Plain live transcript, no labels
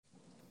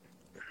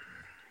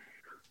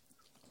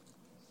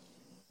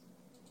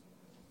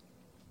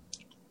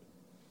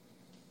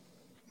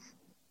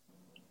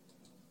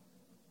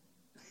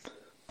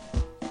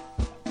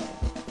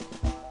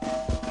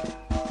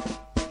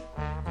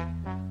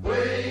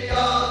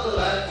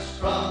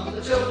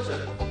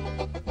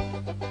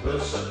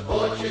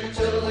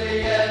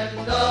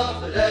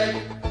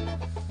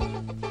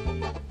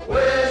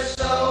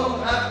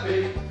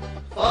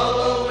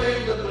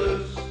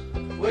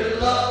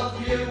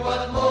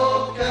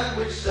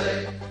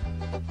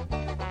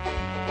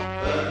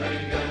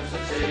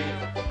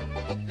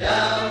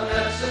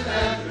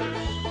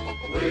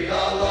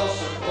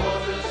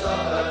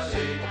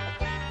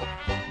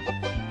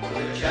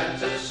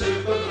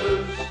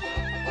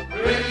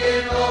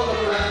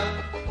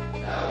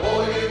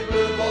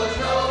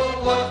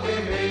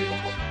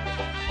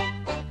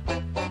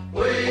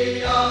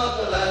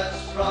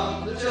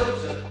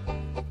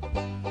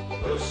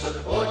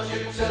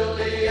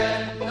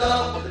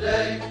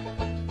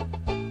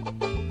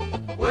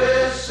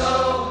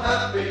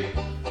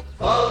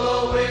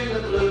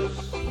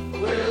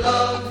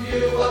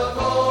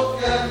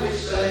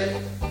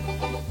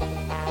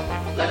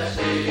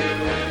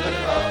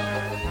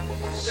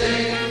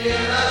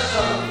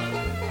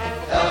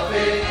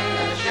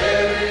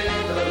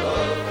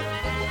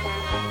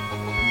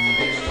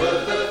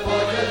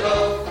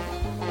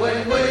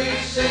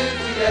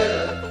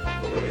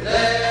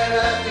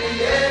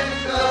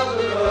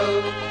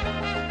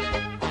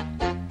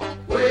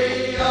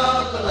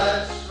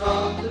lads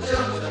from the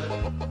Tilton.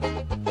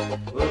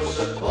 We'll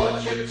support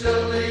you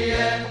till the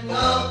end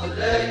of the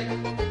day.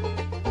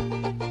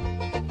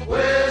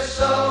 We're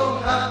so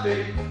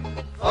happy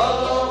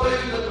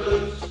following the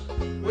Blues.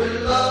 We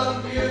love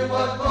you,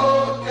 what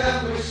more can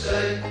we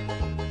say?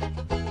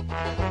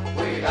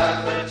 We have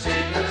the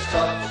team that's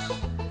tops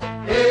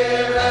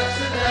here at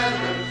St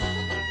Andrews.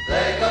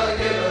 They're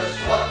gonna give us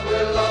what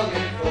we're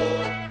longing for.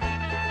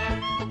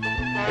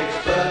 It's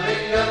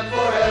Birmingham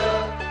forever,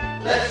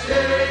 let's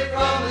hear it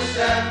from the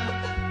stand.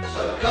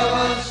 So come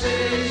on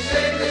City,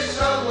 sing this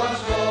song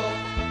once more.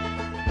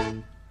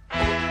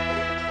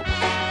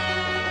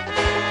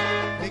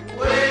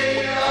 We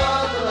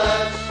are the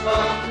lads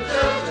from the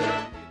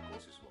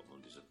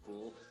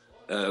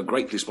Tilton.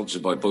 Greatly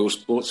sponsored by Boyle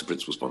Sports, the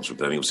principal sponsor of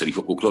Birmingham City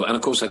Football Club, and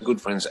of course our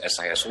good friends at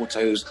SAS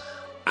Autos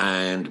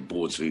and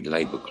Bawdsey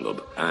Labour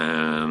Club.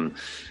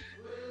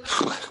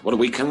 What a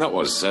weekend that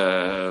was.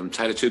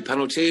 Taylor 2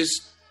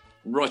 penalties.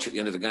 Right at the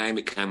end of the game,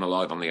 it came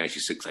alive on the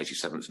 86th,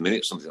 87th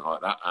minute, something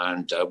like that,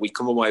 and we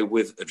come away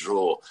with a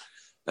draw.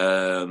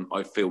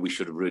 I feel we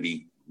should have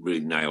really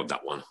nailed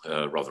that one,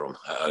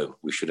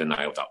 we should have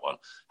nailed that one.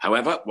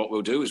 However, what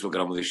we'll do is we'll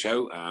get on with the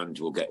show and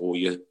we'll get all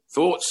your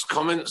thoughts,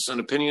 comments and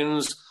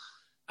opinions,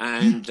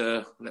 and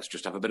let's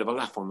just have a bit of a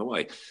laugh on the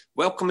way.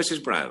 Welcome,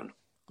 Mrs. Brown.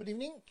 Good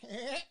evening.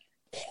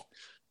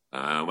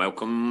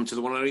 Welcome to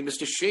the one and only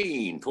Mr.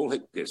 Sheen, Paul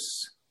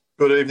Hickes.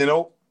 Good evening,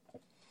 all.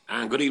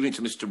 And good evening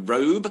to Mr.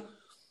 Robe.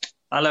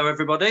 Hello,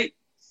 everybody.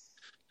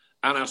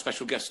 And our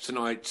special guest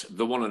tonight,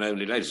 the one and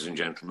only, ladies and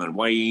gentlemen,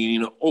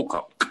 Wayne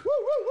Alcock.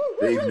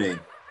 Good evening.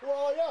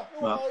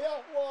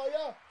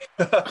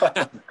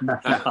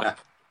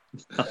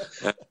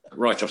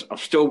 Right, I'm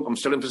still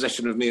in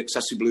possession of my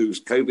Excessi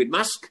Blues COVID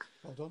mask,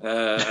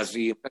 as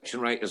the infection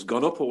rate has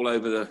gone up all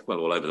over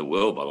the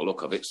world by the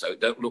look of it. So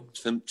it don't look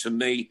to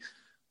me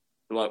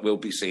like we'll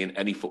be seeing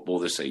any football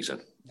this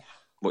season.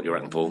 What do you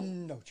reckon, Paul?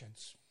 No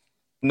chance.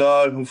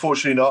 No,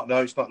 unfortunately not.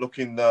 No, it's not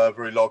looking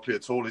very likely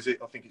at all, is it?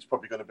 I think it's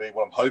probably going to be,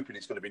 well, I'm hoping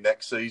it's going to be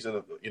next season,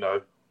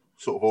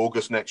 sort of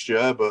August next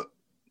year. But,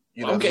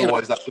 there's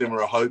always that glimmer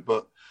of hope.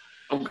 But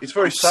it's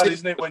very sad,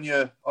 isn't it, when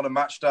you're on a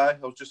match day?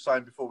 I was just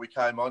saying before we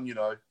came on, it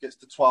gets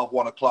to 12,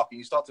 1 o'clock and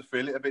you start to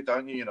feel it a bit,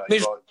 don't you?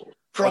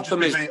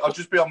 I'll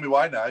just be on my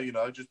way now,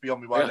 just be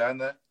on my way down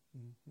there.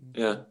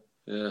 Yeah.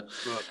 But,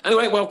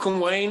 anyway,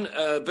 welcome, Wayne.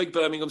 Big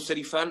Birmingham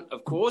City fan,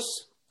 of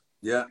course.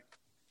 Yeah.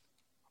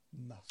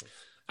 Massive.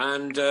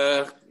 And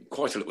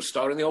quite a little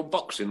star in the old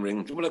boxing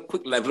ring. Do you want a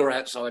quick leveller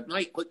outside,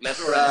 mate? Quick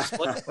leveller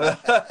outside.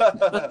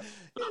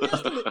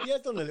 Yeah,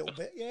 done a little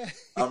bit, yeah.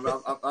 I'm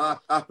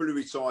happily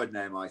retired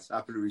now, mate.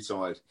 Happily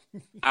retired.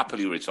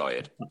 Happily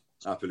retired.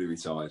 Happily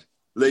retired.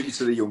 Leave it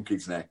to the young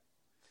kids now.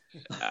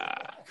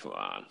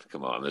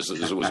 Come on. There's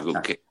always a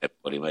good kick,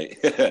 everybody, mate.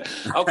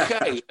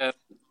 Okay.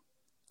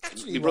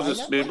 Actually, welcome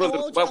to my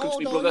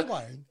brother.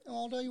 How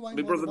old are you, Wayne?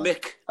 My brother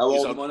Mick. How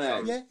old am I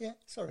now? Yeah,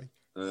 sorry.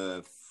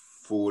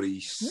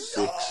 46.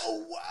 No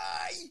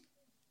way!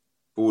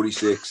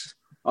 46.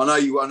 I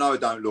know I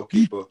don't look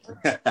it, but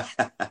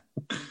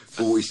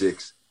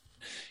 46.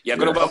 Yeah, I'm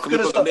going to welcome my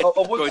brother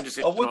Mick. Joined us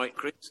tonight,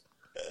 Chris.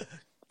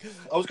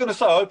 I was going to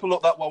say, I hope I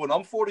look that well when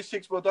I'm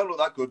 46, but I don't look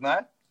that good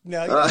now.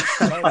 No.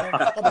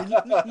 I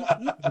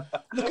mean,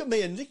 look at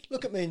me and Nick.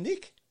 Look at me and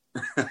Nick.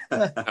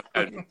 I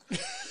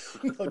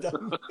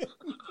don't.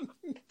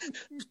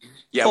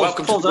 Yeah,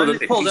 welcome to brother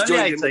Nick. Paul's He's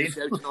joined only 18. the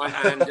show tonight,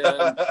 and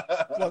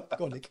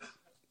Go on, Nick.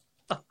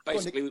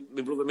 basically,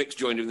 my brother Mick's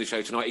joined in the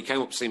show tonight. He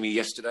came up to see me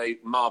yesterday.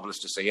 Marvellous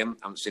to see him.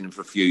 I haven't seen him for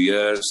a few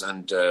years,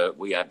 and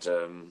we had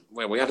a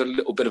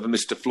little bit of a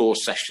Mr. Floor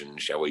session,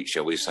 shall we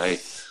say,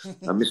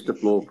 a Mr.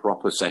 Floor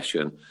proper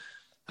session.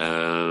 We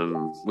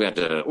had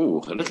a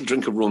little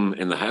drink of rum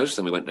in the house.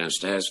 Then we went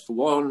downstairs for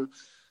one.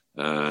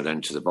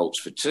 Then to the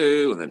Bolts for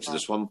two, and then to the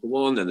Swan for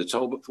one, then the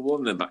Talbot for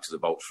one, then back to the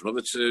Bolts for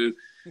another two,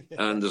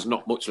 and there's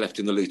not much left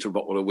in the litre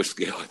bottle of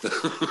whiskey either.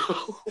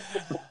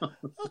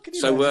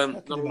 So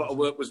not a lot of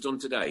work was done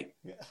today.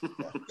 Yeah.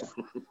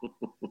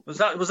 Was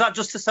that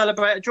just to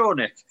celebrate a draw,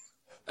 Nick?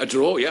 A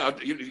draw, yeah.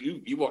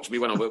 You watch me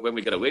when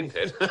we get a win,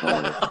 kid.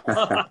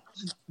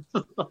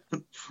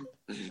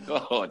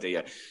 Oh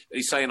dear,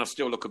 he's saying I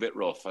still look a bit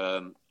rough. Yeah,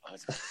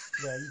 you do.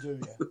 Yeah, you do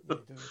look a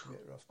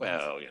bit rough.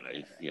 Well,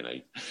 you know.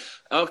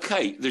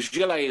 Okay, the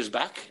gilet is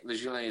back.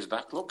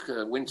 Look,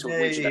 winter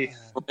coming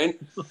in.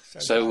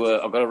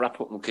 So I've got to wrap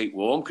up and keep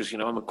warm because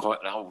I'm quite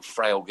an old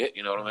frail git.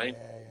 You know what I mean?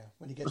 Yeah.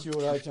 When you get to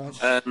your age, don't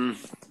you?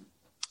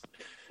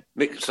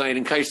 Mick saying,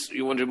 in case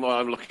you're wondering why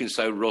I'm looking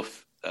so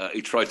rough,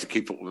 he tried to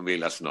keep up with me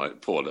last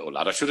night. Poor little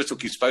lad. I should have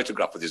took his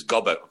photograph with his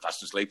gob out and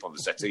fast asleep on the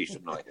settee,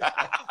 shouldn't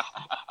I?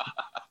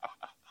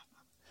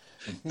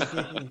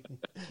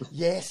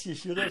 Yes, you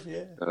should have,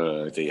 yeah.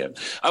 Oh, dear.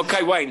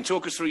 Okay, Wayne,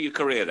 talk us through your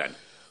career then.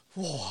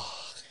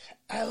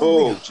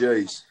 Oh,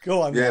 jeez.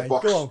 Go on, Wayne. Go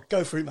on.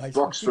 Go for it, mate.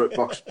 Boxed for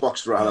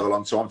a hell of a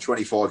long time.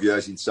 25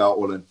 years in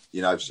Southwell and,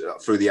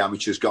 through the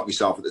amateurs, got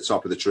myself at the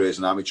top of the tree as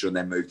an amateur and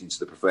then moved into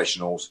the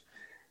professionals.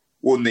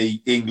 Won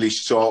the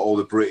English title,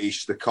 the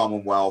British, the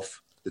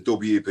Commonwealth, the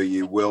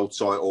WBU world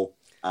title.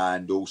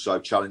 and also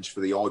challenged for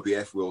the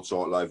IBF world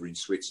title over in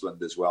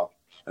Switzerland as well.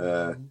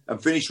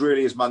 And finished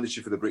really as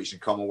manager for the British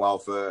and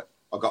Commonwealth.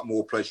 I got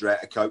more pleasure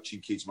out of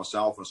coaching kids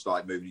myself, and I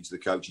started moving into the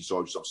coaching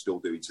side, which I'm still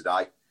doing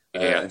today.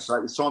 And so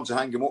it was time to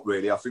hang them up,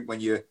 really. I think when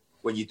you're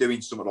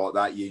doing something like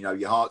that, you know,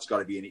 your heart's got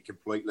to be in it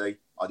completely.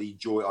 I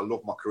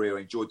love my career.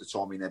 I enjoyed the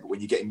time in there. But when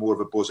you're getting more of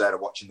a buzz out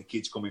of watching the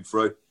kids coming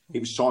through, it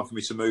was time for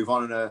me to move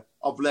on. And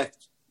I've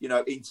left, you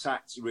know,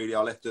 intact, really.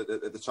 I left at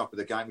the top of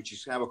the game, which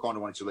is how I kind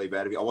of wanted to leave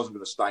out of it. I wasn't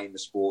going to stay in the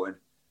sport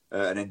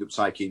and end up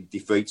taking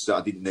defeats that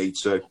I didn't need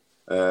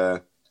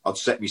to. I'd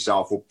set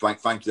myself up.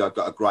 Thankfully, I've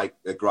got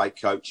a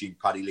great coach in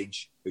Paddy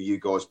Lynch, who you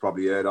guys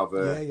probably heard of.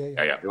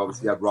 Yeah.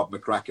 Obviously had Rob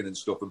McCracken and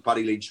stuff. And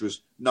Paddy Lynch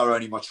was not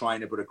only my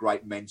trainer, but a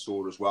great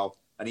mentor as well.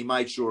 And he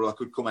made sure I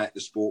could come out of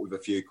the sport with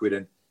a few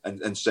quid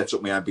and set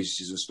up my own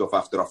businesses and stuff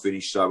after I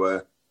finished.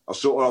 So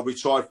I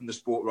retired from the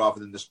sport rather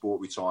than the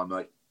sport retire,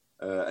 mate.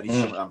 And it's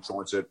something I'm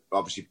trying to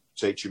obviously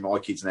teach my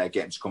kids now,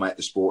 get them to come out of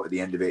the sport at the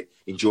end of it,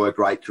 enjoy a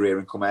great career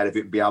and come out of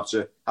it and be able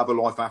to have a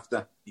life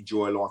after,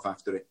 enjoy a life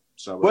after it.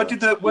 So where did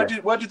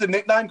the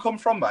nickname come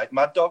from, mate?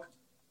 Mad Dog?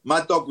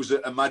 Mad Dog was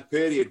a mad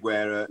period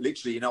where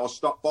literally, you know, I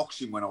stopped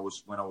boxing when I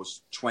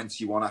was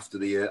 21 after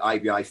the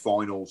ABA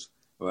finals,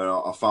 where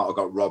I felt I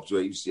got robbed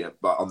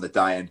but on the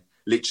day, and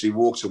literally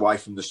walked away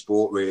from the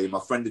sport. Really, my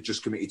friend had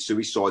just committed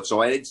suicide,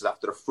 so I entered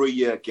after a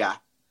 3-year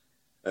gap.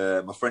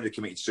 My friend had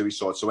committed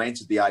suicide, so I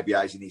entered the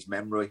ABAs in his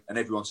memory, and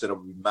everyone said I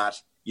would be mad.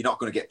 You're not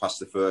going to get past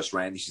the first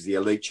round. This is the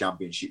elite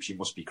championships. You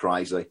must be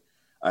crazy.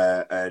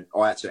 And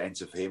I had to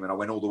enter for him, and I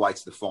went all the way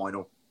to the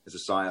final. As I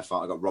say, I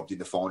felt I got robbed in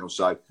the final,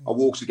 so I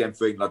walked again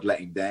feeling I'd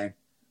let him down.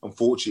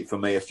 Unfortunately for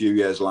me, a few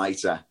years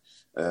later,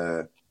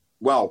 the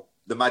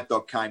Mad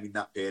Dog came in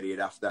that period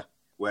after,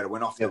 where I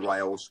went off the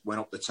rails,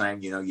 went up the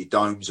town, you know, your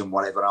domes and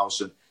whatever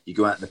else, and you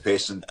go out in the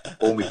piss, and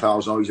all my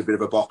pals know he's a bit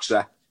of a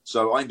boxer.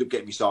 So I ended up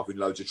getting myself in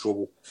loads of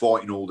trouble,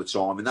 fighting all the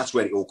time, and that's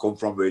where it all come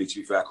from, really, to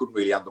be fair. I couldn't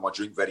really handle my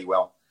drink very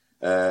well,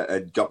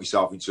 and got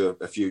myself into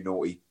a few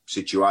naughty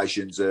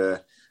situations,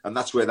 and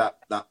that's where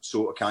that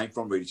sort of came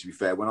from, really, to be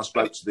fair. When I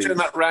spoke to the... Turn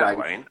that round,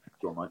 Wayne.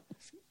 Go on, mate.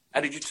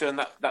 How did you turn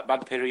that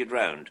bad period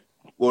round?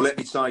 Well, let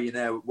me tell you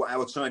now,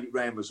 how I turned it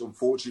round was,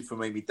 unfortunately for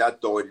me, my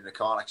dad died in a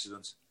car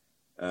accident,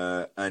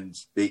 and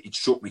it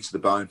shook me to the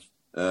bone,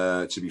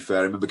 to be fair.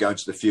 I remember going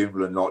to the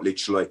funeral and, like,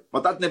 literally... My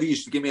dad never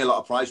used to give me a lot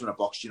of praise when I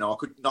boxed, you know. I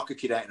could knock a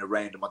kid out in a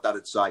round, and my dad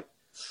would say,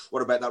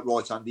 what about that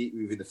right hand hit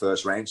within the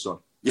first round, son?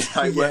 You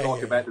know, it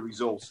weren't about the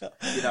results.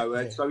 You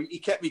know, so he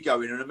kept me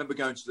going. And I remember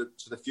going to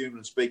the funeral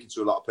and speaking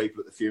to a lot of people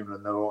at the funeral,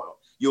 and they're like,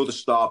 you're the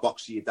star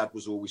boxer your dad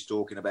was always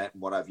talking about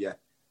and what have you.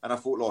 And I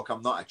thought, like,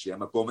 I'm not actually.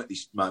 I'm a bum at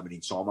this moment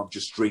in time. I'm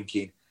just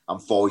drinking. I'm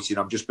fighting.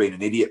 I'm just being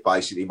an idiot,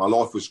 basically. My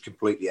life was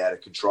completely out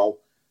of control.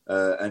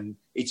 And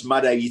it's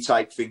mad how you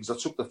take things. I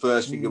took the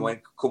first thing and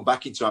went, come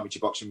back into amateur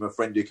boxing with a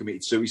friend who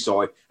committed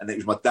suicide, and it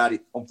was my dad.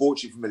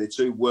 Unfortunately for me, the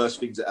two worst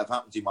things that have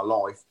happened in my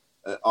life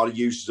are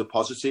used as a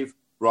positive.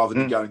 Rather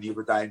than going the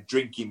other day and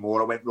drinking more,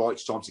 I went, right,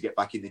 it's time to get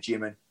back in the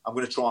gym, and I'm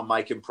going to try and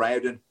make him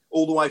proud. And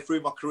all the way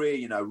through my career,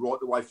 you know, right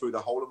the way through the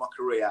whole of my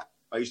career,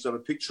 I used to have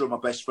a picture of my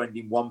best friend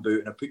in one boot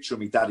and a picture of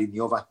my dad in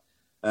the other.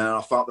 And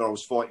I felt that I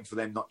was fighting for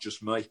them, not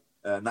just me.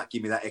 And that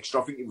gave me that extra.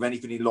 I think if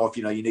anything in life,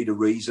 you know, you need a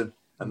reason.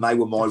 And they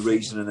were my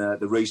reason, and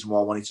the reason why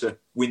I wanted to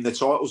win the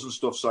titles and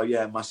stuff. So,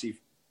 yeah, massive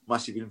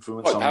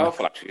influence quite on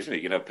powerful, me. actually, isn't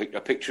it? You know,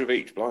 a picture of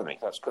each, blimey.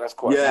 That's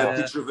quite Yeah, powerful.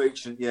 a picture of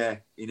each,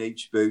 in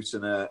each boot.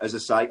 And as I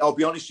say, I'll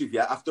be honest with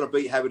you, after I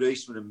beat Howard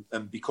Eastman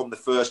and become the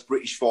first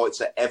British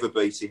fighter to ever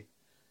beat him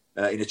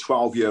in a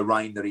 12-year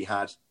reign that he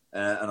had,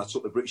 and I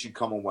took the British and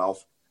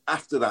Commonwealth,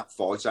 after that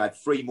fight, I had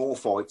 3 more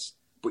fights.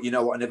 But you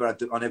know what? I never had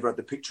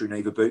the picture in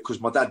either boot, because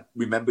my dad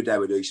remembered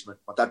Howard Eastman.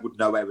 My dad would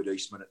know Howard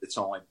Eastman at the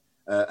time.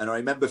 And I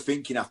remember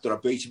thinking after I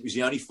beat him, it was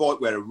the only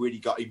fight where I really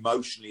got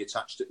emotionally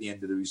attached at the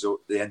end of the result.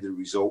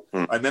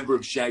 I remember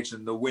him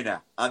shouting the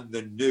winner and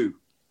the new,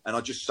 and I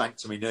just sank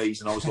to my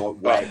knees, and I was like,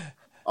 wow,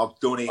 I've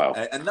done it. Wow.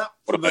 And that,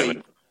 for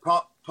me,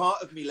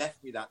 part of me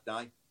left me that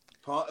day.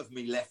 Part of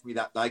me left me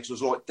that day, because I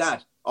was like,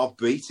 Dad, I've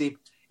beat him,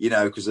 you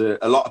know, because a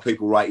lot of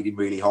people rated him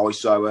really high.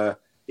 So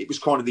it was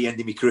kind of the end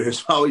of my career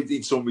as well,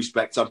 in some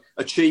respects. I'd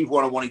achieved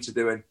what I wanted to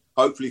do, and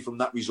hopefully from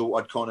that result,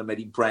 I'd kind of made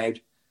him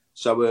proud.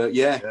 So,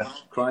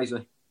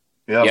 crazy.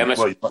 Yeah, I'm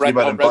sure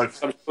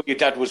your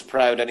dad was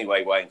proud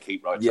anyway, Wayne.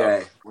 Keep right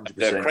yeah, on.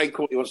 100%. Craig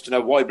Courtney wants to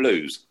know, why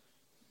blues?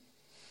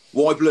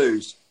 Why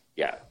blues?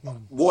 Yeah.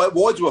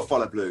 Why do I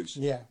follow blues?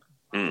 Yeah.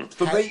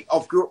 For me,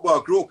 I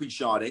grew up in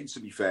Sharding, to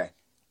be fair,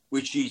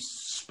 which is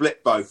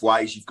split both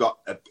ways. You've got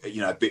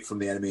a bit from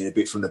the enemy and a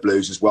bit from the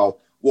blues as well.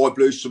 Why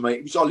blues for me?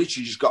 It was I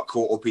literally just got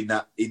caught up in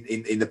that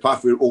in the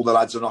path with all the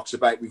lads on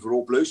Oxabate. We were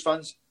all blues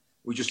fans.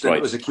 We just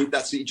as a kid,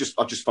 that's it.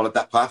 I just followed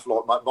that path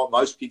like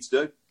most kids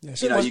do. Yeah,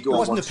 so it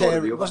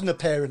wasn't a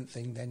parent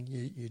thing then.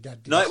 Your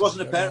dad. No, it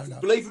wasn't a parent. No.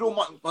 Believe it or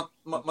not,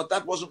 my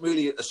dad wasn't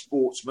really a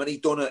sportsman. He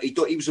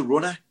was a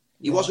runner.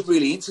 He wasn't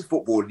really into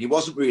football, and he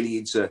wasn't really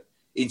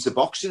into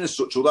boxing as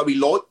such. Although he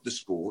liked the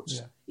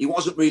sports, he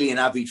wasn't really an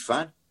avid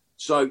fan.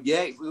 So,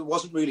 yeah, it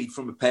wasn't really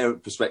from a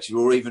parent perspective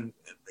or even,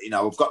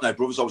 I've got no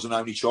brothers. I was an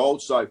only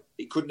child, so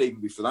it couldn't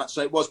even be for that.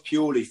 So it was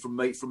purely from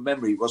me, from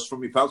memory. It was from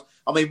my pals.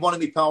 I mean, one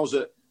of my pals,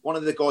 one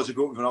of the guys I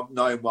grew up with, and I've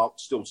known well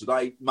still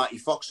today, Matty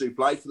Fox, who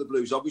played for the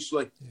Blues,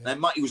 obviously. Yeah.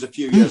 Now, Matty was a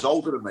few years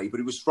older than me, but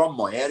he was from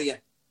my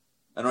area.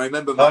 And I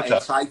remember Matty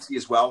and Tatey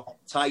as well.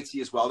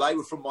 They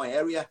were from my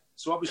area.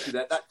 So obviously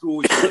that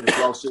draws you in as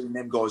well, seeing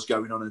them guys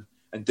going on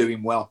and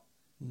doing well.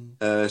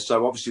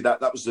 So obviously that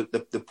was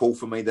the pull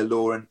for me, the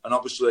lure, and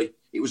obviously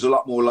it was a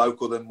lot more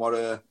local than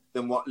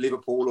what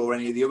Liverpool or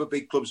any of the other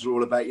big clubs were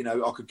all about.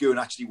 I could go and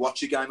actually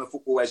watch a game of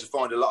football, whereas I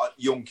find a lot of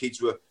young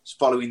kids were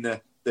following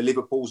the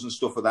Liverpools and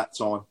stuff at that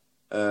time.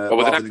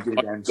 Rather than going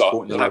down and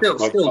supporting the local.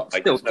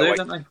 Still do,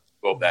 don't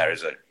they? Up there,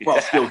 is it?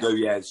 Well, still do,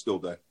 yeah, still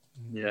do.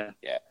 Yeah.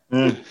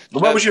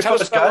 What was your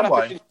first game,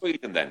 Wayne? In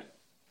Sweden, then?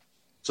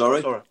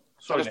 Sorry.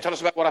 Tell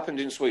us about what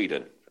happened in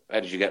Sweden. How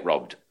did you get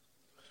robbed?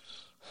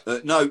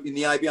 No, in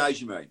the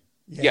ABAs, you mean?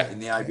 Yeah. In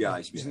the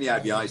ABAs. It was in the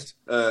ABAs.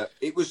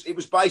 It was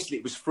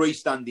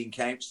freestanding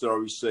counts that I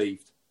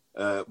received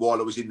while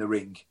I was in the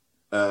ring.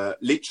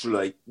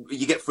 Literally,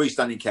 you get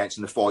freestanding counts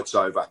and the fight's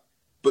over.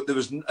 But there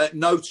was at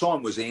no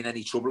time was he in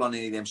any trouble on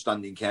any of them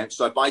standing counts.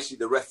 So basically,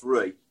 the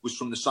referee was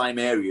from the same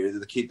area as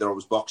the kid that I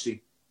was boxing.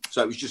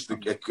 So it was just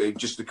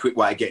a quick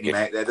way of getting him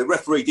out there. The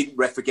referee didn't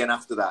ref again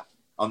after that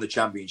on the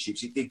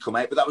championships. It did come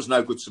out, but that was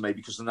no good to me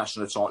because the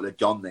national title had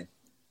gone then.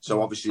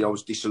 So obviously I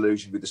was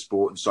disillusioned with the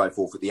sport and so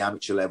forth at the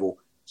amateur level.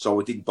 So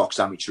I didn't box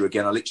amateur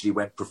again. I literally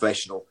went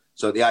professional.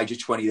 So at the age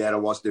of 20 there, I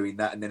was doing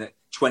that. And then at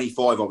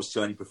 25, I was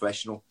turning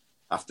professional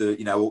after,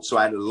 so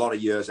I had a lot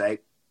of years out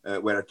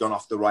where I'd gone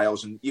off the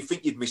rails. And you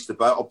think you'd missed the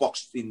boat. I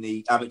boxed in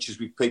the amateurs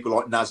with people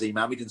like Nazim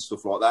Hamid and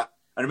stuff like that.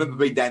 I remember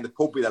being down the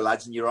pub with the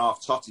lads and you're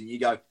half totting. You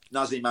go,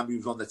 Nazim Hamid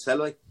was on the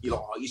telly. You're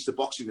like, I used to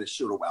box with a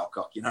shut up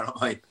Welcock. You know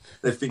what I mean?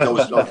 They think I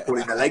was like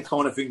pulling the leg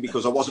kind of thing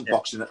because I wasn't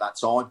boxing at that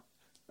time.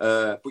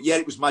 But yeah,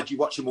 it was mad. You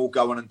watch them all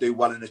go on and do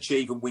well and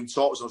achieve and win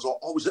titles. I was like,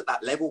 I was at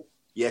that level.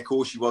 Yeah, of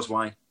course you was,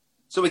 Wayne.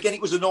 So again,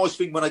 it was a nice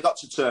thing when I got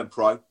to turn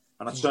pro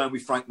and I turned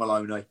with Frank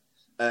Maloney.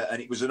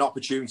 And it was an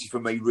opportunity for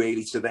me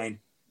really to then,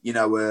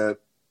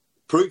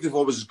 prove if I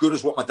was as good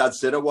as what my dad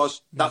said I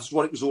was. That's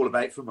what it was all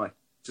about for me,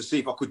 to see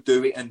if I could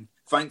do it. And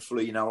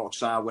thankfully, like I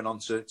say, I went on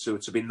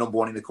to be number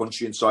one in the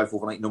country and so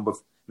forth, and I think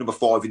number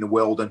 5 in the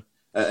world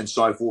and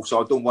so forth.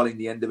 So I've done well in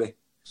the end of it.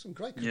 Some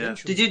great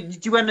credentials.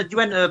 Did you went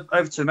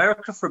over to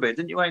America for a bit,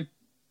 didn't you, Wayne?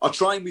 I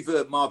trained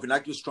with Marvin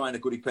Hagler's trainer,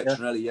 Goody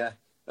Petronelli. Yeah,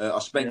 I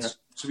spent.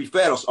 To be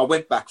fair, I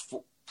went back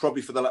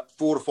probably for the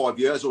 4 or 5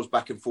 years. I was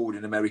back and forward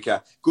in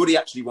America. Goody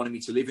actually wanted me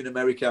to live in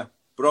America,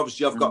 but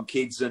obviously I've got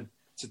kids and.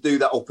 To do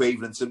that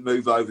upheaval and to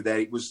move over there,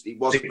 it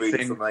wasn't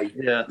really for me.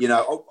 Yeah.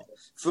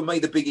 For me,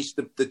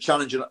 the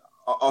challenge.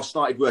 I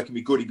started working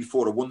with Goody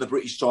before I won the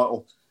British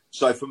title,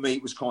 so for me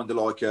it was kind of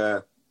like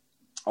I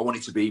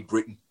wanted to be in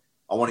Britain.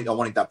 I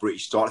wanted that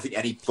British title. I think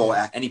any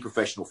fighter, any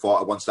professional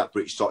fighter wants that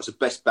British title. It's the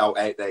best belt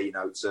out there.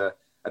 It's a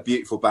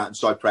beautiful belt. I'm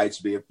so proud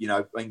to be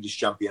English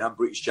champion and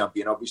British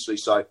champion, obviously.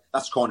 So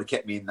that's kind of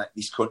kept me in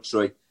this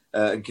country.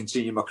 And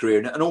continue my career.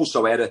 And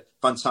also I had a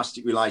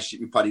fantastic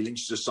relationship with Paddy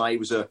Lynch. As I say, he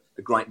was a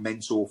great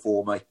mentor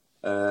for me.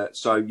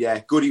 So,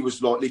 yeah, Goody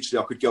was like,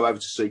 literally, I could go over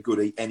to see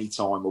Goody any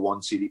time I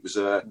wanted. It was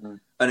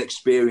an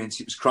experience.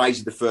 It was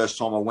crazy the first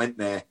time I went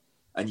there.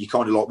 And you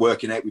kind of like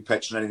working out with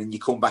Petronelli, and then you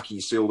come back and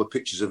you see all the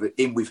pictures of it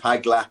in with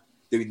Hagler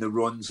doing the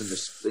runs.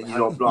 And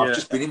you're like, I've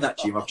just been in that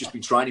gym. I've just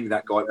been training with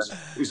that guy.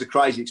 It was a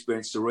crazy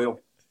experience, surreal.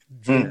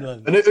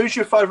 And who's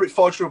your favourite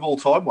fighter of all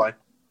time, Wayne?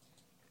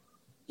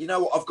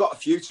 I've got a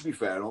few, to be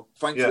fair.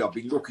 Thankfully, I've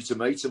been lucky to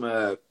meet him.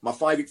 My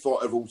favourite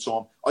fighter of all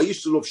time. I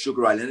used to love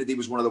Sugar Ray Leonard. He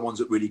was one of the ones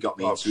that really got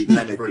me into it.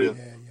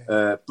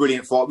 Leonard,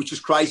 brilliant fight, which was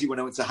crazy when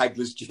I went to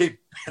Hagler's gym.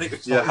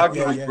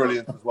 Hagler was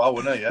brilliant as well,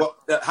 wasn't he? Yeah.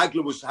 But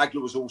Hagler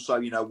was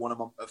also, one of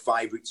my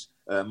favourites.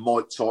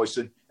 Mike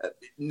Tyson.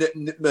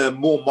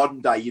 More modern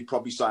day, you'd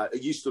probably say. I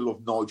used to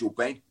love Nigel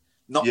Benn.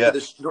 Not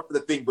for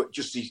the thing, but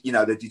just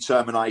the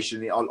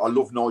determination. I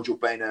love Nigel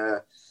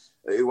Benn.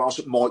 Who else?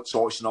 Mike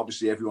Tyson,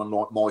 obviously everyone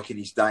liked Mike in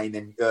his day, and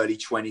then early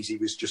 20s he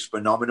was just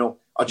phenomenal.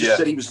 I just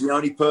said he was the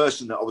only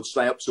person that I would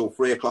stay up till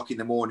 3 o'clock in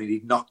the morning.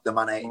 He'd knock the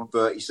man out in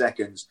 30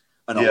 seconds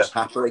and I was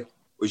happy.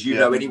 As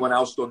anyone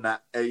else done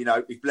that,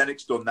 if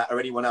Lennox done that or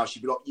anyone else,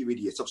 you'd be like, you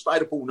idiot. I've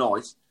stayed up all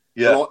night.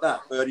 Like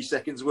that, 30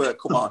 seconds work,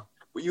 come on.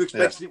 But you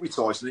expected it with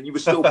Tyson and you were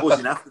still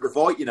buzzing after the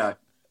fight,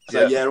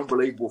 So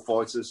unbelievable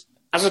fighters.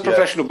 As a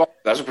professional boxer,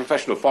 as a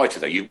professional fighter,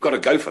 though, you've got to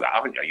go for that,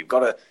 haven't you?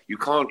 You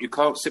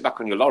can't sit back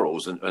on your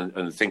laurels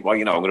and think, well,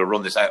 I'm going to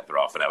run this out for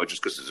half an hour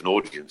just because there's an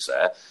audience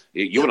there.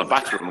 You want to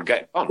batter them and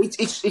get on.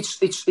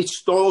 It's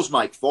styles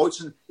make fights,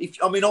 and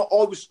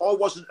I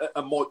wasn't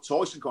a Mike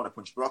Tyson kind of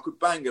puncher, but I could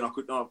bang and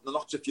I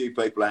knocked a few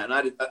people out,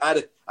 and I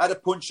had a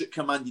punch that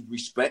commanded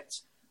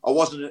respect. I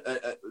wasn't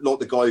like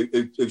the guy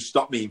who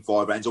stopped me in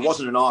 5 rounds. I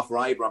wasn't an Arthur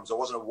Abrams. I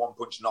wasn't a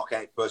one-punch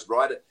knockout person, but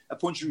I had a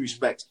punch of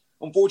respect.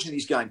 unfortunately,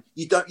 this game,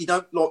 you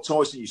don't like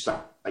Tyson, you say,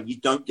 you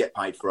don't get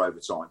paid for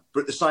overtime.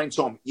 But at the same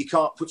time, you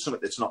can't put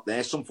something that's not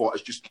there. Some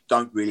fighters just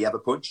don't really have a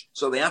punch.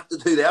 So they have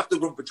to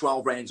run for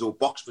 12 rounds or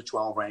box for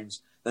 12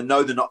 rounds. They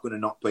know they're not going to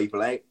knock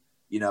people out,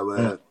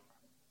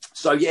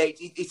 So, yeah,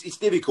 it's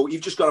difficult.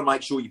 You've just got to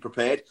make sure you're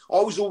prepared.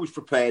 I was always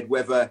prepared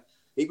whether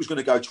it was going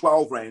to go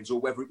 12 rounds or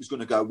whether it was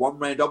going to go 1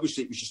 round.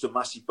 Obviously, it was just a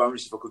massive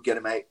bonus if I could get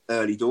them out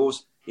early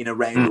doors in a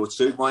round or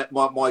two.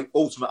 My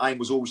ultimate aim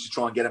was always to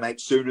try and get them out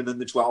sooner than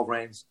the 12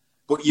 rounds.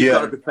 But you've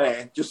got to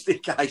prepare just in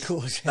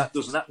case that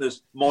doesn't happen.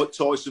 As Mike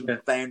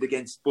Tyson found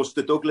against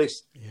Buster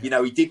Douglas.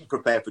 Yeah. He didn't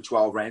prepare for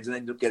 12 rounds and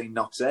ended up getting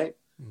knocked out.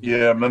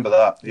 Yeah, I remember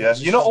that. Yeah,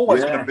 you're not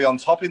always going to be on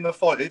top in the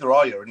fight either,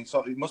 are you? And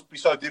it must be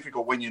so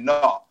difficult when you're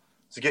not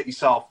to get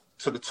yourself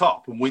to the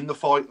top and win the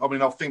fight. I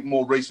mean, I think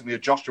more recently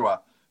of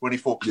Joshua when he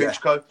fought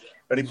Klitschko,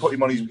 and he put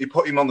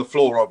him on the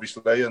floor,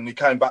 obviously, and he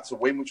came back to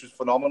win, which was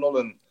phenomenal.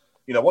 And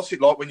what's it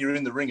like when you're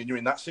in the ring and you're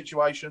in that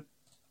situation?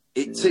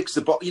 It ticks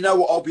the box. You know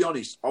what? I'll be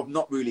honest. I've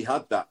not really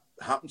had that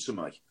happen to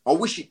me. I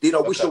wish it did.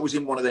 I wish I was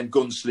in one of them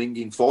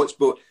gunslinging fights.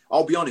 But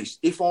I'll be honest.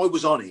 If I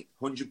was on it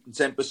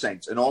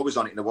 110% and I was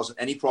on it and there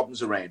wasn't any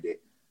problems around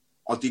it,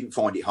 I didn't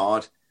find it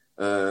hard.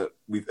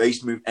 With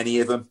East Move, any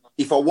of them.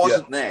 If I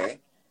wasn't there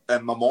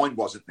and my mind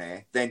wasn't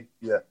there, then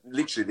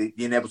literally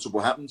the inevitable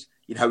happened.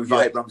 With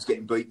Abrams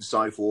getting beaten and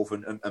so forth,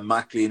 and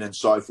Macklin and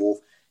so forth.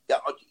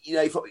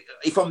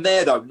 If I'm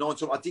there though, 9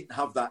 times I didn't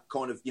have that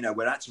kind of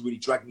where I had to really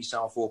drag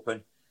myself up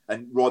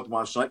and ride the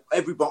milestone.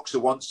 Every boxer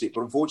wants it,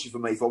 but unfortunately for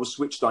me, if I was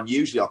switched on,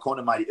 usually I kind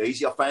of made it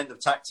easy. I found the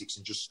tactics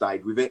and just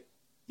stayed with it.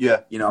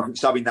 Yeah,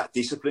 it's having that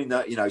discipline.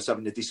 It's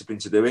having the discipline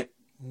to do it.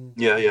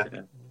 Yeah.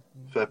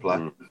 Fair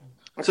play.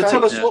 So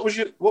tell us, what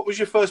was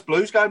your first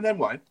Blues game then,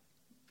 Wayne?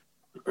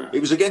 It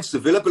was against the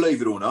Villa,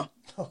 believe it or not.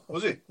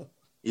 Was it?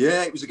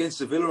 Yeah, it was against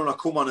the Villa, and I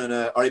come on and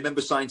I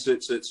remember saying to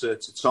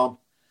Tom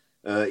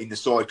in the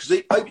side, because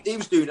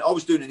I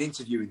was doing an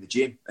interview in the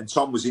gym, and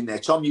Tom was in there.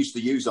 Tom used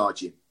to use our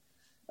gym,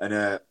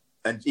 and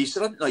he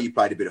said, "I didn't know you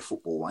played a bit of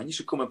football, Wayne. You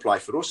should come and play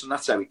for us." And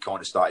that's how it kind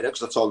of started.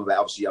 Because I told him about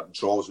obviously having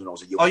trials when I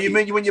was a young kid. You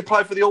mean when you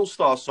played for the All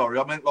Stars? Sorry,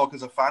 I meant like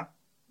as a fan.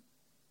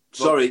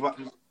 Sorry.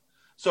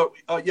 So,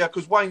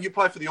 because Wayne, you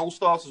play for the All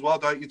Stars as well,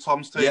 don't you?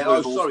 Tom's team.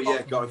 Yeah, sorry,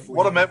 go for it.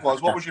 What I meant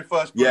was, what was your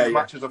first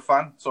match as a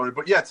fan? Sorry,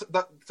 but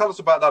tell us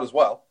about that as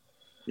well.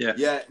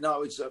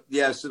 No, it's so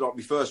like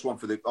my first one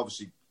for the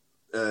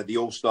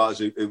All Stars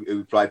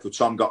who played for.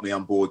 Tom got me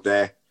on board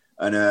there,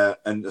 and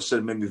I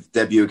said my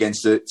debut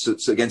against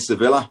the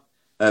Villa.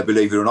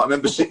 Believe it or not, I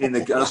remember sitting in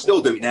and I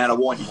still do it now. And I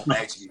wind him up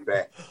now, to be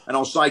fair. And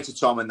I'll say to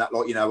Tom and that,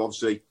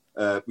 obviously.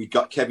 We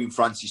got Kevin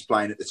Francis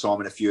playing at the time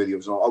and a few of the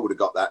others. I would have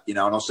got that, and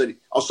I'll say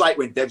it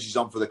when Debs is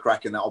on for the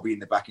crack and that I'll be in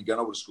the back and going,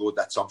 I would have scored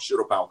that time. Shut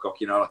up, Alcock,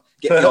 get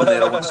me on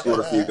there. I want to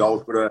score a few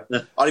goals. But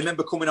I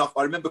remember coming off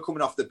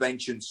the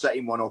bench and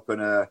setting one up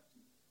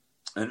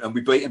and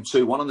we beat him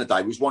 2-1 on the day.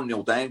 It was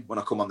 1-0 down when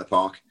I come on the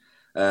park.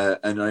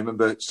 And I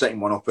remember setting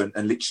one up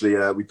and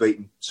literally we beat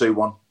him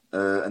 2-1.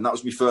 And that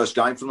was my first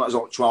game from that. Was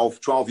like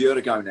 12 years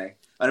ago now.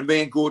 And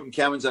me and Gordon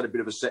Cowans had a bit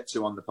of a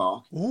set-to on the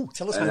park. Ooh,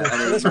 tell us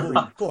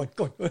more. Go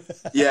on.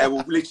 Yeah,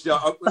 well,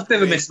 literally... That's a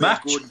bit of a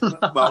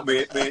mismatch. Well,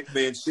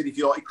 me and Sid, if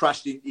you like,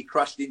 he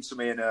crashed into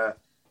me and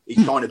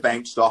he kind of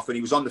bounced off and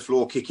he was on the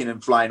floor kicking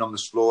and flying on the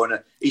floor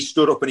and he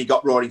stood up and he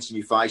got right into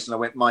my face and I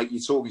went, mate,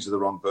 you're talking to the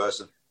wrong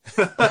person.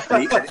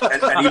 and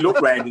he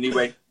looked round and he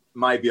went,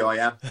 maybe I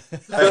am.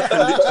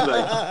 And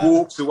literally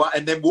walked away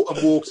and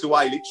walked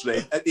away,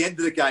 literally. At the end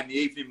of the game, the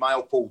Evening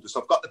Mail pulled us.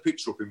 I've got the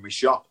picture up in my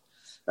shop.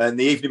 And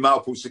the Evening Mail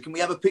pulled said, can we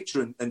have a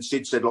picture? And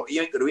Sid said, look,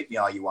 you ain't going to hit me,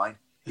 are you, Wayne?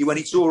 He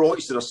went, it's all right.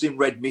 He said, I've seen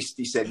red mist,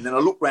 he said. And then I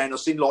looked round, I've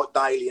seen like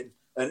Daly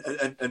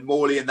and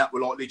Morley and that were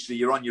like, literally,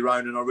 you're on your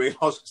own. And I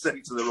realised I said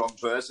it to the wrong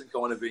person,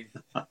 kind of thing.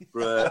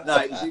 But,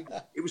 no,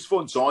 it was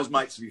fun times,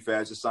 mate, to be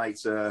fair, as I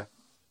say.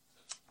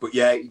 But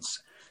yeah,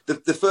 it's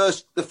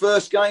the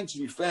first game, to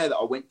be fair, that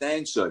I went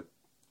down to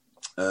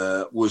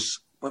was,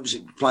 when was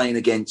it, playing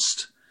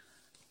against...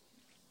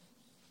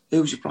 Who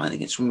was you playing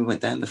against when we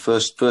went down? The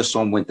first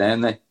time we went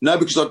down there. No,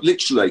 because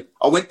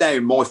I went down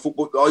in my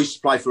football. I used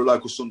to play for a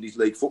local Sunday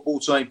league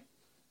football team,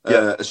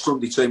 a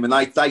Sunday team, and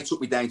they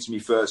took me down to my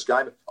first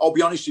game. I'll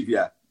be honest with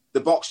you, the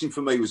boxing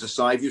for me was a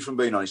saviour. From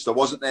being honest, I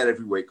wasn't there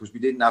every week because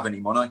we didn't have any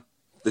money.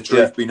 The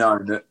truth be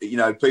known, that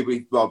people.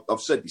 Well,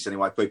 I've said this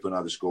anyway. People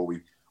know the score. We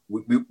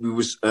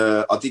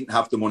I didn't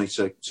have the money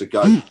to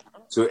go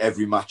to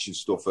every match and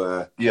stuff.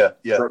 So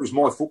it was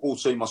my football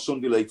team, my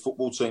Sunday league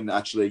football team that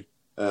actually.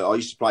 I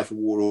used to play for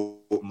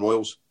Warburton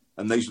Royals,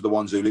 and these were the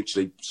ones who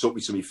literally took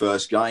me to my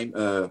first game.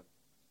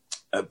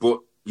 But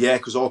yeah,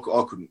 because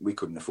we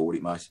couldn't afford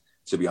it, mate.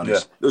 To be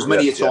honest, there was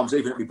many times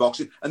even at me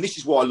boxing, and this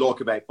is what I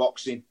like about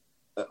boxing.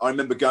 I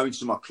remember going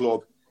to my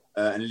club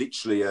and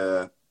literally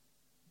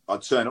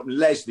I'd turn up.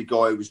 Les, the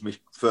guy who was my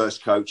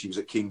first coach, he was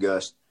at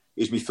Kinghurst.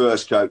 He was my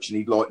first coach, and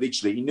he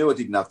knew I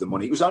didn't have the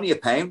money. It was only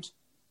 £1,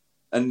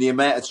 and the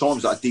amount of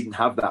times that I didn't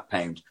have that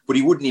 £1, but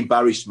he wouldn't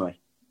embarrass me.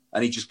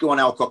 And he'd just go on,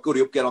 Alcock,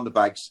 goody up, get on the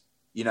bags,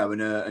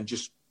 and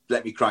just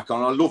let me crack on.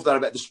 And I love that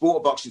about the sport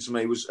of boxing. To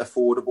me was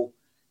affordable.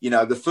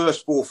 the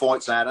first 4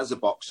 fights I had as a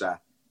boxer,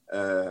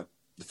 I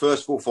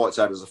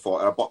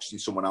boxed in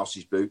someone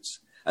else's boots,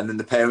 and then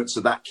the parents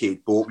of that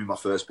kid bought me my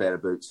first pair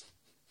of boots.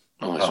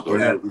 Oh,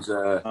 brilliant.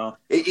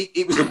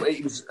 It was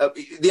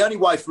the only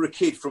way for a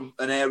kid from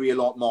an area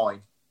like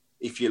mine,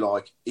 if you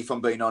like, if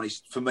I'm being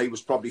honest, for me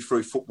was probably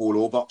through football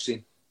or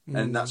boxing.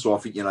 And that's why I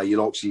think, you like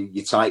your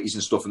tighties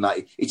and stuff and that.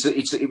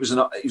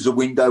 It was a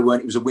window,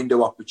 weren't it? It was a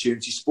window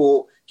opportunity.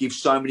 Sport gives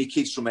so many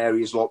kids from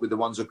areas like with the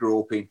ones I grew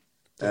up in,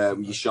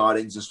 with your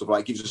Shardings and stuff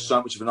like that. It gives us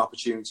so much of an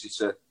opportunity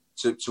to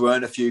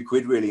earn a few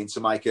quid really and to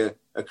make a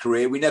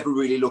career. We never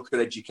really look at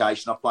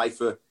education. I played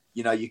for,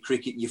 your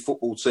cricket and your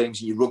football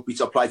teams and your rugby.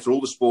 I played for all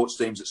the sports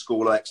teams at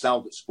school. I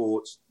excelled at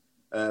sports.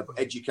 But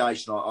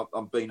education,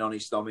 I'm being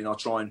honest. I mean, I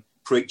try and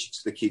preach it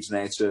to the kids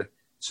now to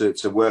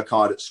work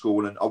hard at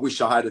school. And I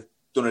wish I had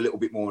done a little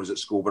bit more as at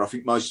school, but I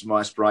think most of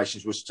my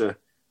aspirations was to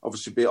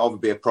obviously either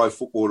be a pro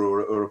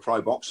footballer or a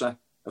pro boxer.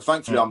 And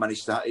thankfully, I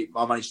managed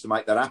to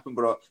make that happen.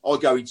 But I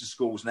go into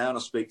schools now and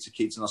I speak to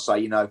kids and I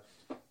say,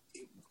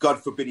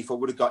 God forbid if I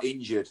would have got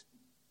injured,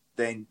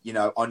 then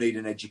I need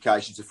an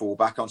education to fall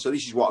back on. So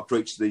this is what I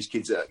preach to these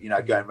kids that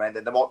going around,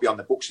 and they might be on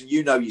the books, and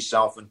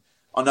yourself, and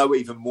I know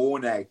even more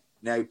now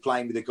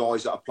playing with the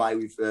guys that I play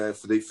with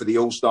for the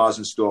All Stars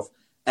and stuff,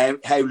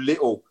 how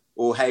little.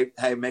 Or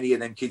how many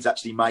of them kids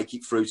actually make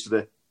it through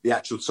to the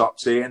actual top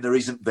tier, and there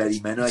isn't very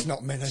many. It's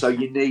not many. So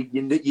you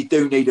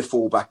do need a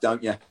fallback,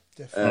 don't you?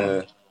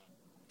 Definitely.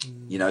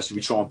 So we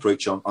try and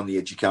preach on the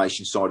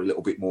education side a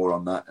little bit more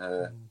on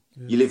that.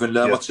 You live and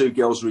learn. My 2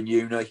 girls are in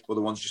uni, well,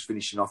 the one's just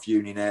finishing off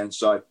uni now, and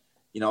so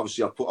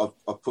obviously I've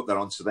put that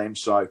onto them.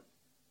 So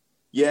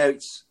yeah,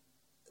 it's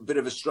a bit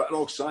of a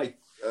struggle. Like I say,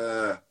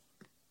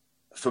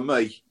 for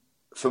me,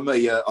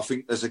 I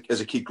think as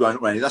a kid growing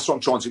up around here, that's what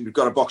I'm trying to do. We've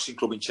got a boxing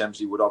club in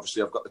Chelmsley Wood.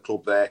 Obviously, I've got the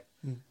club there.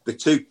 The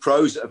 2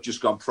 pros that have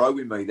just gone pro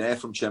with me, they're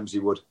from Chelmsley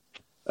Wood.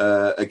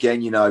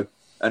 Again,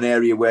 an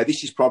area where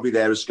this is probably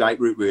their escape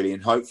route, really,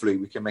 and hopefully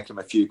we can make them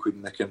a few quid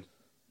and they can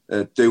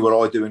do what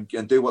I do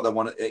and do what they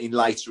want in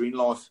later in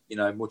life,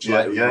 much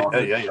later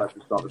in life.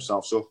 Start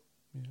themselves up.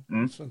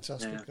 That's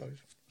fantastic, guys.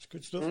 It's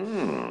good stuff.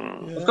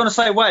 I was going to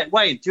say,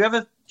 Wayne, do you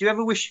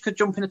ever wish you could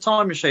jump in a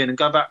time machine and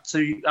go back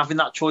to having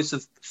that choice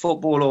of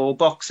football or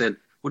boxing?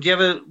 Would you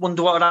ever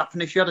wonder what would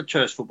happen if you had a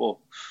choice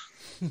football?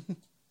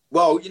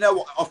 Well,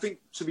 what? I think,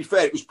 to be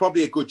fair, it was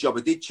probably a good job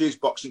I did choose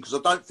boxing, because I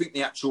don't think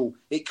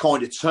it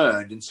kind of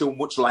turned until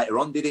much later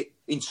on, did it?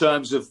 In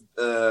terms of,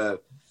 well,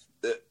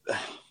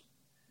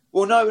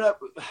 no,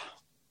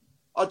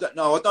 I don't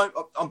know.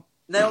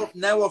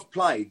 Now I've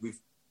played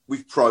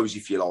with pros,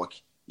 if you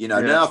like.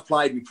 Now I've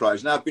played with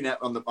pros. Now I've been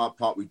out on the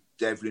part with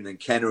Devlin and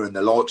Kenner and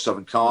the likes of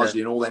and Carsley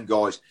and all them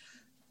guys.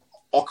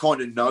 I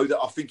kind of know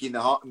that I think in the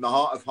heart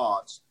of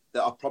hearts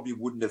that I probably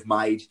wouldn't have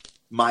made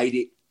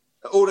it.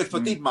 Or if I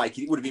did make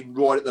it, it would have been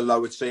right at the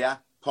lower tier,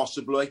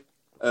 possibly.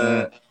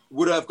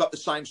 Would I have got the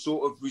same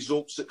sort of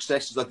result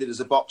success as I did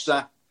as a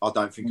boxer? I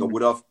don't think I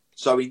would have.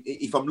 So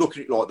if I'm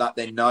looking at it like that,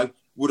 then no.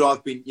 Would I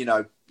have been,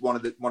 one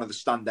of the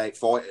standout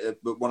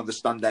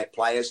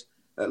players,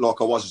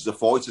 like I was as a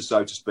fighter,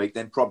 so to speak?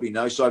 Then probably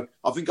no. So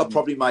I think I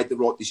probably made the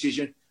right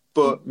decision.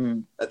 But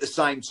at the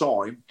same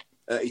time,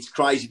 it's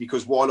crazy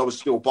because while I was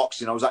still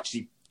boxing, I was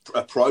actually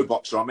a pro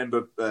boxer. I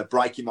remember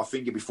breaking my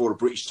finger before a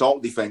British title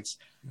defence.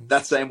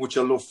 That's how much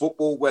I love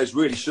football. Whereas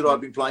really, should I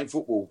have been playing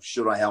football?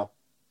 Should I have?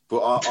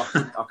 But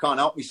I can't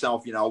help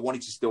myself. I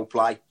wanted to still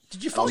play.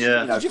 Did you find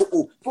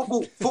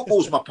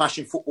Football's my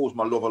passion. Football's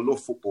my love. I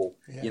love football.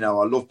 I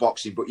love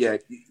boxing. But yeah,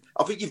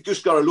 I think you've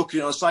just got to look at it.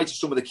 And I say to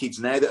some of the kids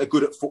now that are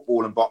good at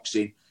football and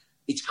boxing,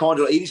 it's kind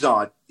of, it is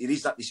hard. It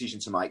is that decision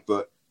to make.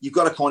 But you've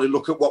got to kind of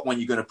look at what one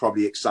you're going to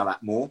probably excel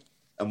at more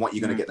and what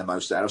you're going to get the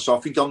most out of. So I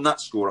think on that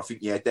score, I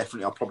think,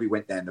 definitely I probably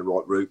went down the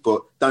right route.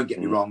 But don't get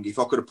me wrong, if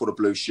I could have put a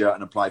Blues shirt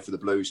on and played for the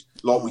Blues,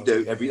 we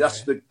do,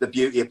 that's the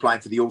beauty of playing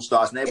for the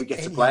All-Stars. Now we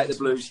get to play at the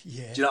Blues.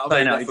 Yeah. Do you know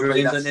what I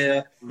mean?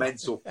 That's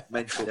mental.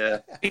 Yeah.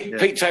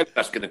 Pete Taylor's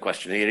asking a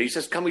question here. He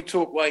says, can we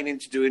talk Wayne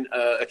into doing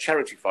a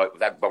charity fight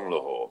with Agbon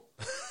Lahore?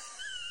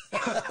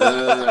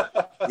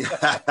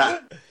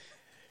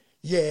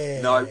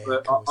 Yeah. No,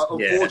 but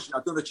unfortunately,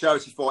 I've done a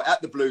charity fight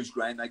at the Blues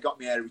Ground. They got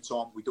me out of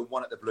retirement. We've done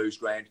one at the Blues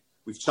Ground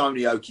with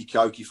Tony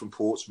Okikoki from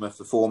Portsmouth,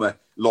 the former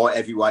light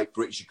heavyweight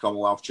British and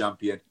Commonwealth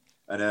champion.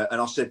 And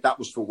I said that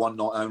was for one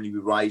night only. We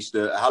raised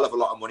a hell of a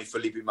lot of money for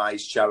Libby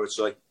May's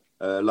charity,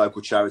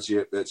 local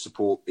charity that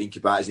support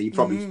incubators. And you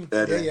probably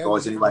heard of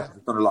guys anyway.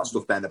 I've done a lot of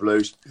stuff down the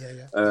Blues.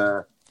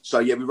 So,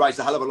 we raised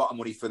a hell of a lot of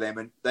money for them.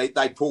 And they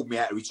pulled me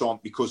out of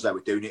retirement because they were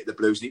doing it at the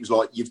Blues. And it was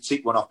like, you've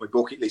ticked one off my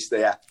bucket list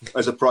there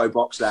as a pro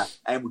boxer.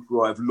 And would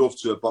I have loved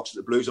to have boxed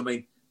at the Blues? I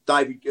mean,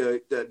 David,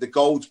 the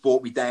Golds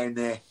brought me down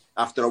there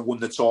after I won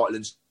the title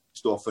and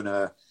stuff. And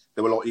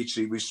they were like,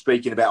 literally, we were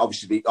speaking about,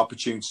 obviously, the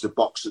opportunity to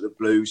box at the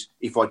Blues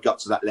if I'd got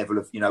to that level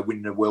of,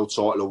 winning a world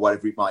title or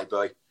whatever it might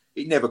be.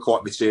 It never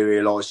quite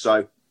materialised.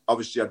 So,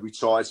 obviously, I'd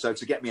retired. So,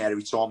 to get me out of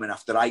retirement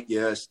after 8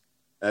 years,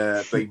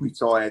 being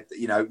retired,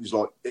 it was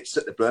like, it's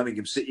at the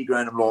Birmingham City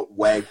ground. I'm like,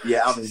 wow,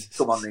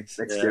 come on then,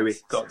 let's do it.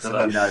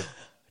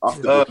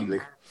 Off the bookie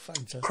list.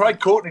 Fantastic. Craig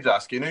Courtney's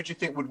asking, who do you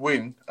think would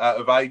win out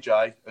of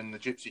AJ and the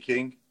Gypsy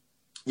King?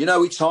 You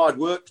know, it's hard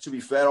work, to be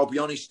fair. I'll be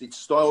honest, it's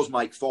styles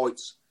make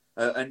fights.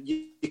 And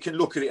you can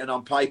look at it, and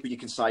on paper, you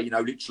can say, you know,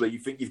 literally, you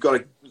think you've got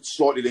to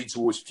slightly lean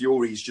towards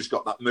Fury. He's just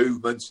got that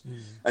movement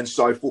and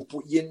so forth.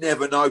 But you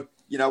never know.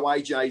 You know,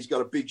 AJ's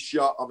got a big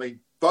shot. I mean,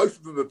 both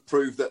of them have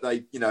proved that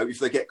they, you know, if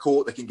they get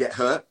caught, they can get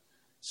hurt.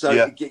 So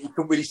you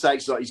can't really say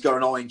it's like he's got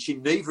an iron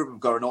chin. Neither of them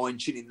got an iron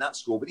chin in that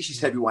score. But this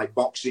is heavyweight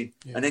boxing,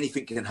 and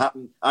anything can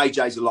happen.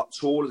 AJ's a lot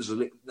taller.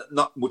 There's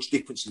not much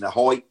difference in the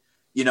height.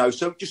 You know,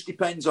 so it just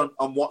depends on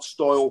what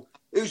style,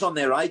 who's on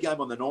their A game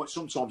on the night.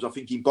 Sometimes I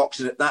think in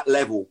boxing at that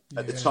level,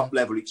 at the top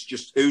level, it's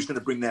just who's going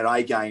to bring their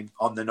A game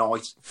on the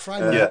night.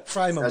 Frame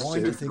of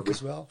mind, I think,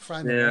 as well.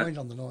 Frame of mind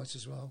on the night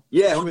as well.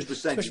 Yeah, 100%.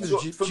 Especially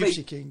with the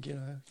Gypsy King, you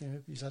know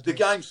he's had the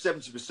game's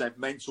 70%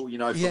 mental, you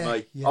know, for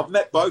me. Yeah. I've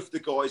met both the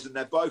guys, and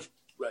they're both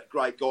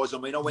great guys. I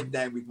mean, I went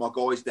down with my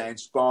guys down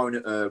sparring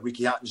at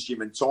Ricky Hatton's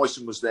gym, and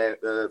Tyson was there.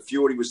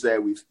 Fury was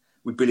there with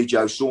Billy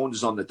Joe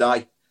Saunders on the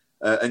day.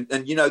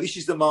 And you know, this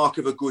is the mark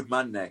of a good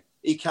man now.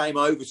 He came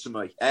over to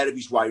me out of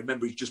his way.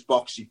 Remember, he's just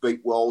boxed, he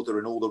beat Wilder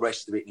and all the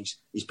rest of it. And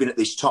he's been at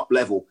this top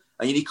level.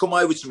 And he come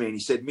over to me and he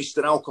said,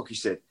 Mr. Alcock, he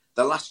said,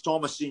 the last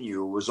time I seen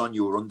you was on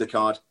your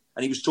undercard.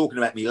 And he was talking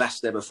about me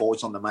last ever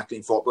fight on the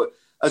Macklin fight. But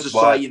as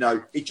I say, you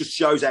know, it just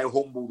shows how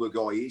humble the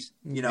guy is.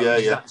 You know,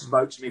 he sat and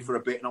spoke to me for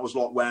a bit, and I was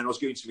like, when I was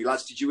going to me,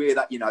 lads, did you hear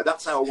that? You know,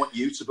 that's how I want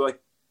you to be.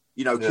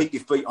 You know, keep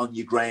your feet on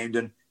your ground.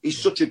 And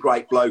he's such a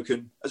great bloke.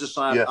 And as I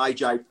say,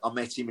 AJ, I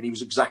met him and he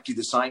was exactly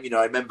the same. You know,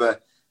 I remember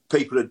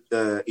people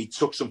he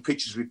took some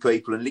pictures with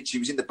people, and literally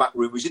was in the back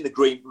room. He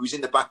was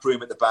in the back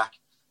room at the back,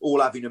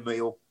 all having a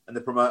meal. And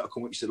the promoter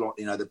come up and said, like,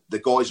 you know, the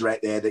guys are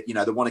out there that, you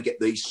know, they want to get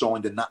these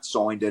signed and that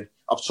signed. And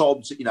I've told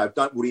them to, you know,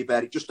 don't worry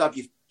about it. Just have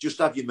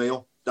your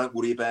meal. Don't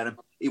worry about them.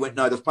 He went,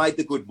 no, they've paid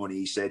the good money.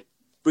 He said,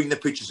 bring the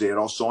pictures here,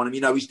 I'll sign them. You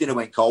know, his dinner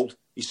went cold.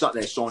 He sat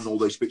there signing all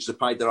these pictures. They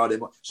paid their own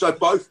money. So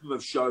both of them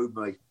have showed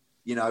me,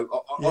 you know,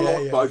 I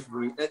like both of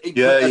them.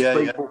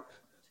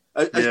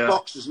 As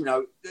boxers, you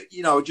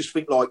know, I just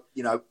think, like,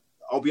 you know,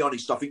 I'll be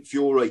honest, I think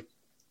Fury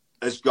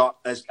has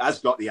got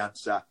the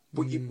answer.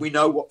 But we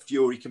know what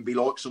Fury can be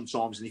like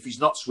sometimes, and if he's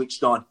not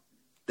switched on,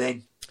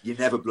 then you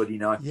never bloody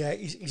know. Yeah,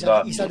 he's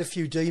had a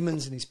few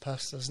demons in his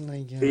past, hasn't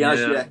he? He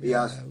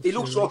has. He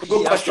looks like a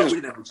good question,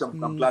 which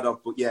I'm glad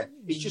of. But yeah,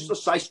 it's just to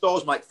say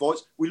stars make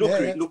fights. We look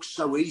at it, it looks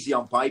so easy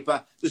on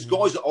paper. There's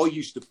guys that I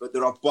used to,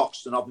 that I've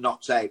boxed and I've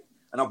knocked out,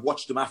 and I've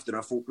watched them after, and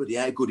I thought, bloody,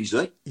 how good is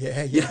he?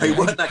 Yeah. You know, he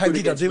wasn't that good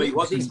against me,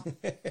 was he?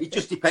 It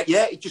just depends.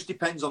 Yeah, it just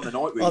depends on the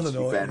night, really. To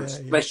be fair,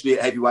 especially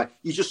at heavyweight.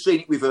 You just seen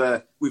it with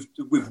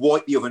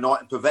White the other night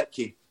and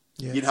Povetkin.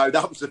 Yeah. You know,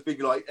 that was the thing.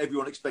 Like,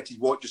 everyone expected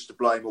White just to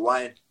blow him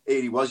away, and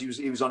here he was.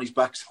 He was on his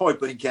backside,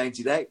 but he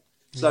counted out.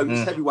 So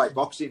it's heavyweight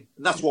boxing,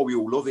 and that's why we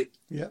all love it.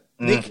 Yeah.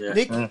 Nick,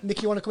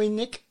 you want to come in,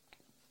 Nick?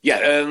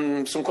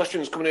 Yeah, some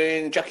questions coming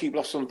in. Jackie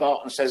Blossom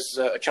Barton says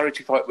a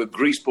charity fight with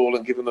Greaseball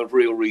and give him a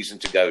real reason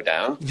to go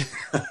down.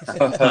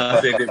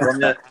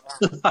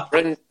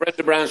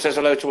 Brenda Brown says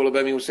hello to all the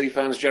Birmingham City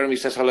fans. Jeremy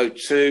says hello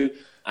too.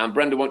 And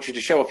Brenda wants you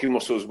to show off your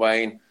muscles,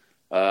 Wayne.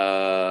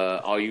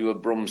 Are you a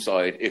Brum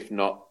side? If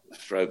not,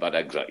 throw bad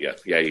eggs at you.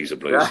 Yeah, he's a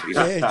Blues.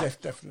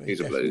 Definitely. He's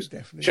a Blues.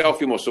 Definitely. Show off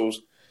your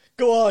muscles.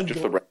 Go on. Just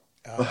for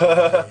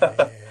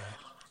Brenda.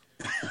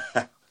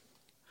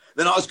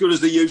 They're not as good as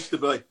they used to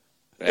be.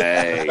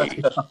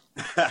 Hey.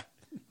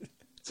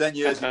 10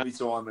 years in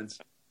retirement.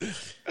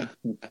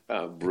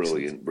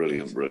 Brilliant.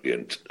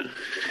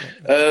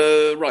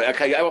 Right,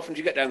 okay. How often do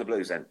you get down the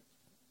Blues then?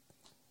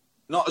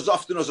 Not as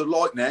often as I'd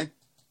like now.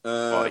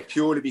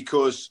 Purely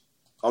because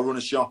I run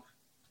a shop,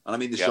 and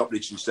I'm in the shop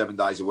literally 7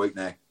 days a week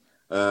now.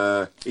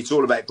 It's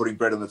all about putting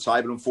bread on the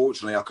table.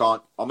 Unfortunately, I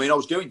can't. I mean, I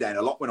was going down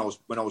a lot when I was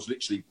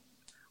literally,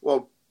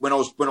 well, when I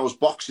was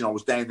boxing, I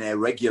was down there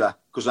regular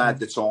because I had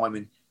the time,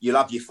 and you'll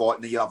have your fight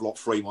and then you'll have like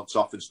 3 months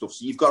off and stuff.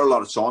 So you've got a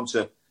lot of time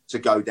to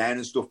go down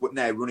and stuff. But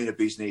now running a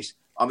business,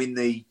 I'm in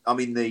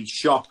the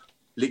shop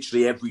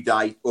literally every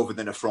day other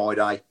than a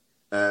Friday,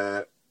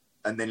 and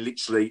then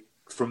literally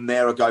from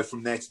there I go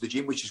from there to the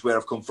gym, which is where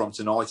I've come from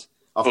tonight.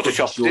 I've cut it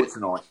short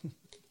tonight.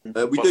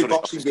 We do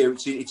boxing gear.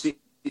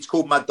 It's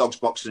called Mad Dogs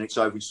Boxing. It's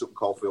over in Sutton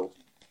Coldfield,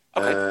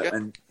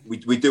 and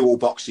we do all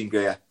boxing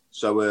gear.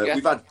 So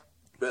we've had.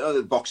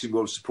 The boxing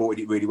world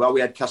supported it really well. We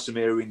had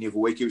Casemiro in the other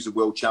week. He was a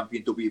world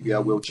champion,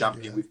 WBO world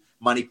champion, with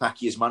Manny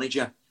Pacquiao as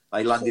manager.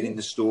 They landed in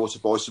the store to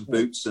buy some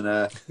boots,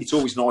 and it's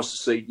always nice to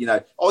see. You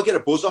know, I get a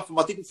buzz off them.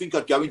 I didn't think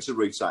I'd go into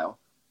retail,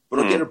 but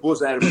I get a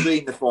buzz out of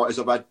seeing the fighters.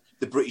 I've had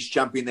the British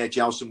champion there,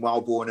 Gelson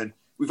Wellborn, and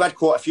we've had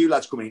quite a few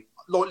lads coming in,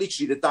 like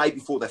literally the day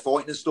before they're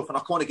fighting and stuff. And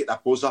I kind of get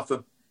that buzz off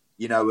them,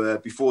 you know,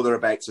 before they're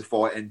about to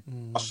fight. And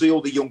I see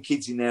all the young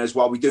kids in there as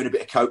well. We're doing a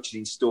bit of coaching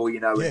in store, you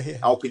know,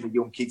 helping the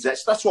young kids.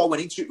 That's why I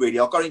went into it, really.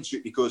 I got into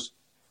it because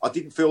I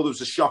didn't feel there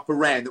was a shop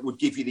around that would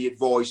give you the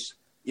advice.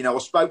 You know, I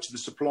spoke to the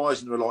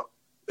suppliers and they were like,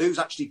 who's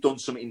actually done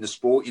something in the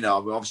sport? You know,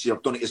 I mean, obviously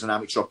I've done it as an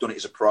amateur. I've done it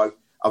as a pro.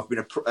 I've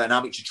been an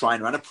amateur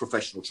trainer and a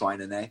professional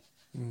trainer now.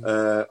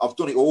 I've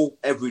done it all,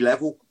 every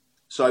level.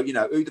 So,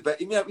 who the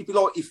best? It'd be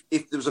like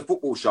if there was a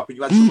football shop and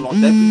you had someone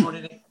like Devlin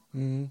running it.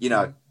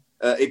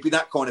 It'd be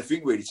that kind of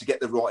thing, really, to get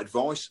the right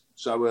advice.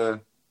 So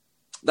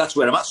that's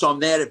where I'm at. So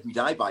I'm there every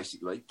day,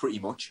 basically, pretty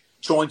much,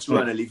 trying to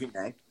earn a living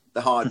now.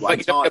 The hard way. But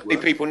you don't have any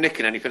people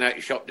nicking anything out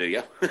your shop, do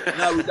you?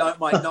 No, we don't,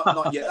 mate.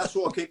 Not yet. That's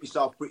why I keep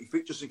myself pretty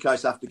fit, just in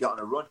case I have to get on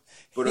a run.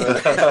 But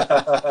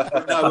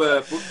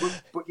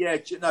yeah,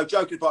 no,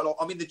 joking about it.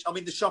 I'm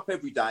in the shop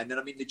every day, and then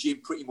I'm in the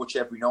gym pretty much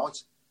every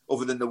night.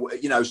 Other than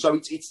so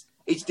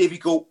it's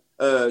difficult.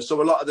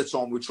 So a lot of the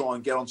time we'll try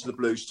and get onto the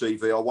Blues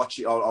TV. I'll watch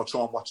it. I'll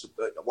try and watch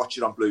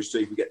it on Blues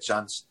TV if we get a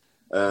chance.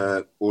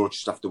 Or I'll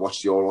just have to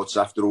watch the highlights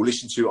after, or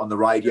listen to it on the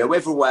radio.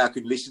 Every way I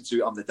can listen to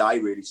it on the day,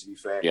 really. To be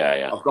fair,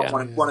 I've got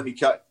one of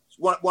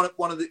my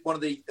one of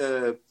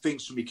the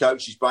things from my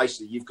coaches.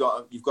 Basically, you've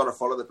got to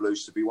follow the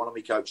Blues to be one of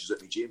my coaches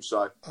at my gym.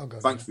 So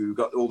thankfully, we've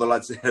got all the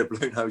lads there at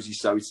Blue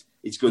Noses. So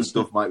it's good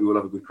stuff, mate. We will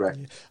have a good crack.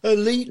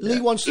 Lee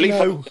wants to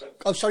know.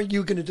 I'm sorry, you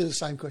were going to do the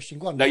same question.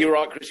 Go on. No, you're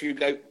right, Chris. You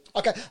go.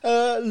 Okay,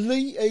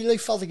 Lee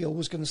Fothergill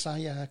was going to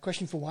say,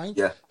 question for Wayne.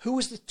 Yeah. Who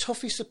was the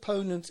toughest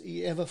opponent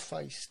he ever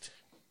faced?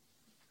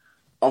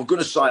 I'm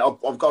going to say,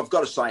 I've got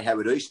to say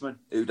Howard Eastman,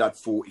 who'd had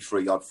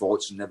 43 odd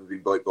fights and never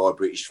been beat by a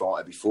British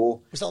fighter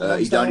before.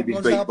 He'd only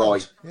been beat by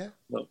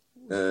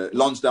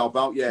Lonsdale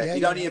Belt,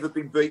 He'd only ever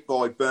been beat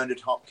by Bernard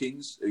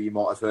Hopkins, who you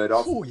might have heard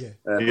of. Oh, yeah.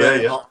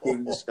 Bernard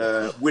Hopkins,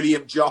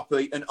 William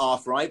Joppy and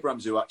Arthur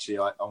Abrams, who actually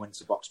I went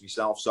to box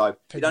myself. So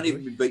he'd only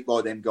even been beat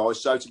by them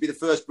guys. So to be the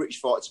first British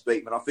fighter to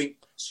beat him, and I think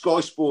Sky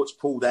Sports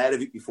pulled out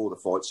of it before the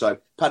fight. So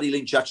Paddy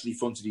Lynch actually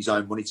fronted his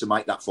own money to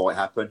make that fight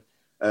happen.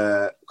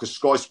 Because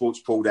Sky Sports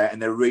pulled out, and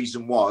their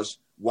reason was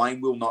Wayne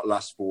will not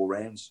last 4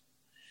 rounds.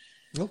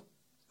 Oh.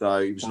 So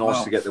it was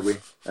nice to get the win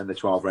and the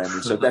 12-round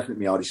win. So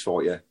definitely my hardest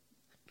fight,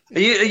 Are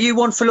you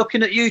one for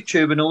looking at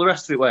YouTube and all the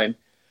rest of it, Wayne?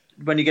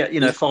 When you get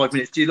 5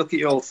 minutes, do you look at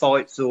your old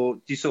fights, or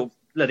do you sort of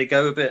let it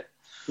go a bit?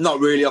 Not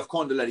really. I've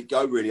kind of let it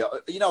go, really. I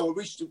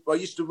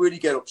used to really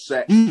get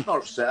upset. Not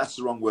upset, that's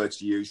the wrong word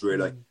to use,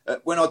 really.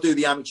 When I do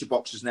the amateur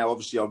boxes now,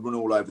 obviously I run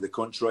all over the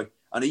country.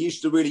 And it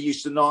used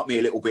to knock me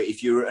a little bit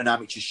if you were at an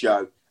amateur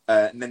show.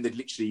 And then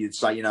you'd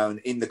say,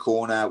 in the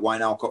corner,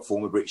 Wayne Alcott,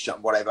 former British champ,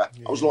 whatever.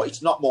 Yeah. I was like,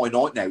 it's not my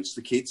night now, it's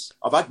the kids.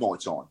 I've had my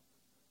time.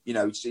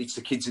 It's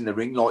the kids in the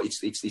ring, like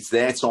it's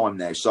their time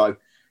now. So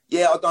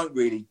yeah, I don't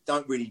really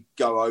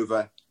go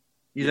over.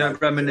 You don't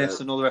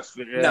reminisce and all the rest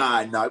of it.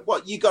 Yeah. No.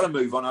 Well, you got to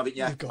move on, haven't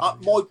you?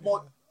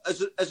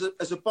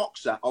 As a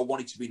boxer, I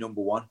wanted to be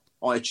number one.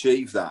 I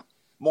achieved that.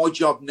 My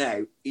job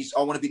now is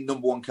I want to be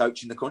number one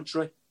coach in the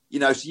country.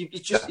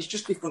 It's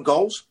just different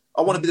goals.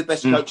 I want to be the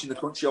best coach in the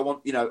country. I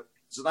want,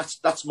 so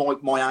that's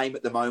my aim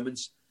at the moment.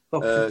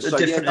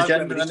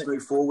 Don't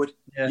move forward.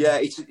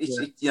 Yeah, it's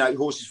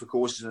horses for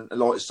courses, and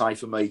like I say,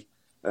 for me,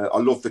 I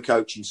love the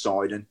coaching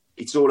side, and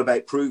it's all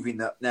about proving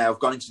that. Now I've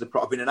gone into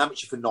I've been an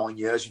amateur for 9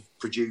 years. I've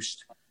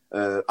produced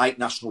 8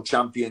 national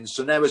champions.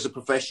 So now as a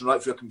professional,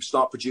 hopefully I can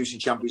start producing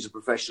champions as a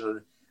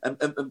professional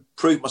and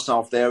prove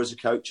myself there as a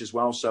coach as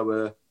well.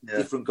 So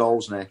different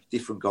goals now,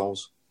 different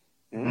goals.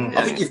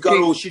 I think you've got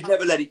to, you'd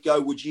never let it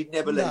go, would you? You'd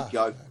never let it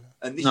go.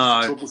 And this is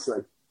the trouble,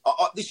 so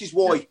this is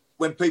why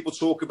when people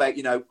talk about,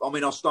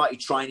 I started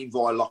training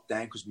via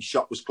lockdown because my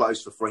shop was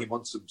closed for 3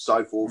 months and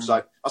so forth.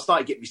 So I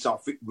started getting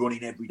myself fit,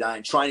 running every day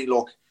and training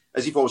like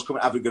as if I was going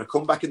to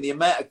come back. And the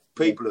amount of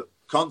people that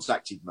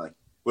contacted me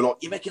were like,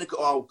 you're making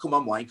come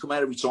on, Wayne, come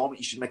out of retirement,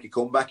 you should make a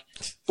comeback.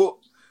 But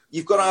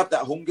you've got to have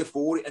that hunger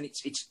for it, and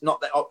it's not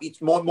that. It's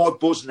my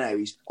buzz now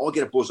is I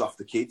get a buzz off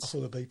the kids.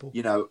 All the people,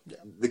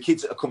 the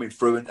kids that are coming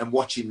through and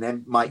watching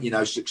them,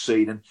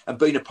 succeed and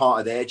being a part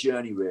of their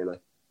journey, really.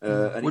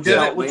 Would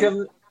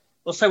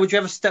you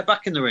ever step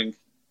back in the ring?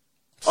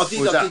 I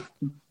did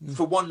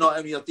for one night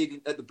only. I did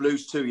it at the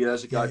Blues 2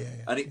 years ago,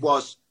 and it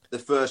was the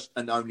first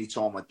and only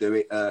time I do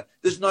it.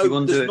 There's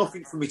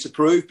nothing for me to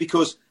prove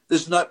because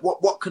there's no.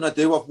 What can I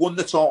do? I've won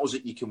the titles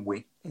that you can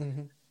win.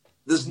 Mm-hmm.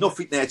 There's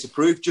nothing there to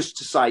prove, just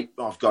to say,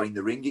 I've got in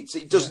the ring.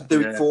 It doesn't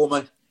do it for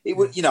me. It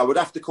would, would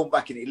have to come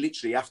back and it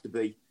literally have to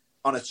be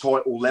on a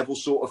title level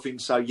sort of thing.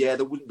 So,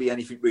 there wouldn't be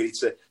anything really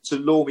to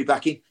lure me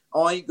back in.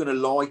 I ain't going to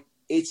lie.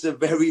 It's a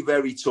very,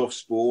 very tough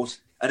sport.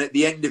 And at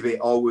the end of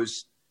it, I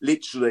was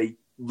literally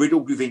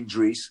riddled with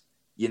injuries.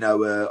 I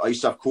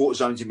used to have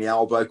cortisones in my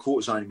elbow,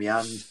 cortisone in my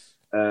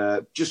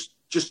hand.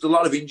 Just a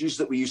lot of injuries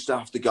that we used to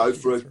have to go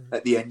through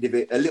at the end of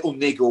it. A little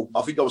niggle.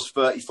 I think I was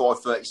 35,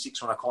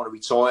 36 when I kind of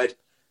retired.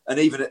 And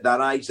even at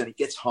that age, then it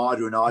gets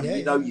harder and harder.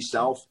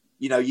 Yourself,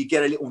 you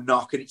get a little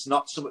knock, and it's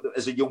not something that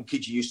as a young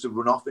kid you used to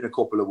run off in a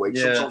couple of weeks.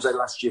 Yeah. Sometimes they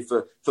last you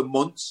for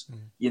months,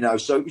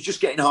 So it was just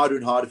getting harder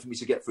and harder for me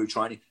to get through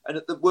training. And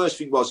the worst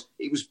thing was,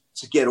 it was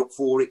to get up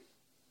for it,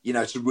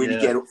 to really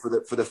get up for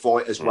the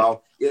fight as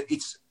well.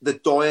 It's the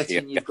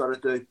dieting you've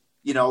got to do.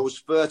 I was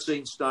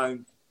 13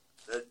 stone,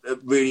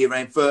 really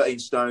around 13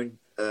 stone.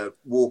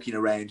 Walking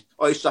around,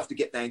 I used to have to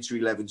get down to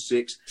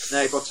 11.6.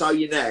 Now, if I tell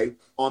you now,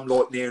 I'm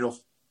like near enough.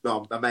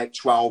 I'm about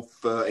 12,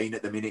 13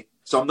 at the minute.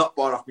 So I'm not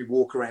far off my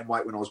walk around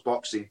weight when I was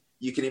boxing.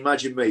 you can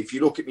imagine me. If you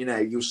look at me now,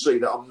 you'll see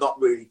that I'm not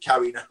really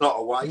carrying a lot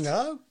of weight.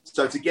 No.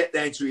 So to get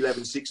down to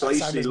 11.6, I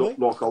used Same to as look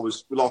me.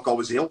 like I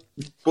was ill.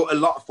 But a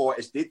lot of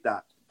fighters did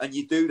that. And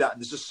you do that,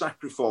 and there's a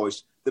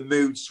sacrifice, the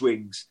mood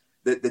swings,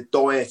 the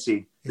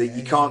dieting, that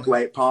you can't go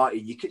out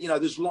partying.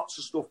 There's lots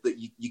of stuff that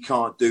you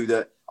can't do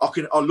that.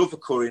 I love a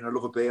curry and I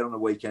love a beer on the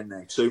weekend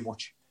now. Too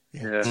much.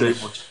 Yeah. Too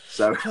much.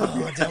 So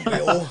Oh, don't we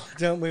all?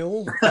 Don't we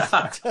all?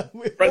 Don't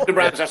we all? Brendan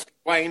Brown's asking,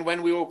 Wayne,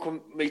 when we all come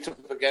meet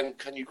up again,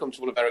 can you come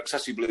to one of our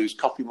Accessory Blues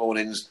coffee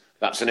mornings?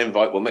 That's an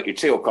invite. We'll make you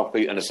tea or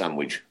coffee and a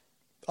sandwich.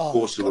 Oh, of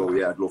course I will,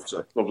 yeah, I'd love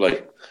to.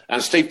 Lovely.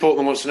 And Steve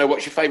Portman wants to know,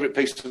 what's your favourite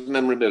piece of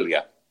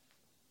memorabilia?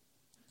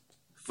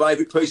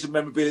 Favourite piece of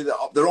memorabilia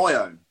that I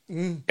own?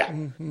 Yeah.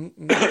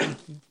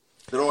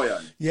 That I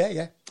own?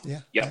 Yeah.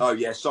 Yeah. Oh,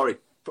 yeah, sorry.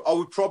 I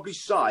would probably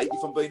say,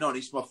 if I'm being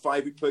honest, my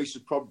favourite piece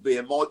would probably be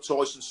a Mike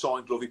Tyson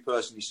signed glove he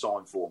personally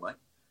signed for me,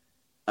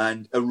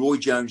 and a Roy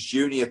Jones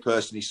Jr.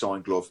 personally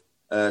signed glove,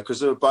 because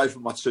they were both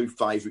of my two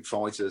favourite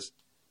fighters.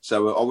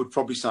 So I would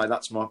probably say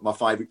that's my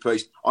favourite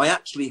piece. I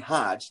actually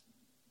had,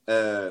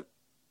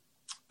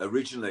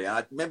 originally,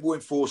 I remember when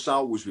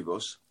Forsell was with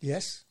us.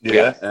 Yes.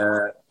 Yeah.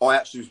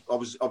 I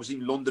was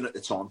in London at the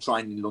time,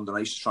 training in London. I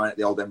used to train at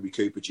the old Henry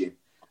Cooper gym.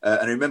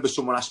 And I remember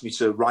someone asked me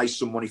to raise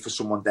some money for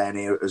someone down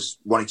here as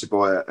wanting to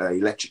buy an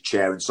electric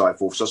chair and so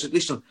forth. So I said,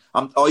 listen,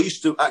 I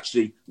used to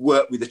actually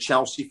work with the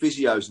Chelsea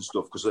physios and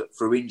stuff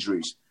for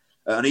injuries.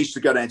 And I used to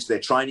go down to their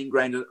training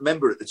ground. And I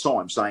remember at the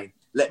time saying,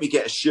 let me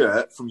get a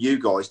shirt from you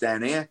guys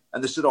down here.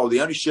 And they said, oh,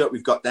 the only shirt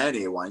we've got down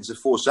here, Wayne's a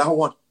Forsell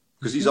one,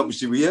 because he's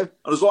obviously with you. And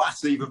I was like,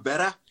 that's even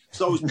better.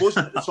 So I was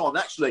buzzing at the time.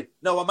 Actually,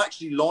 no, I'm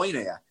actually lying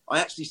here. I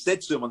actually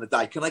said to him on the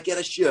day, can I get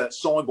a shirt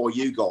signed by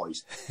you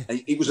guys?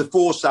 And it was a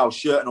Forsell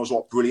shirt, and I was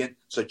like, brilliant.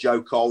 So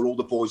Joe Cole, all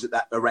the boys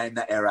around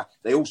that era,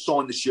 they all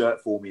signed the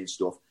shirt for me and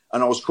stuff.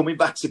 And I was coming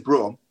back to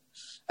Brum,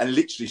 and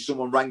literally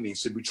someone rang me and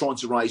said, we're trying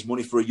to raise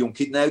money for a young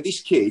kid. Now,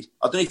 this kid,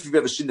 I don't know if you've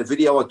ever seen the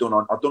video I've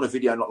done a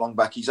video not long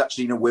back. He's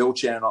actually in a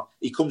wheelchair, and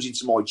he comes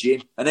into my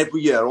gym. And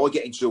every year I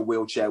get into a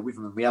wheelchair with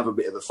him, and we have a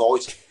bit of a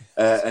fight.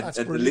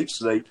 And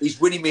literally, he's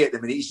winning me at the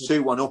minute. He's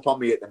 2-1 up on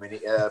me at the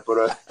minute.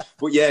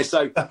 But yeah,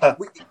 so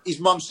his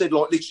mum said,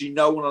 like, literally,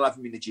 no one will have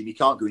him in the gym. He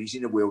can't go in. He's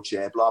in a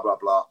wheelchair, blah, blah,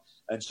 blah.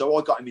 And so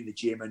I got him in the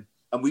gym,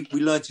 and we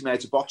learned him how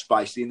to box,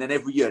 basically. And then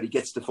every year he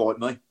gets to fight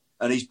me.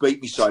 And he's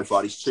beat me so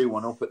far. He's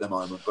 2-1 up at the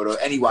moment.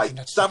 But anyway,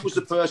 Sam was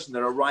the person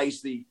that I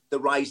raised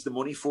the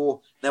money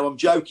for. Now, I'm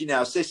joking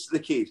now. I says to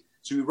the kid,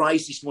 so we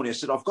raised this money. I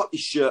said, I've got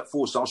this shirt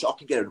for so I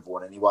can get another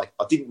one anyway.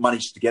 I didn't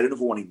manage to get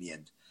another one in the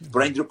end.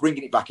 But I ended up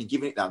bringing it back and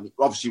giving it down. It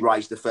obviously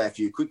raised a fair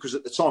few quid, because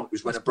at the time it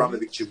was when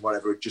Abramovich and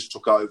whatever had just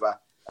took over,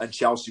 and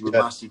Chelsea were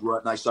massive,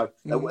 weren't they? So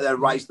they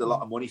raised a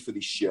lot of money for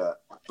this shirt.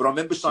 But I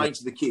remember saying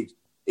to the kid,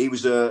 he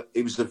was a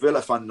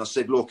Villa fan, and I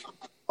said, look,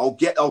 I'll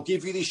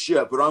give you this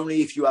shirt, but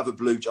only if you have a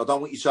blue. I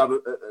don't want you to have a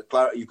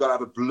you've got to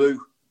have a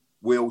blue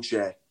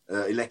wheelchair,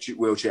 electric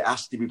wheelchair. It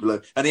has to be blue.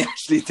 And he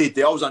actually did.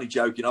 I was only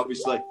joking,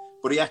 obviously,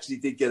 but he actually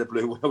did get a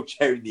blue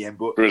wheelchair in the end.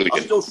 But Brilliant.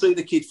 I still see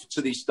the kid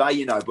to this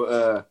day,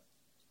 But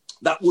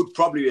that would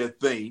probably have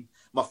been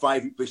my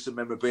favourite piece of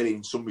memorabilia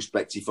in some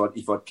respects if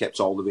I'd kept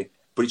hold of it.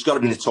 But it's got to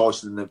be the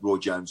Tyson and the Roy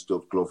Jones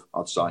glove,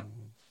 I'd say.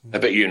 A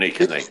bit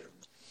unique, isn't it?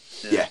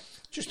 Yeah.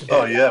 Just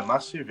Oh, yeah,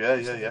 massive.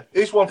 Yeah.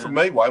 Here's one from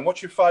me, Wayne.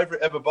 What's your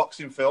favourite ever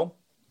boxing film?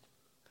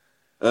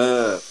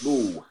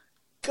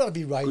 Gotta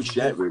be Raging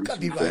shout, Bull. really, Gotta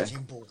to be be fair.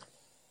 Raging Bull.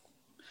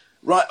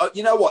 Right,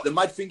 you know what? The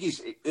mad thing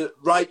is,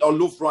 I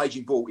love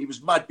Raging Bull. It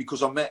was mad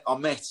because I met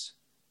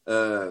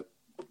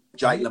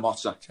Jake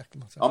LaMotta.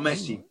 I met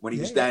him when he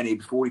was down here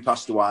before he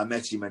passed away. I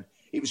met him, and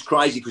it was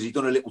crazy because he'd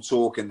done a little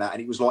talk and that,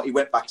 and he was like, he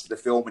went back to the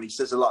film and he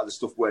says a lot of the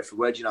stuff word for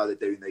word. They're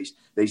doing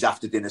these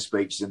after dinner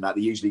speeches and that.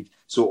 They usually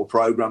sort of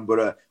program,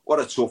 but what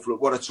a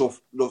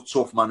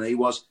tough man he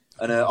was.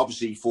 And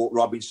obviously he fought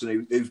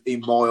Robinson, who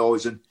in my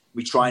eyes, and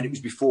we trained. It was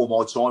before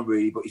my time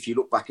really, but if you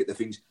look back at the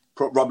things,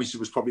 Robinson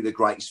was probably the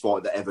greatest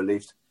fighter that ever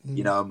lived.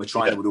 And my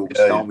trainer would always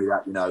tell me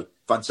that.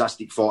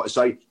 Fantastic fighter.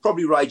 So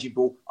probably Raging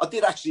Bull. I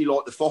did actually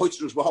like The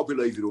Fighter as well,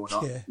 believe it or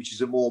not, which is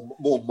a more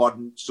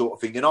modern sort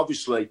of thing. And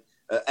obviously,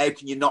 how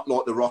can you not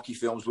like the Rocky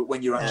films? But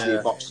when you're actually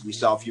a boxer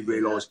yourself, you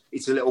realise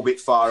it's a little bit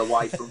far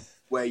away from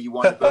where you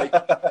want to be.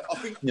 I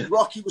think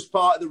Rocky was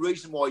part of the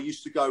reason why I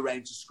used to go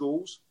around to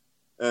schools.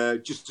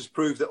 Just to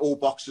prove that all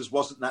boxers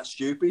wasn't that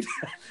stupid.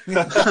 You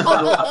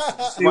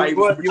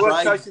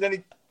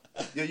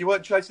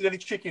weren't chasing any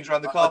chickens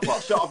around the car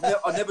park.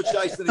 I've never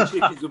chased any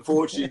chickens,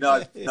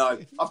 unfortunately. No.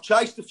 I've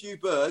chased a few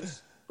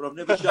birds, but I've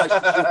never chased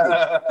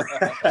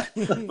a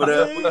chicken.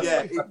 But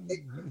yeah,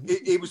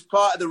 it was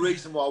part of the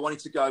reason why I wanted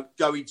to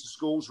go into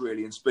schools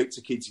really and speak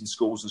to kids in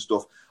schools and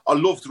stuff. I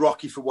loved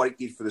Rocky for what it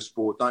did for the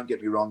sport. Don't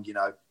get me wrong,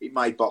 it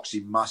made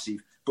boxing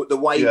massive, but the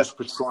way it was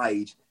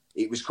portrayed.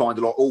 It was kind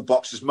of like all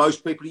boxers.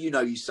 Most people,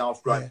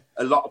 yourself, right?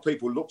 A lot of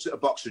people looked at a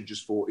boxer and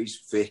just thought, he's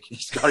thick.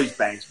 He's got his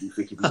bound to be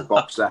thick if he's a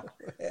boxer,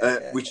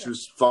 which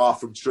was far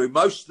from true.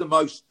 Most of the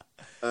most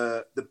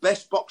the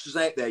best boxers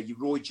out there, your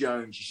Roy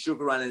Jones, your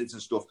Sugar Ray Leonard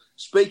and stuff,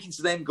 speaking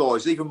to them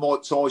guys, even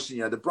Mike Tyson,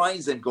 the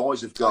brains them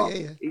guys have got,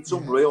 it's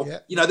unreal.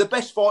 Yeah. The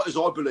best fighters,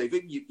 I believe,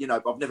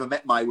 I've never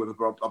met Mayweather,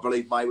 but I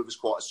believe Mayweather's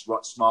quite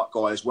a smart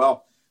guy as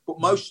well. But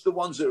most of the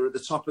ones that are at the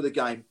top of the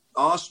game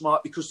are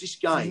smart because this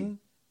game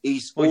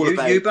is all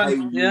about how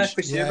you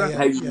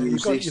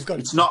use this.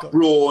 It's not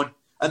brawn.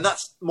 And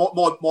that's my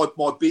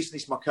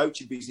business, my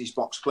coaching business,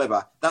 Box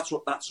Clever. That's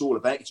what that's all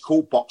about. It's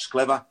called Box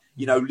Clever.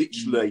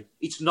 Literally,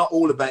 it's not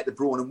all about the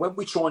brawn. And when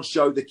we try and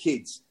show the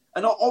kids,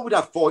 and I would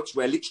have fights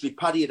where literally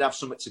Paddy would have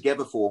something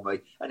together for me,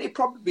 and it'd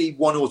probably be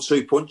 1 or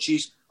 2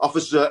 punches off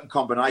a certain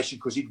combination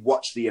because he'd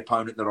watch the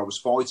opponent that I was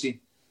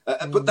fighting.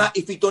 But that,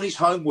 if he'd done his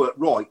homework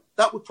right,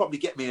 that would probably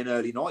get me an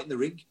early night in the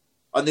ring.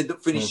 And end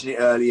up finishing it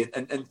early.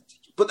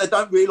 But they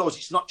don't realise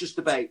it's not just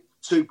about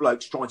 2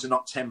 blokes trying to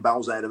knock 10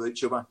 bells out of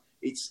each other.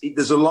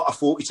 There's a lot of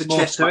thought. It's a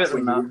chess match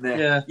when you're in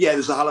there. Yeah,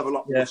 there's a hell of a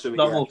lot more to it.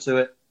 A lot more to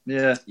it.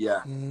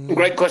 Yeah.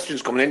 Great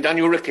questions coming in.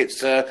 Daniel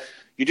Ricketts,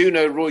 you do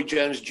know Roy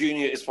Jones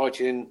Jr. is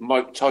fighting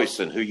Mike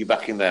Tyson. Who are you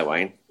backing there,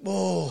 Wayne? I'm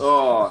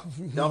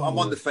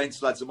on the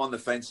fence, lads. I'm on the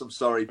fence. I'm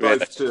sorry,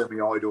 both two of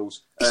my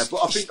idols. But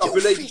I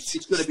believe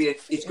it's going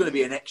to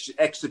be an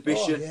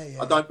exhibition.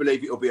 I don't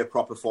believe it'll be a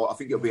proper fight. I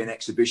think it'll be an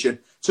exhibition.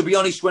 To be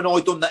honest, when I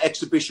done that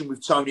exhibition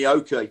with Tony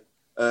Oki,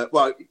 it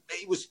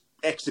was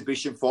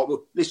exhibition fight.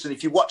 Well, listen,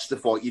 if you watch the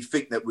fight, you'd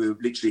think that we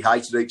literally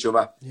hated each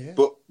other. Yeah.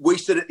 But we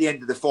said at the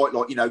end of the fight,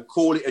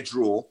 call it a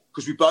draw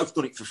because we both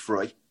done it for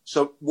free.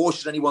 So why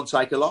should anyone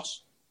take a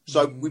loss?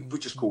 So we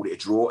just called it a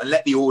draw and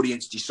let the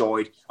audience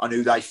decide on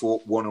who they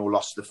thought won or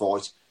lost the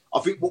fight. I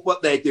think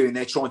what they're doing,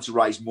 they're trying to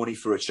raise money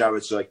for a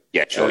charity.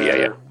 Yeah, sure,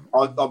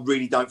 I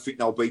really don't think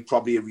there'll be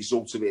probably a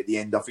result of it at the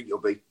end. I think it'll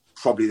be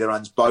probably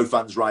both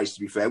hands raised,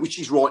 to be fair, which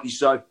is rightly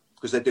so,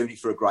 because they're doing it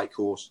for a great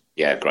cause.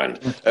 Yeah, grand.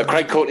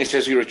 Craig Courtney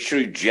says you're a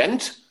true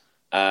gent.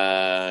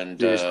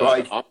 And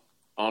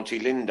Auntie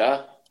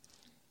Linda,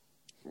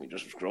 let me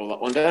just scroll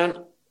that one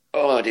down.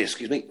 Oh, dear,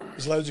 excuse me.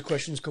 There's loads of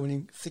questions coming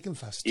in thick and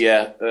fast.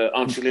 Yeah,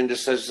 Auntie Linda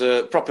says,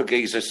 proper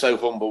geezer, so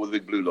humble with a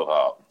big blue little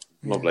heart.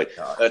 Lovely.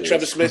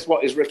 Trevor Smith,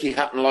 what is Ricky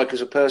Hatton like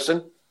as a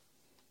person?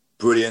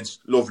 Brilliant.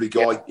 Lovely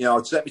guy. Yeah.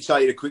 Let me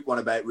tell you a quick one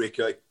about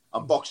Ricky.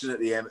 I'm boxing at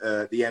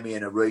the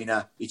MEN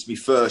Arena. It's my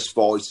first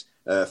fight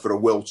for a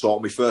world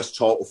title. My first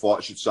title fight,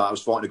 I should say. I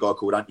was fighting a guy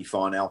called Anthony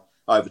Farnell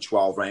over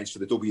 12 rounds for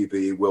the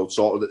WBA world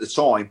title. At the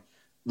time,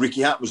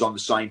 Ricky Hatton was on the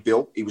same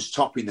bill. He was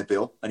topping the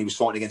bill, and he was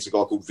fighting against a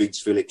guy called Vince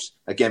Phillips,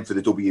 again for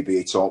the WBA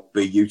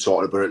BU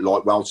title, but at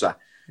light welter.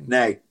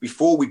 Now,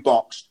 before we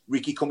boxed,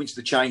 Ricky come into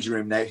the changing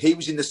room now. He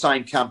was in the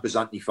same camp as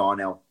Anthony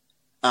Farnell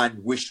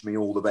and wished me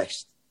all the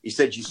best. He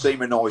said, you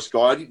seem a nice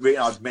guy. I didn't really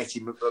know I'd met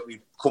him, but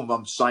we'd come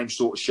on the same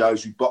sort of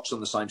shows. We boxed on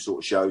the same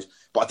sort of shows,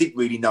 but I didn't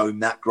really know him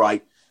that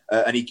great.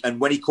 And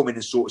when he come in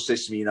and sort of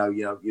says to me,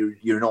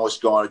 you're a nice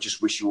guy. I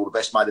just wish you all the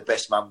best, may the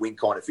best man win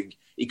kind of thing.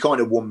 He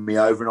kind of won me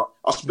over. And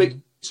I speak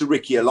to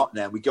Ricky a lot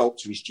now. We go up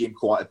to his gym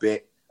quite a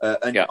bit.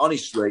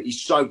 Honestly,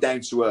 he's so down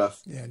to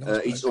earth. Yeah,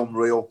 it's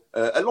unreal.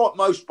 A lot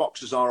most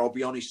boxers are, I'll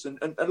be honest, and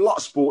a lot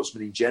of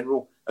sportsmen in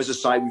general. As I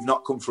say, we've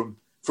not come from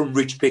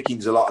rich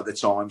pickings a lot of the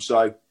time.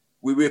 So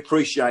we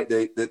appreciate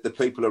the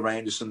people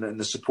around us and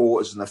the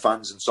supporters and the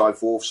fans and so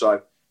forth.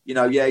 So,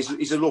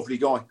 he's a lovely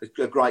guy,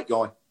 a great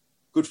guy.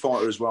 Good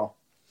fighter as well.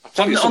 I'll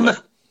tell you something.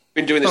 We've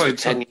been doing this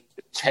for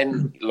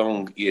 10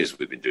 long years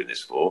we've been doing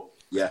this for.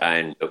 Yeah.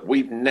 And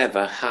we've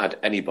never had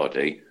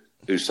anybody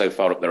who's so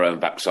far up their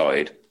own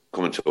backside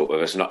come and talk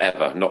with us. Not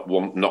ever. Not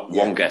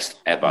one guest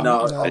ever.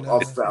 No.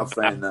 I've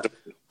found that.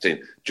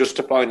 Just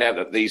to find out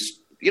that these,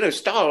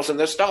 stars, and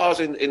the stars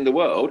in the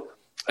world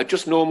are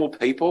just normal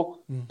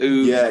people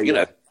who,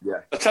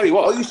 Yeah. I'll tell you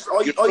what. I used to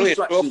actually...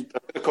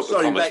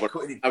 Sorry, mate,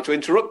 how to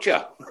interrupt you.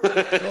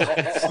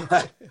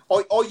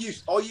 I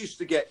used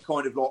to get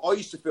kind of like... I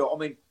used to feel... I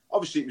mean,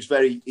 obviously it's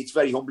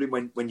very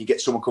humbling when you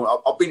get someone coming...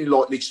 I've been in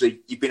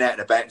literally, you've been out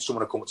and about and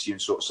someone will come to you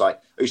and sort of say,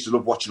 I used to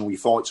love watching all your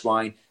fights,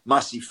 Wayne,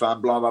 massive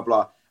fan, blah, blah,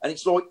 blah. And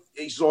it's like,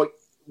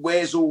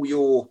 where's all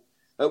your...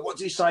 what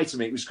did he say to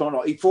me? It was kind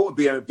of like, he thought it'd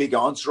be a big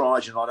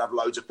entourage and I'd have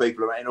loads of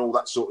people around and all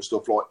that sort of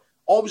stuff. Like,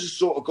 I was the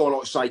sort of guy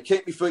like say,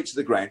 keep my feet to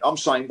the ground. I'm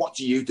saying, what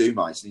do you do,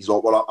 mate? And he's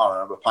like, well,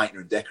 I'm a painter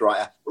and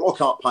decorator. Well, I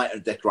can't paint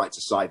and decorate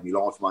to save my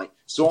life, mate.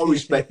 So I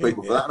respect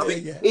people for that. And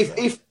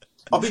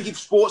I think if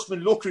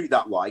sportsmen look at it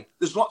that way,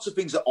 there's lots of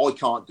things that I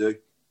can't do,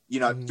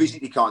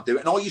 physically can't do.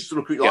 And I used to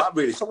look at it like that,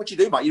 really. So what do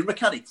you do, mate? You're a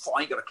mechanic.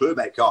 I ain't got a clue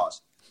about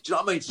cars. Do you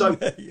know what I mean? So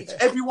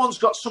everyone's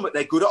got something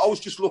they're good at. I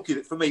was just looking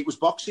at, for me, it was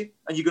boxing.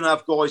 And you're going to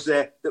have guys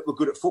there that were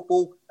good at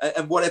football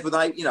and whatever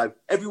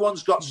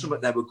everyone's got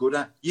something they were good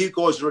at. You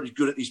guys are already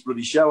good at this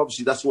bloody show.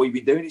 Obviously, that's why you've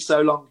been doing it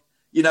so long.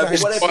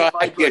 Whatever.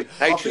 I think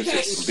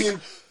if you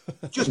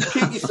just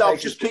keep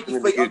yourself, just keep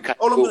your feet on.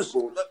 All I'm going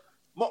to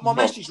my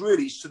message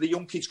really is to the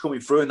young kids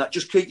coming through and that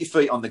just keep your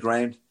feet on the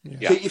ground.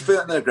 Yeah. Keep your feet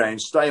on the ground.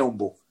 Stay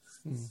humble.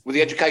 With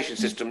the education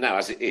system now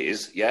as it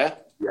is,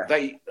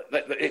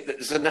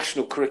 there's a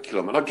national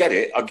curriculum, and I get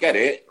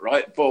it,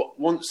 right? But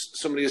once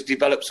somebody has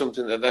developed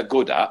something that they're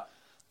good at,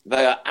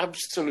 they are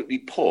absolutely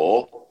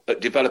poor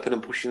at developing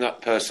and pushing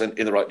that person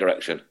in the right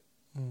direction.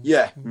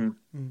 Yeah.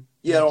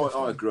 Yeah,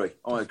 I agree.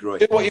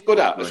 Do what you're good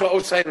at. That's what I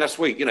was saying last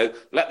week.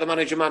 Let the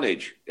manager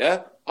manage.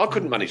 Yeah, I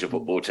couldn't manage a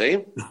football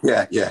team.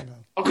 Yeah.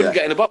 I couldn't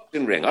get in a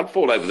boxing ring. I'd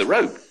fall over the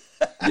rope.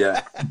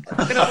 Yeah.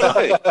 You know what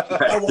I mean?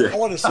 I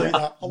want to see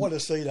that. I want to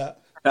see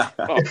that.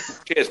 Oh,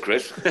 cheers,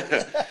 Chris.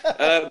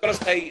 I've got to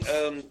say,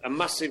 a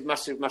massive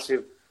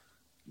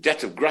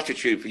debt of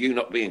gratitude for you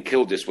not being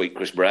killed this week,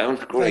 Chris Brown.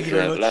 Great. Thank you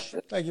very much.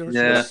 Thank you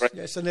very much.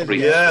 Yeah. So nearly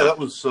that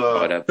was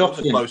a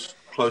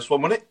close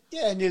one, wasn't it?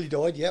 Yeah, nearly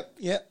died.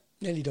 Yep,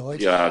 nearly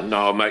died. Yeah,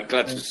 no, mate.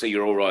 Glad to see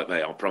you're all right,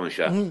 mate. I promise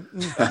you. On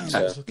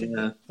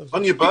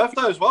your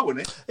birthday as well,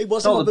 wasn't it? It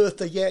was on my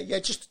birthday. Yeah.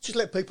 Just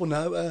let people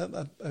know.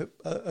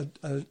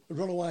 A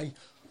runaway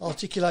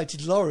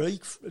articulated lorry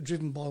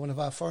driven by one of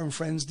our foreign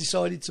friends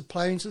decided to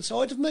plough into the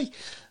side of me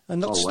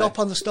and not stop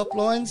on the stop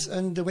lines,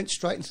 and went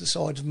straight into the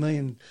side of me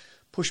and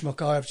pushed my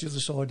car over to the other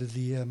side of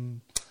the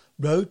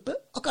road.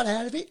 But I got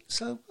out of it,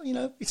 so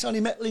it's only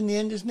metal in the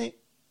end, isn't it?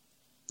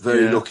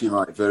 Very lucky,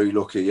 mate. Very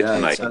lucky. Yeah,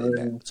 mate.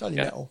 It's only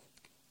metal.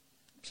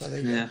 So there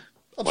you go.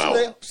 I'm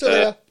Wow. still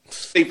there.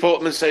 Steve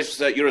Portman says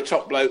that you're a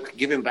top bloke.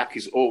 Giving back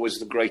is always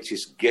the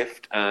greatest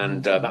gift,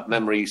 and that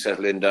memory, says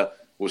Linda,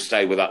 will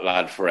stay with that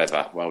lad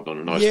forever. Well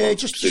done, nice one.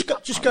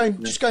 just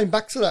going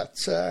back to that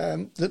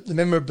the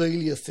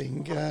memorabilia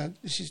thing.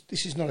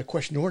 This is not a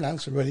question or an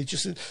answer really.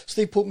 Just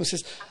Steve Portman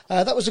says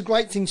that was a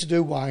great thing to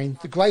do, Wayne.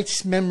 The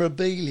greatest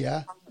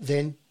memorabilia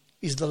then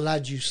is the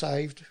lad you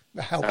saved.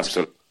 Helped.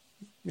 Absolutely.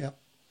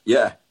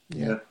 Yeah.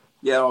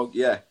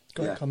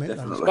 Great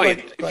comment.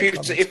 Wait,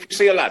 if you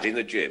see a lad in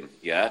the gym,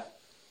 and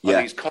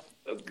he's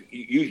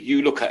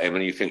you look at him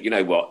and you think, you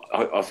know what,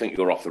 I think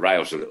you're off the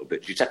rails a little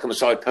bit. Do you take him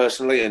aside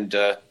personally and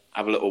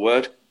have a little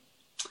word?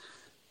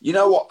 You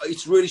know what?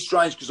 It's really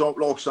strange because, like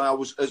I say, I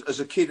was as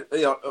a kid.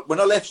 When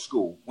I left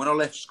school with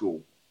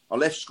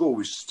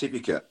a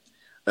certificate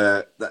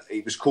that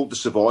it was called the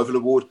Survival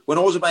Award. When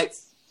I was about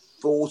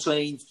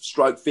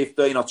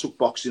 14/15, I took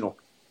boxing up.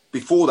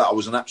 Before that, I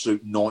was an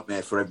absolute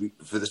nightmare for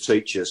the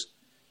teachers,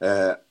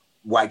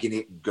 wagging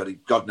it and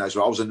God knows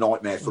what. I was a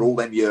nightmare for all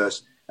them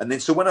years. And then,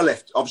 so when I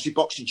left, obviously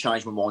boxing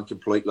changed my mind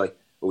completely,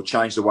 or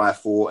changed the way I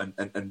thought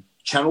and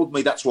channeled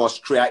me. That's why I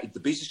created the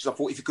business, because I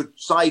thought if it could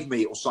save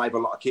me, it'll save a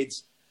lot of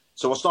kids.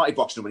 So I started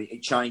boxing and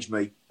it changed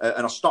me,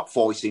 and I stopped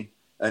fighting.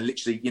 And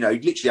literally, you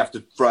have to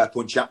throw a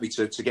punch at me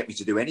to get me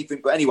to do anything.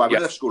 But anyway, when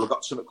I left school, I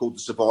got something called the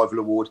Survival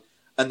Award.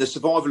 And the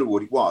Survival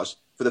Award, it was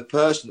for the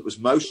person that was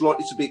most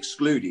likely to be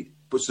excluded,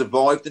 but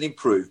survived and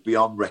improved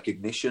beyond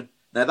recognition.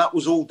 Now, that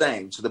was all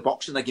down to the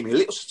boxing. They give me a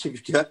little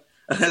certificate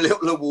and a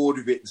little award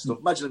with it and stuff.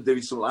 Imagine them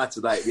doing something like that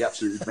today. It'd be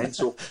absolutely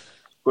mental.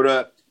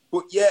 But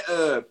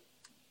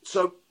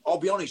so I'll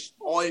be honest,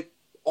 I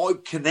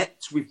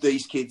connect with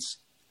these kids.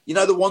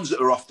 The ones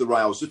that are off the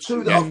rails. The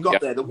two that I've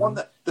got there,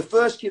 the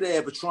first kid I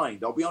ever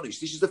trained, I'll be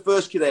honest, this is the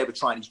first kid I ever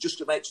trained. He's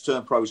just about to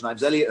turn pro. His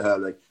name's Elliot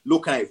Hurley.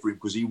 Look out for him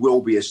because he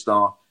will be a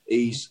star.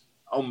 He's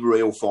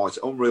unreal fighter.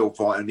 And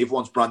the other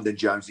one's Brandon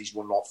Jones. He's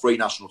won like 3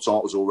 national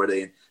titles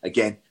already. And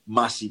again,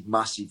 massive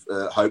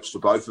hopes for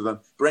both of them.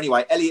 But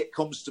anyway, Elliot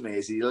comes to me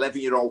as an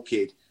 11-year-old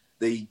kid.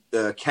 The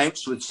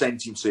counsellor had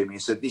sent him to me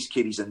and said, this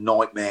kid is a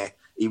nightmare.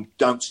 He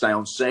don't stay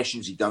on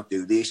sessions. He don't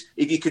do this.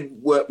 If you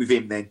can work with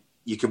him, then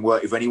you can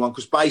work with anyone.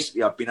 Because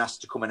basically, I've been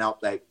asked to come and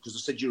help out. Because I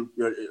said, you're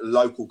a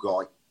local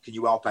guy. Can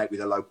you help out with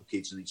the local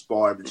kids and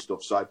inspire them and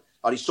stuff? So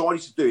I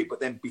decided to do it. But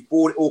then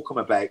before it all come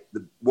about,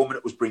 the woman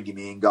that was bringing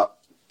me in got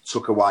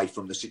took away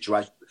from the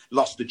situation,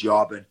 lost the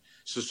job. And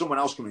so someone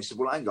else came in and said,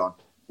 well, hang on.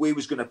 We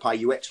was going to pay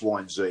you X, Y,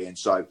 and Z. And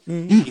so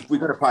if we're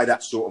going to pay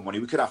that sort of money,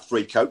 we could have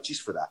 3 coaches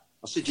for that.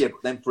 I said, yeah,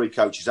 but them 3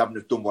 coaches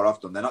haven't done what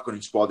I've done. They're not going to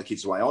inspire the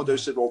kids the way I do. I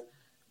said, well,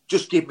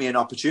 just give me an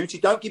opportunity.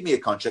 Don't give me a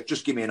contract.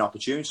 Just give me an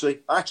opportunity.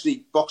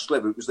 Actually, Box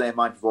Clever, it was their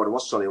main provider,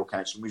 was Solihull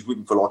Council. We was with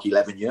them for like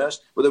 11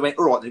 years. But they went,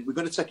 all right, then we're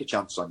going to take a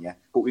chance on you,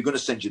 but we're going to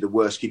send you the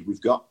worst kid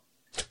we've got.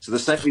 So they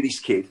sent me this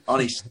kid,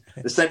 and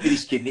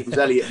it was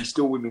Elliot, and he's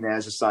still with me now,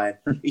 as I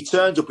say. He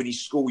turns up in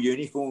his school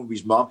uniform with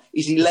his mum.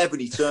 He's 11.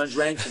 He turns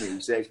round to me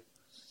and says,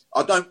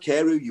 I don't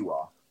care who you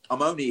are.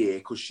 I'm only here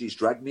because she's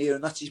dragged me here,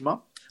 and that's his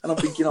mum. And I'm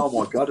thinking, oh,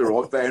 my God,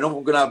 all right, fair enough.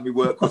 I'm going to have my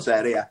work cut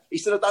out here. He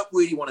said, I don't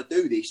really want to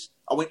do this.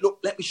 I went, look,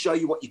 let me show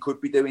you what you could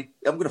be doing.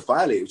 I'm going to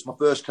fail here. It's my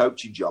first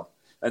coaching job.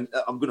 And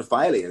I'm going to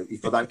fail here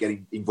if I don't get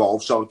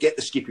involved. So I get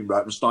the skipping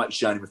rope and started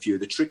showing him a few of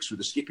the tricks with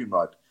the skipping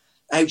rope.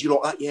 How do you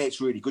like that? Yeah, it's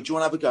really good. Do you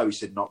want to have a go? He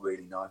said, not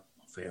really, no.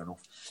 Fair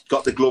enough.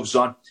 Got the gloves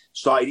on,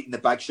 started it in the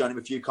bag, showing him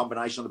a few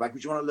combinations on the bag.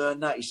 Would you want to learn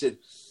that? He said,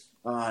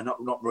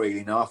 not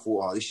really, no. I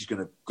thought, this is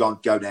going to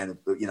go down,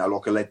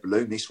 like a lead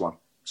balloon, this one.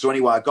 So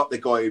anyway, I got the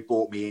guy who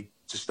brought me in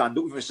to stand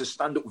up with him. I said,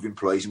 stand up with him,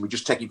 please. And we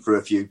just take him through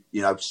a few,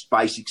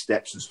 basic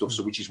steps and stuff,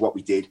 so which is what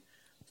we did.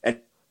 And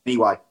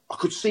anyway, I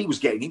could see he was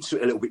getting into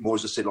it a little bit more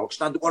as I said, like,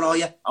 stand up, what are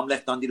you? I'm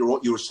left-handed, all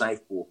right, you're a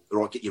southpaw. All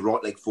right, get your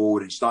right leg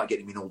forward and start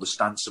getting him in all the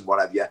stance and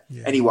what have you.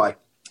 Yeah. Anyway,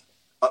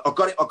 I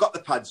got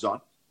the pads on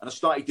and I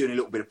started doing a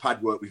little bit of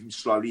pad work with him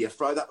slowly. Yeah,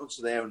 throw that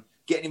onto there and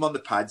getting him on the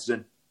pads,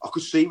 and I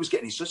could see he was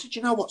getting in. So I said,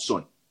 you know what,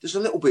 son? There's a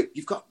little bit,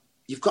 you've got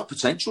you've got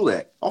potential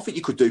there. I think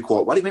you could do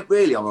quite well. He went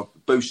really, I'm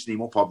boosting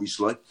him up,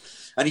 obviously.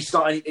 And he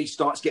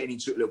starts getting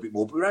into it a little bit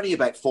more. But we're only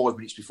about 5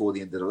 minutes before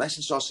the end of the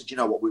lesson. So I said, you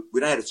know what,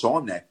 we're out of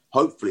time now.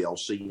 Hopefully I'll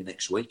see you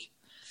next week.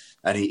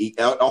 And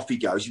off he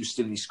goes. He was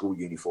still in his school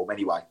uniform.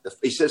 Anyway,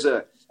 he says,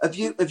 have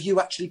you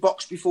actually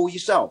boxed before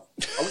yourself?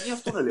 I went, yeah,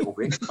 I've done a little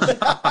bit.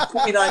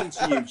 Put your name into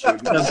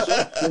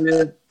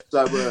YouTube.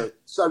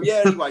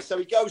 Anyway, so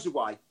he goes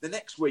away. The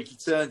next week he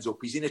turns up.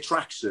 He's in a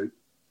tracksuit.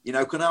 You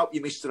know, can I help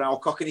you, Mr.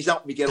 Alcock? And he's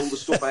helping me get all the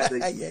stuff out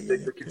of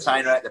the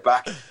container out the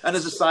back. And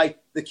as I say,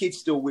 the kid's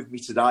still with me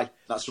today.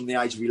 That's from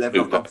the age of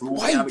 11.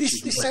 Wayne,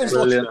 this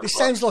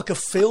sounds like a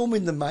film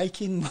in the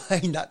making,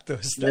 Wayne, that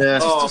does.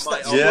 Yeah.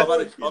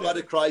 I've had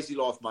a crazy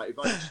life, mate.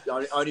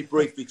 I only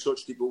briefly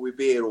touched it, but we'll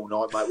be here all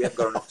night, mate. We haven't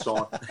got enough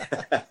time.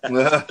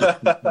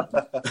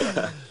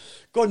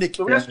 Go on, Nick.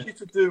 So we asked you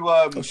to do.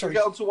 Should we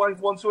get on to Wayne's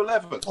 1 to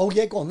 11? Oh,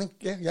 yeah, go on then.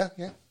 Yeah.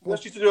 We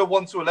asked you to do a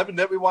 1 to 11,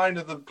 didn't we, Wayne?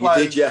 Of the players.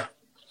 You did, yeah.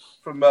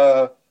 From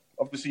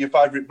obviously your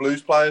favourite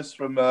Blues players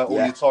from all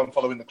your time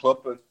following the club,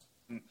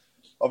 and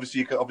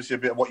obviously a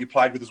bit of what you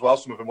played with as well.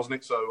 Some of them, wasn't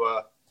it? So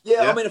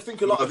I mean, I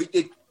think a lot of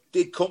it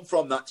did come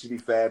from that. To be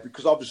fair,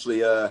 because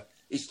obviously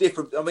it's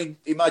different. I mean,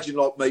 imagine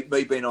like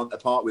me being on a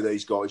part with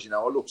these guys. You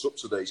know, I looked up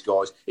to these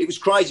guys. It was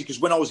crazy because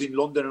when I was in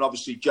London, and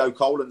obviously Joe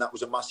Cole, and that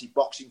was a massive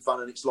boxing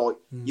fan, and it's like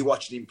you're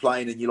watching him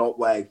playing, and you're like,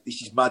 wow,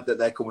 this is mad that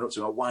they're coming up to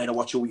me. Like, Wayne, I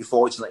watch all your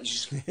fights, and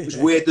it was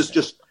weird. There's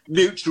just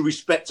mutual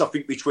respect, I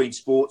think, between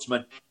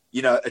sportsmen.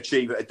 You know,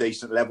 achieve at a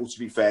decent level. To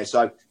be fair,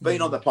 so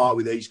being on the part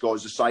with these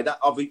guys, to say that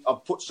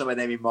I've put some of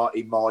them in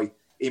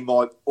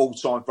my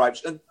all-time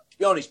favourites. And to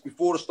be honest,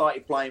 before I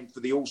started playing for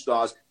the All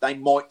Stars,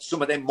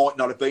 some of them might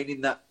not have been in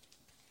that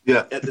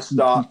at the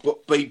start,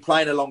 but been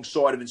playing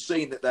alongside them and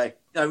seeing that they.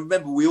 You know,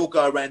 remember we all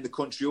go around the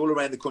country,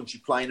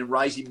 playing and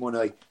raising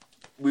money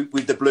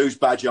with the Blues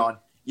badge on.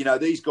 You know,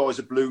 these guys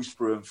are Blues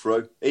through and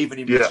through, even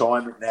in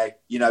retirement now.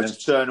 You know, to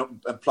turn up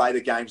and play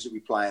the games that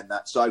we play and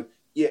that. So.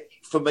 Yeah,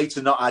 for me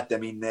to not add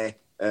them in there,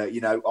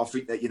 you know, I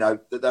think that, you know,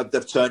 that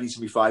they've turned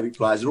into my favourite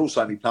players and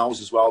also my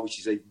pals as well, which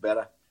is even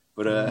better.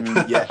 But,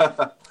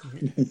 yeah.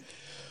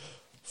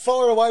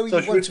 Far away with so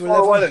you 1 to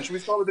 11. Then? Should we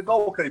start with the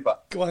goalkeeper?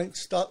 Go on,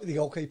 start with the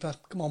goalkeeper.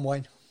 Come on,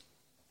 Wayne.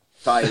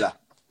 Taylor.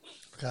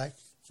 Okay.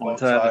 Mark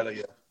Taylor,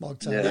 yeah. Mark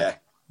Taylor.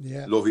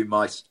 Yeah. Love him,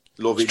 mate.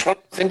 Love him. I was trying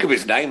to think of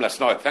his name last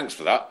night. Thanks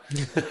for that.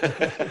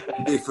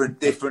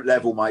 different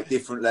level, mate.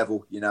 Different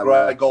level, you know.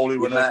 Right, goalie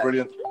winner,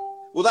 brilliant.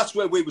 Well, that's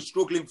where we were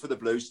struggling for the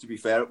Blues, to be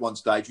fair, at one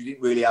stage. We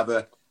didn't really have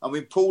I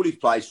mean,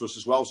 Paulie plays for us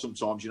as well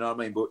sometimes, you know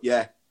what I mean? But,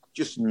 yeah,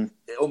 just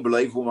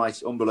unbelievable,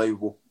 mate.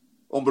 Unbelievable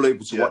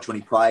to watch when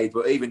he played.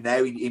 But even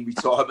now, in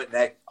retirement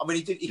now, I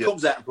mean, he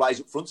comes out and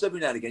plays up front every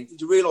now and again. Did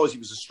you realise he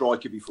was a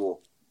striker before?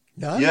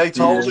 No. Yeah, he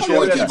told us. He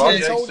played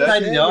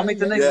in the army,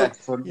 didn't he? Yeah,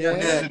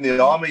 he was in the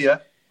army, yeah.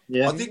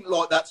 I didn't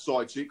like that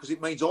side to it because it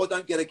means I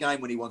don't get a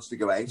game when he wants to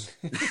go out.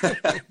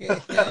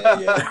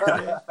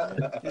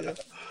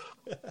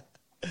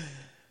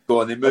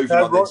 Go on, then moving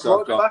on. Then,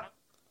 so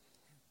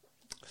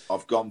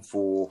I've gone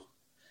for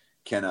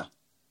Kenner.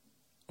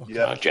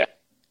 Yeah, Jeff.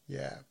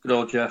 Yeah, good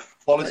old Jeff.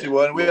 Quality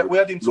one. We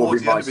had him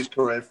towards the end of his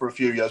career for a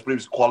few years, but he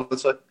was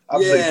quality.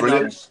 Absolutely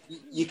brilliant. No,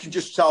 you can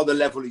just tell the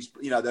level he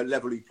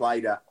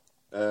played at.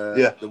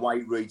 The way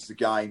he reads the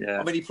game. Yeah.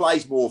 I mean, he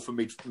plays more in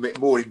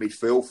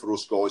midfield for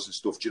us guys and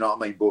stuff. Do you know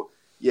what I mean? But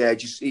yeah,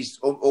 just he's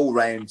all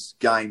round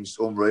games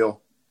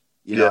unreal.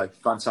 You know,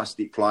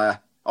 fantastic player.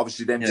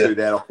 Obviously, them two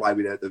there, I play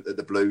with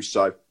the Blues.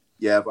 So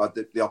yeah, I've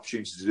had the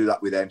opportunity to do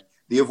that with them.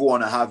 The other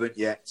one I haven't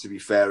yet, to be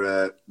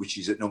fair, which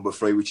is at number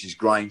 3, which is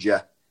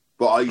Granger.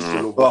 But I used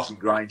to love watching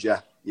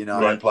Granger. You know,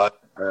 great player.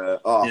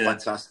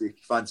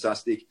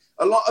 Fantastic.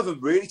 A lot of them,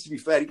 really, to be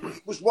fair, it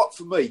was what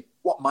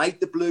made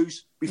the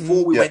Blues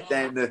before we went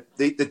down the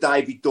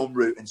David Dunn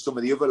route and some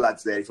of the other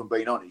lads there, if I'm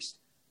being honest,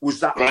 was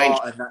that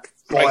heart and that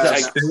fire.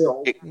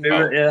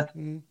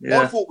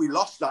 I thought we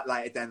lost that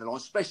later down the line,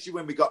 especially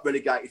when we got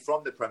relegated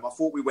from the Prem. I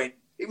thought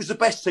it was the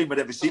best team I'd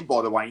ever seen,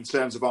 by the way, in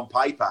terms of on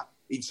paper,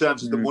 in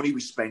terms of the money we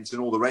spent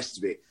and all the rest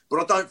of it.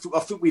 But I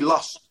think we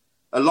lost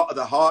a lot of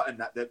the heart and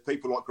that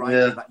people like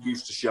Granger that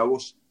used to show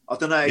us. I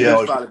don't know how you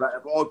felt about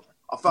it, but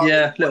I felt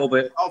a little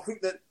bit. I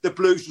think that the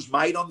Blues was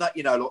made on that,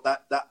 you know, like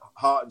that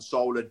heart and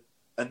soul and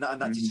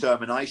that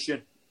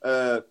determination.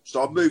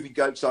 So I'm moving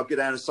goats. So I'll get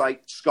down and say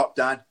Scott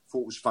Dan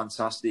thought was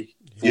fantastic.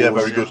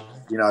 Very good.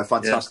 You know,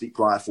 fantastic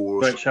player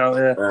for us. Great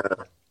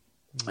shout,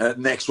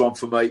 next one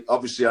for me,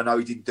 obviously I know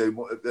he didn't do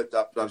much,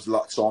 that was a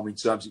lot of time in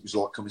terms it was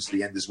like coming to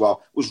the end as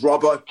well, was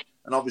Robbo.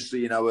 And obviously,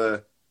 you know,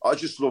 I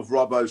just love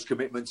Robbo's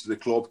commitment to the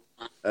club.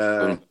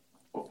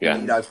 You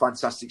know,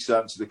 fantastic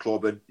servant to the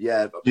club, and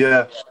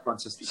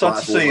fantastic.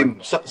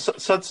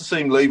 Sad to see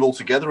him leave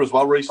altogether as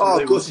well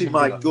recently. Oh, gutty,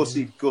 mate,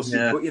 gutty.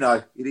 Yeah. But you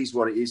know, it is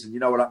what it is, and you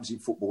know what happens in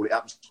football. It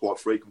happens quite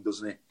frequently,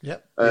 doesn't it?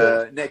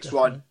 Yep. Next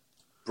one,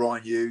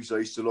 Brian Hughes. I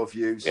used to love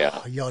Hughes. Yeah.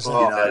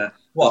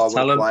 What a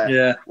talent!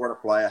 Player.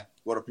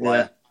 What a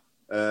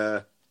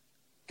player!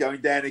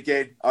 Going down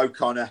again,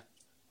 O'Connor,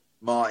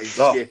 Martin,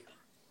 Skip.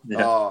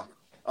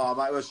 Oh,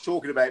 mate, I was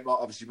talking about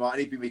obviously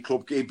Martin. He'd be my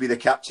club. He'd be the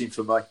captain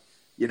for me.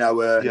 You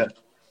know,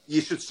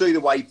 you should see the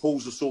way he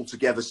pulls us all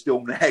together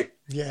still now.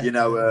 Yeah. You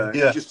know,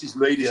 just his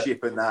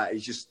leadership and that.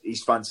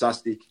 He's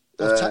fantastic.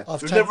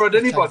 We've never had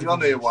anybody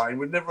on here, Wayne.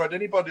 We've never had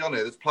anybody on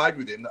here that's played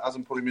with him that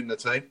hasn't put him in the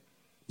team.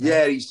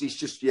 Yeah,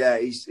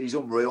 he's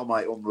unreal,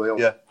 mate. Unreal.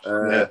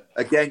 Yeah.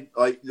 Again,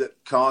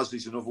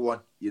 Carsley's another one.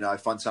 You know,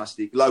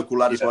 fantastic. Local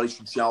lad as well. He's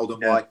from Sheldon,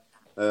 mate.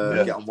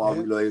 Get on well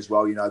with Lee as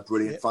well. You know,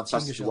 brilliant.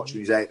 Fantastic to watch when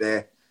he's out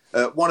there.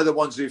 One of the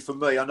ones who, for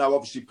me, I know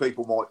obviously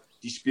people might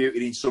dispute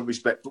it in some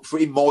respect,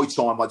 but in my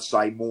time, I'd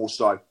say more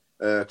so.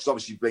 Because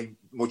obviously being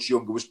much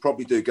younger was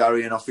probably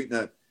Dugarry, and I think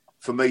that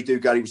for me,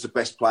 Dugarry was the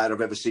best player I've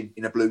ever seen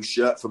in a Blues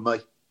shirt for me.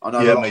 I know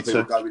a lot of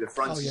people go with the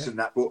Francis and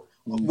that, but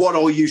what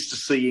I used to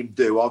see him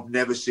do, I've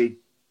never seen.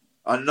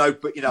 I know,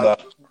 but you know,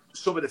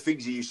 some of the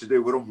things he used to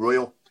do were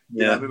unreal.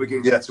 You know, I remember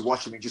getting to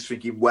watch him and just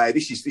thinking, wow,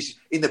 this is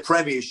in the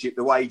Premiership,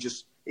 the way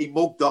he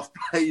mugged off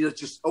players,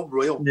 just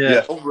unreal.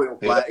 Yeah. Unreal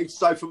player. It's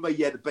so for me,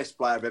 the best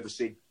player I've ever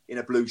seen in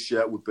a Blues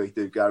shirt would be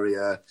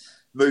Dugarry.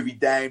 Moving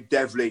down,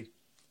 Devlin,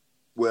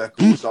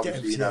 workhorse,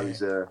 obviously,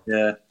 he's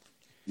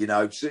you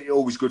know,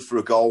 always good for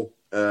a goal.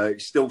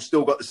 Still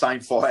got the same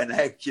fire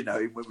now, you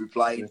know, when we're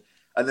playing.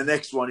 And the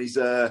next one is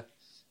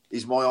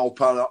my old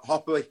pal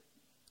Hoppy.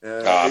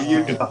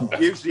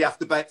 Usually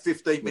after about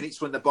 15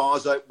 minutes when the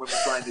bar's open, when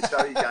we're playing the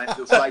charity games,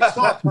 he'll say,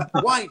 "Stop,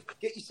 Wayne,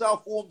 get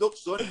yourself warmed up,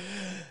 son.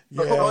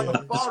 Come on, the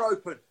bar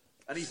open."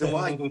 And he's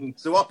away.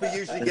 So Hoppy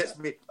usually gets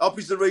me.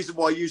 Hoppy's the reason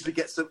why I usually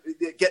get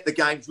the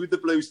games with the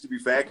Blues, to be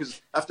fair,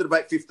 because after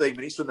about 15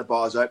 minutes when the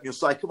bar's open, he'll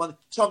say, "Come on,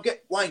 Tom,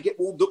 get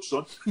warmed up,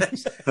 son."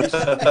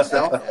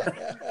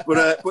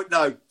 But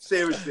no,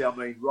 seriously, I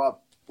mean, Rob,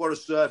 what a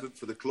servant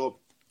for the club.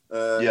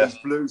 These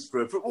Blues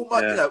for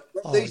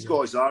these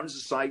guys are,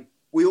 as I say,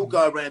 we all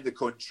go around the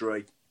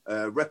country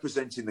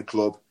representing the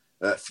club.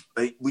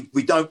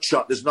 We don't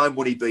shut. There's no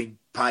money being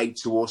paid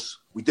to us.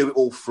 We do it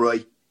all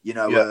free. You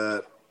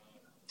know,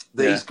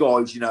 these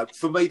guys. You know,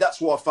 for me,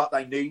 that's why I thought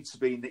they need to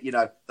be.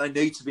 They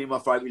need to be in my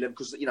favourite 11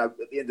 because at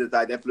the end of the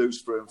day, they're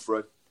Blues through and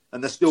through,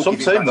 and they're still some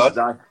giving team back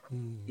though. today.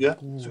 Yeah,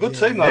 it's a good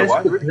team though.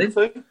 Right? Really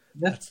good team.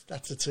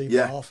 That's a team and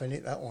a half, isn't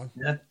it? That one.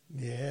 Yeah.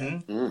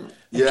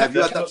 Have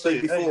you had that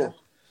team before?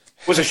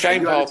 It was a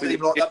shame, Paul. Have you had a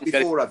team like that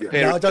before, have you?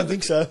 No, I don't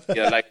think so.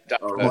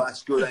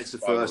 That's good. That's the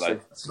first thing.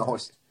 It's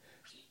nice.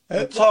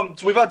 Tom,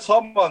 we've had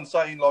Tom on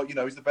saying, like, you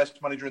know, he's the best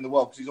manager in the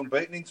world because he's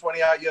unbeaten in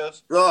 28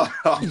 years. Who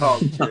have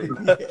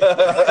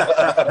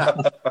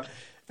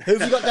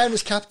you got down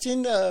as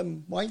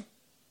captain, Wayne?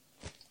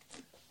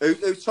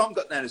 Who Tom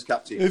got down as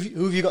captain?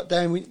 Who have you got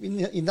down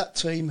in that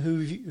team? Who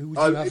would you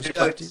have as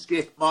captain?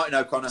 Skip, Martin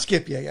O'Connor.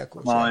 Skip, of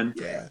course. Mine.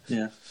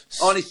 Yeah.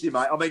 Honestly,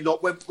 mate, I mean,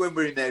 look, when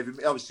we're in there,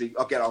 obviously,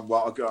 I get on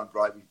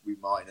great with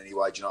Martin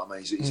anyway, do you know what I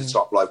mean? He's a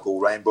top bloke all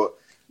round, but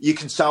you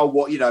can tell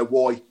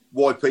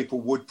why people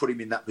would put him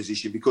in that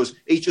position because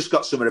he's just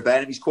got something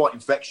about him. He's quite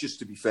infectious,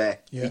 to be fair.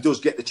 Yeah. He does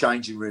get the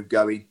changing room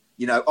going.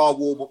 You know, our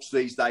warm-ups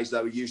these days,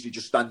 though, are usually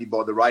just standing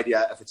by the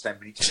radiator for 10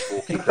 minutes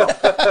before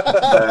kick-off.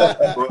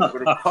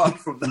 but apart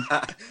from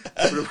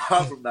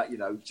that, you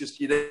know, just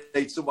you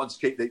need someone to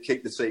keep the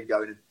team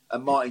going.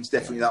 And Martin's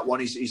definitely that one.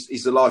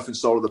 He's the life and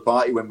soul of the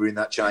party when we're in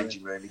that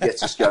changing room. He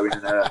gets us going,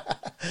 and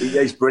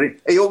he's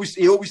brilliant. He always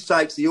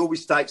takes the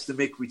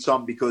mick with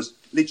Tom because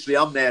literally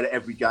I'm there at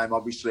every game,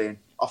 obviously. And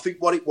I think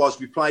what it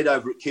was, we played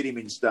over at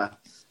Kidderminster,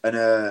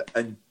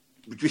 and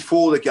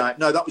before the game,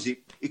 no, that was it.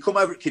 He come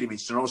over at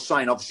Kidderminster, and I was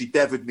saying, obviously,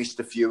 Dev had missed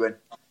a few, and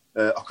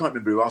I can't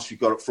remember who else we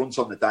got up front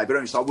on the day, but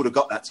anyway, so I would have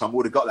got that, Tom,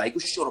 would have got that. He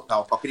goes, "Shut up,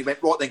 Alcock," and he went,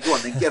 "Right, then, go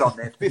on, then, get on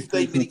there.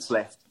 15 minutes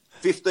left.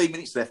 15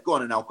 minutes left. Go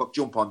on, and Alcock,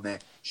 jump on there.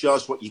 Show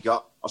us what you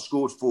got." I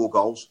scored 4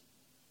 goals,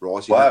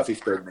 right, in that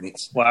 15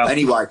 minutes. Wow.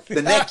 Anyway,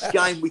 the next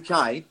game we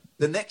came,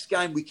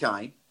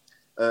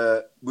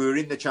 we were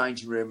in the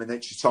changing room, and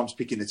then Tom's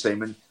picking the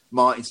team, and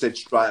Martin said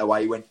straight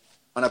away, he went,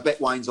 and I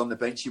bet Wayne's on the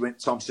bench. He went,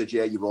 Tom said,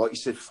 "Yeah, you're right." He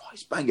said,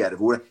 "He's bang out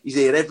of order. He's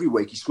here every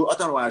week. He scored. I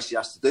don't know how else he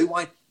has to do,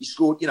 Wayne. He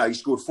scored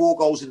 4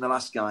 goals in the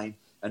last game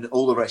and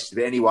all the rest of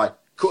it." Anyway,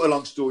 cut a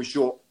long story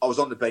short, I was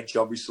on the bench,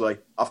 obviously.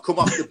 I've come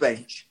off the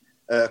bench.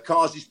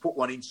 Carsley's put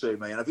one into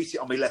me, and I've hit it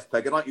on my left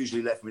peg. I don't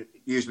usually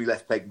use my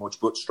left peg much,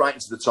 but straight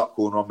into the top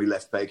corner on my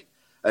left peg.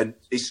 And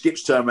his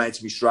Skips turned around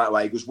to me straight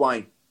away. He goes,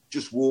 "Wayne,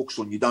 just walk,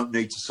 son. You don't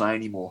need to say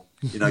anymore.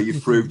 You know,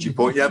 you've proved your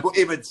point." Yeah, but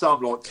him and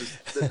Tom, like,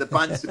 the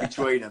banter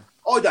between them.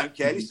 I don't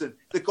care. Listen,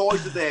 the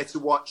guys are there to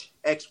watch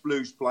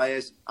ex-Blues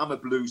players. I'm a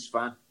Blues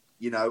fan.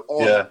 You know,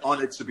 I'm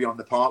honoured to be on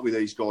the park with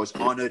these guys.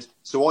 Honoured.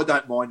 So I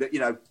don't mind it, you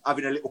know,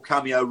 having a little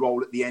cameo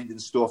role at the end and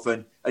stuff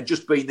and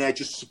just being there,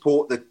 just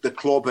support the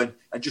club and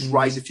just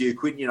raise a few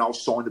quid, you know,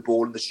 sign the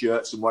ball and the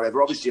shirts and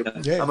whatever. Obviously,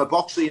 I'm a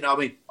boxer, you know. I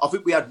mean, I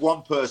think we had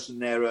one person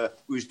there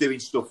who was doing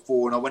stuff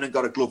for, and I went and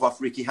got a glove off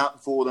Ricky Hatton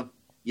for them.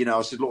 You know,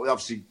 I said, look,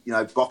 obviously, you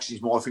know,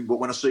 boxing's my thing, but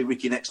when I see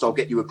Ricky next, I'll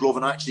get you a glove.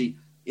 And actually,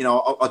 you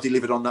know, I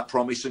delivered on that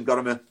promise and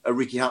got him a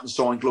Ricky Hatton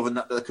signed glove and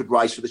that could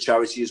raise for the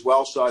charity as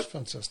well. So,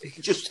 fantastic.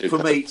 Just for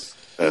me, it's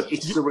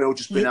surreal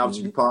just being able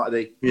to be part of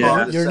the.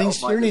 You're an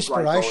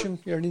inspiration.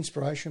 You're an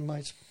inspiration,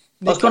 mate.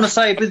 I was going to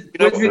say,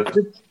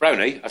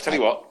 Brownie, I tell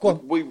you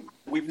what,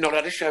 we've not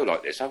had a show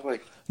like this, have we?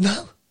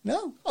 No.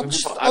 No, I'm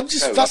just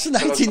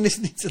fascinated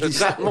listening to this. There's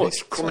that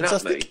much coming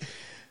at me.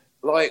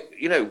 Like,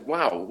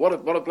 wow, what a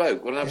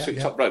bloke, what an absolute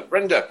top bloke.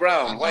 Brenda,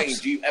 Brown, Wayne,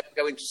 do you ever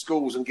go into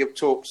schools and give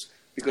talks?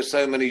 Because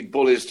so many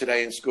bullies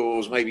today in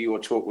schools, maybe your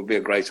talk would be a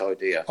great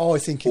idea. Oh, I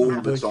think all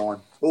the time.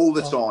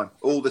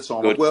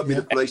 I work with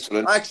the police.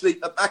 Excellent.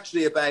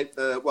 Actually,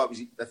 about what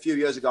was it? A few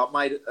years ago,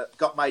 I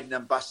got made an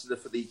ambassador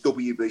for the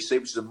WBC,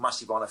 which is a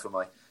massive honour for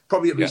me.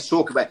 Probably at least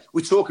talk about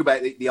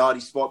the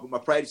hardest fight, but my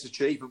proudest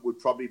achievement would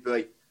probably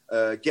be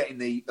getting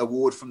the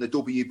award from the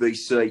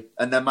WBC,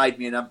 and they made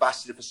me an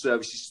ambassador for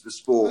services to the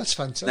sport. That's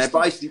fantastic.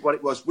 Now, basically, what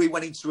it was, we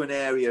went into an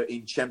area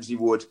in Chelmsley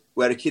Wood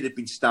where a kid had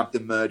been stabbed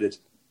and murdered.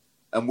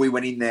 And we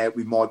went in there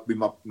with my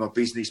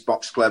business,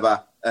 Box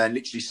Clever, and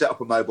literally set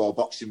up a mobile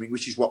boxing ring,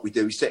 which is what we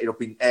do. We set it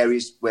up in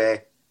areas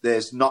where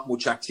there's not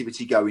much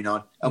activity going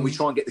on, and we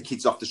try and get the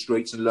kids off the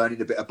streets and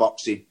learning a bit of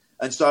boxing.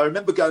 And so I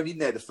remember going in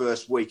there the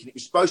first week, and it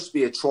was supposed to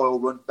be a trial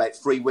run, about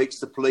 3 weeks.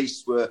 The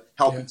police were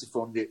helping to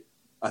fund it.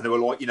 And they were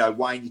like,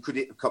 Wayne, you could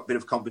get a bit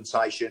of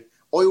compensation.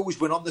 I always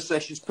went on the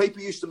sessions.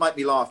 People used to make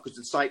me laugh because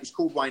they'd say it was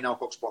called Wayne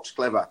Alcock's Box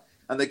Clever.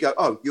 And they'd go,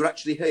 oh, you're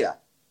actually here?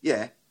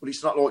 Yeah. Well,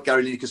 it's not like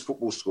Gary Lineker's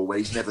football school where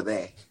he's never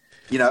there.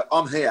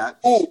 I'm here.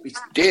 Oh, it's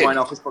Wayne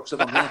Alcock's Box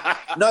Clever. I'm here.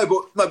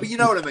 No, but you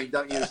know what I mean,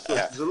 don't you?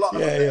 There's a lot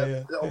of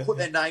them that'll put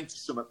their name to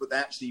something, but they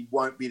actually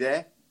won't be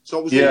there.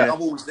 So I'm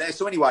always there.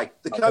 So anyway,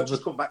 the coach has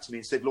come back to me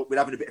and said, look, we're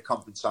having a bit of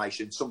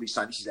compensation. Somebody's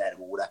saying this is out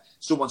of order.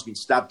 Someone's been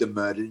stabbed and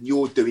murdered, and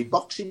you're doing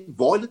boxing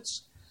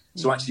violence.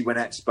 So I actually went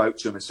out and spoke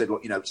to him and said,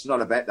 look, it's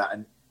not about that.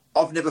 And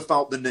I've never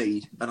felt the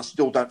need, and I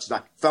still don't today,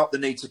 felt the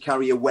need to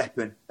carry a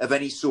weapon of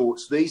any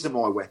sorts. These are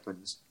my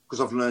weapons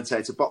because I've learned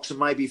how to box. And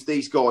maybe if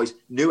these guys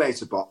knew how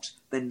to box,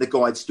 then the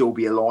guy'd still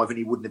be alive and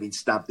he wouldn't have been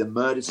stabbed and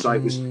murdered. So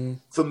it was,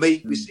 for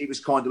me, it was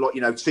kind of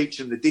like,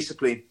 teaching them the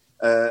discipline.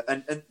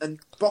 And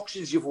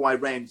boxing's the other way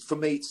around. For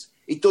me,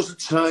 it doesn't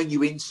turn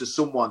you into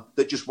someone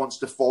that just wants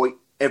to fight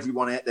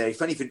everyone out there.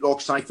 If anything, like I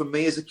say, for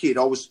me as a kid,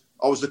 I was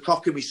the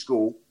cock in my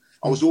school.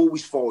 I was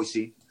always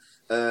fighting.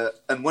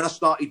 And when I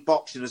started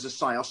boxing, as I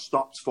say, I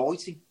stopped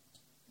fighting.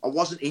 I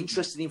wasn't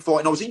interested in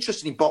fighting. I was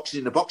interested in boxing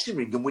in the boxing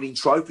ring and winning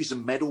trophies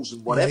and medals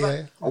and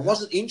whatever. I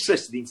wasn't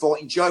interested in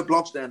fighting Joe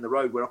Bloggs down the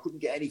road where I couldn't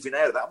get anything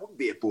out of that. I wouldn't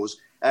be a buzz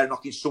out of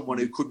knocking someone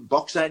who couldn't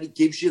box out. And it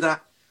gives you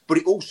that. But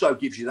it also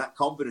gives you that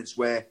confidence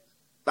where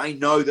they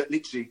know that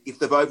literally if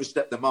they've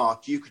overstepped the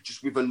mark, you could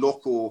just with a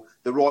look or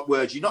the right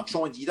words, you're not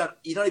trying to, you don't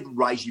even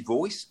raise your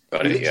voice.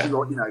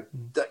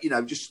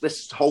 Just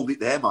let's hold it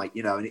there, mate,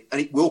 and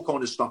it will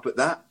kind of stop at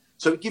that.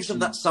 So it gives them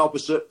that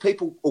self-assert.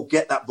 People will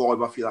get that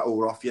vibe off you, that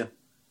aura off you.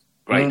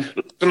 Great.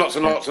 Lots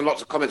and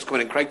lots of comments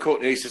coming in. Craig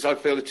Courtney says, I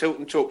feel the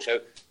Tilton Talk Show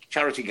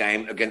charity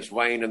game against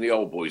Wayne and the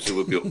old boys who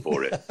would be up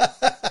for it.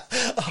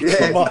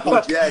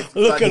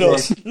 Look at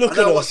us. Look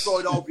at us. What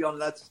side I'll be on,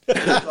 lads.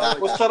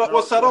 What's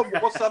that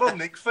on,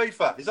 Nick?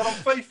 FIFA? Is that on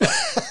FIFA?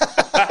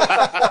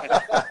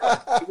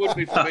 It would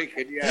be for me,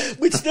 yeah.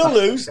 We'd still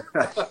lose.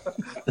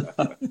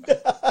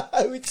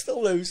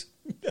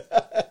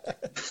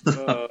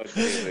 Oh,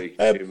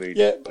 dear me.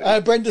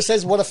 Brenda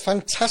says, what a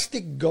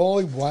fantastic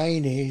guy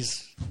Wayne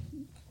is.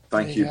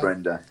 Thank you,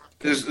 Brenda.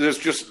 There's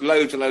just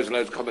loads and loads and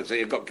loads of comments there.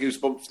 You've got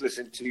goosebumps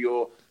listening to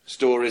your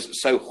stories.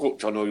 So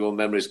hooked on all your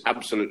memories.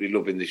 Absolutely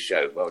loving this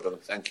show. Well done.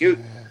 Thank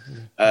you.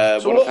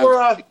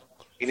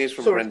 It is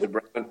from Brenda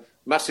Brown.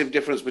 Massive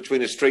difference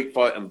between a street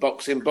fight and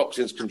boxing.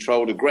 Boxing's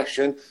controlled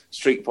aggression.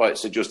 Street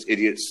fights are just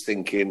idiots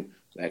thinking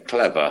they're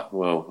clever.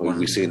 Well,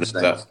 we've seen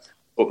that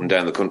up and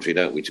down the country,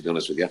 don't we, to be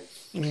honest with you?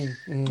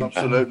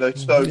 Absolutely.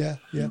 So,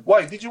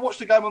 Wayne, did you watch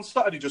the game on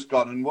Saturday just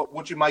gone? And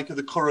what do you make of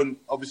the current,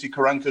 obviously,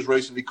 Karanka's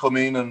recently come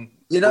in, and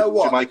what do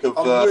you make of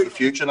the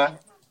future now?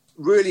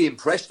 Really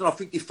impressed, and I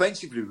think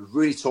defensively we've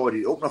really tied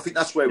it up, and I think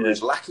that's where we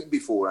was lacking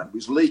beforehand. We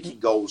was leaking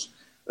goals,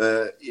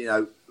 a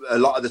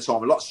lot of the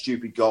time, a lot of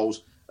stupid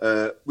goals,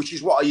 which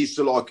is what I used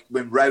to like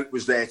when Rout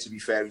was there, to be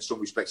fair, in some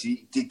respects.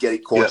 He did get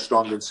it quite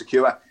strong and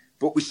secure,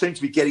 but we seem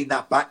to be getting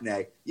that back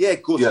now. Yeah,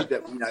 good,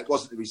 it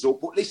wasn't the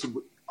result, but listen,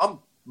 I'm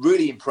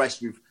really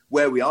impressed with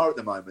where we are at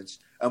the moment,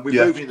 and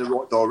we're moving in the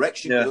right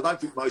direction. I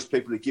don't think most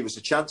people would give us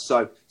a chance.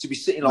 So to be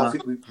sitting, I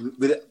think,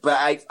 with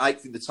about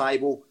eighth in the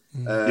table,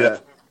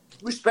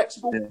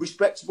 respectable. We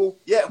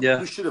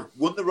should have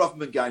won the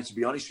Rotherham game, to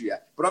be honest with you.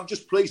 But I'm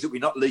just pleased that we're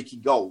not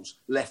leaking goals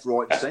left,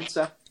 right, and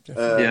centre.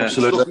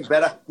 Absolutely. Looking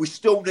better. We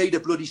still need a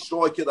bloody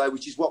striker, though,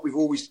 which is what we've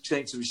always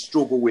seemed to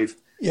struggle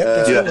with.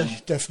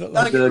 Definitely.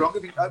 Don't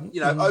get me wrong.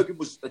 Hogan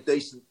was a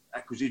decent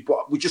acquisition,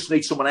 but we just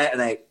need someone an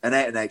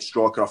out-and-out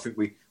striker. I think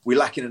we're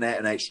lacking an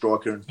out-and-out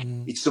striker,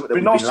 and it's something that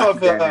we've been lacking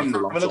down for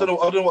a long time. I don't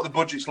know what the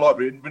budget's like,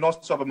 but it'd be nice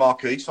to have a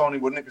marquee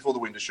signing, wouldn't it, before the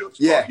window shuts?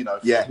 Yeah.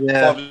 Like,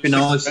 $5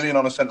 6 million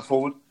on a centre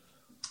forward.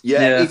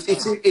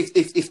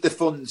 If the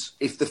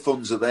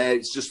funds are there,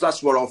 it's just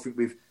that's what I think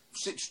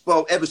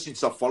ever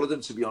since I've followed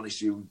them, to be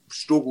honest, you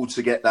struggled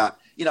to get that.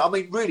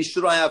 Really,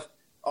 should I have?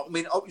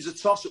 It was a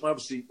toss-up.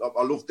 Obviously,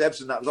 I love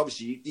Debs, and that was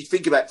obviously you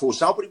think about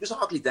Forsell, but it was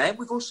hardly down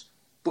with us.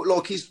 But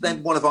he's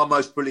then one of our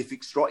most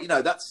prolific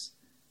strikers.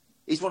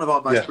 He's one of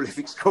our most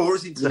prolific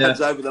scorers in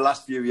terms over the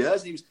last few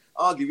years. And he was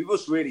arguing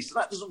with us, really. So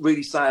that doesn't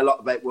really say a lot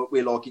about what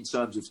we're like in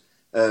terms of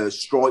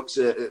strikers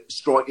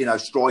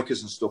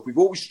and stuff. We've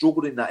always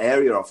struggled in that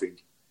area, I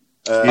think.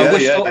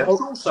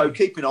 It's also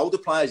keeping older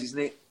players, isn't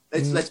it?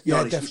 Let's be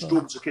honest. Definitely. We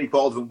struggle to keep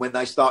hold of them when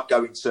they start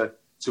going to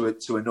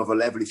another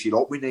level. If you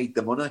like, we need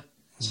the money,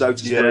 so to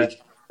speak.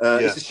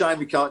 It's a shame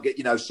we can't get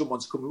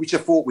someone's coming, which I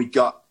thought we'd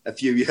got a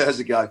few years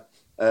ago,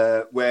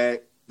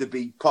 where there'd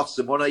be pots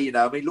of money.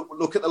 I mean,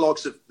 look at the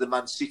likes of the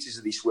Man Cities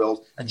of this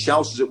world and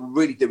Chelsea's that were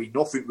really doing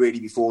nothing really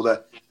before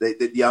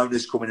the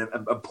owners come in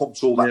and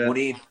pumped all that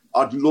money in.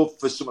 I'd love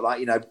for something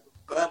like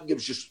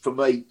Birmingham's just for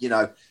me.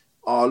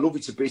 I love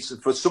it to bits,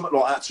 and for something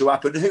like that to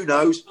happen. Who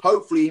knows?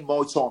 Hopefully, in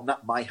my time,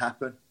 that may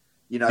happen.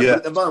 But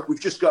at the moment, we've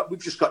just got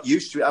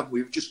used to it, haven't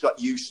we? We've just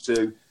got used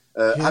to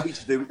having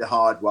to do it the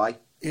hard way.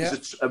 Yeah. It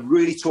was a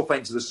really tough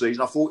end to the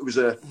season. I thought it was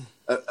a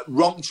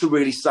wrong to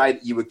really say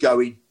that you were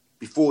going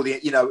before the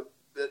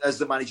as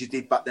the manager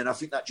did back then. I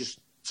think that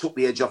just took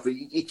the edge off.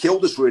 It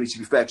killed us, really, to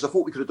be fair, because I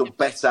thought we could have done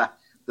better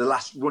the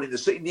last run in the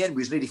season. In the end,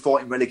 we was nearly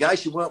fighting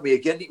relegation, weren't we?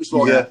 Again, it was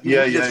like you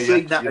wouldn't have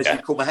seen that as we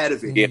come ahead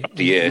of it. You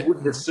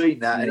wouldn't have seen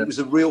that, and it was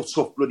a real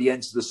tough bloody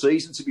end to the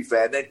season, to be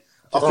fair. And then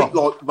I think,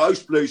 like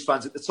most Blues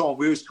fans at the time,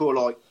 we was called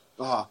like,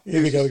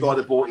 who's this guy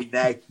that bought in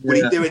now?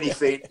 Will he do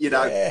anything?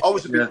 I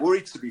was a bit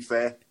worried, to be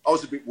fair. I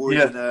was a bit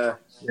worried,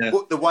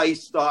 but the way he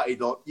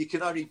started, like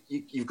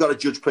you've got to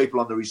judge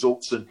people on the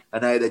results and how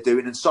they're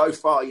doing. And so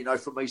far,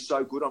 for me,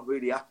 so good. I'm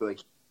really happy.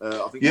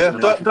 I think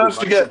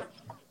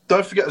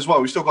don't forget as well,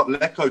 we've still got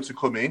Lecco to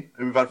come in,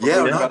 and we've had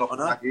off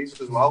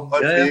Aggies as well.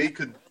 Hopefully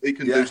he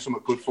can do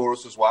something good for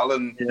us as well.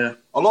 And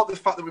I like the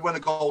fact that we went a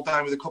goal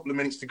down with a couple of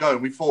minutes to go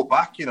and we fought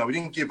back. We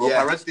didn't give up.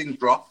 Our heads didn't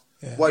drop.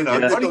 Yeah. Well,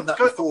 I'm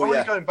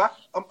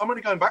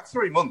only going back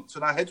 3 months,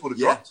 and our heads would have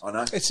dropped. I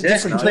know. It's a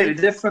different completely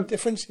team.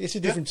 Different. It's a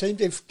different team,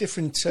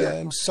 different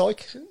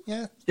psyche.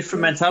 Yeah,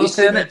 different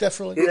mentality. Isn't it?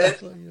 Definitely.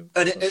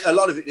 And a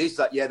lot of it is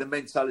that. The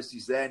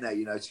mentality's there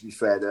now. To be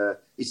fair,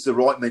 it's the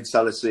right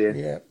mentality,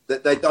 and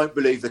that they don't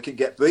believe they can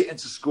get beaten.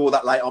 To score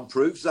that late on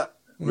proves that.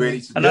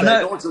 Really, and 9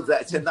 times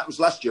out of 10, that was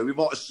last year. We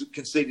might have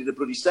conceded a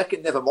bloody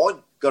second. Never mind,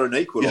 got an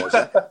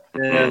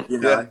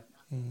equaliser.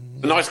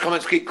 Nice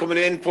comments keep coming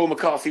in. Paul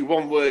McCarthy,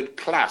 one word,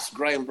 class.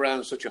 Graham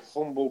Brown, such a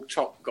humble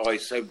top guy.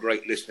 So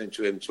great listening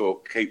to him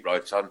talk. Keep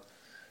right on.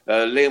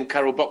 Liam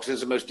Carroll, boxing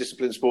is the most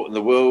disciplined sport in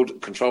the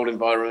world. Controlled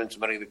environment.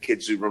 Many of the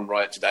kids who run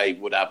riot today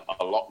would have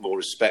a lot more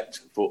respect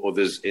for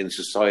others in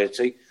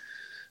society.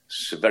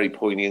 It's a very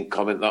poignant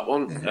comment, that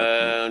one.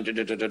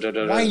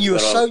 Wayne,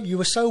 you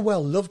were so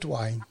well loved,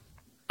 Wayne.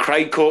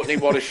 Craig Courtney,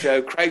 what a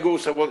show. Craig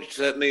also wants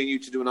me and you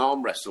to do an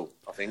arm wrestle,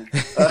 I think.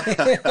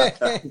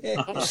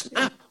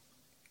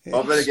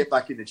 I better get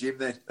back in the gym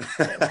then.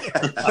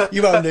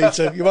 You won't need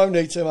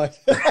to, mate.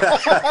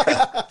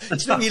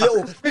 It's your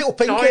little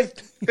pinky.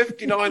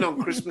 59 on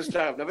Christmas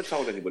Day. I've never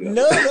told anybody.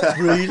 No, not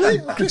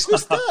really.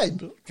 Christmas Day.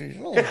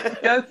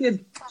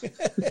 Joking.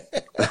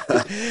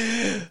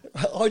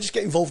 I just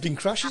get involved in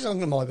crashes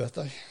on my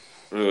birthday.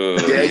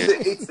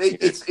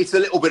 It's a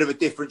little bit of a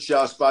different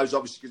show, I suppose.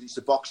 Obviously, because it's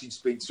a boxing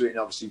spin to it, and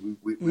obviously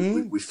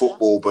we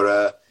football.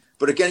 But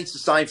again, it's the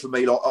same for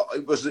me. Like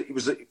it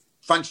was.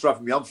 Thanks for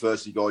having me on,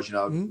 firstly, guys.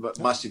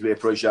 Massively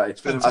appreciate it.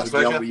 Having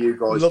me on with you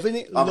guys. Loving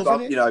it.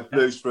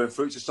 Blues for and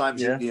fruits, the same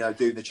as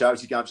doing the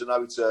charity games. I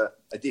know it's a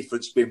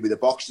different spin with the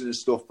boxing and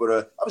stuff,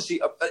 but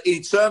obviously,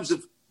 in terms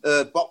of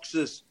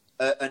boxers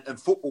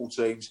and football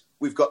teams,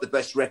 we've got the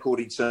best record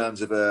in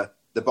terms of the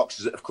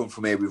boxers that have come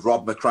from here. With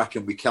Rob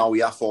McCracken, with Carl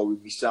Yaffo,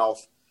 with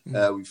myself,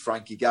 with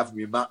Frankie Gavin,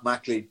 with Matt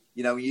Macklin.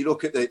 When you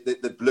look at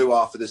the blue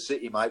half of the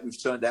city, mate, we've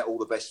turned out all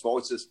the best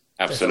fighters.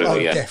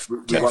 Absolutely, Right,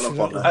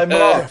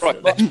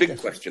 big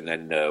question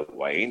then,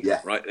 Wayne. Yeah.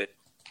 Right,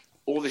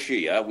 all this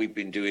year we've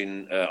been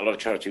doing a lot of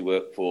charity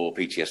work for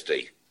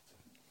PTSD.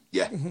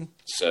 Yeah.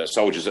 So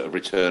soldiers that have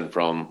returned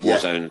from war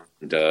zone,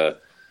 and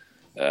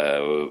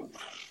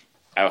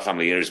our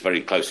family here is very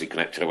closely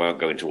connected. I won't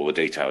go into all the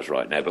details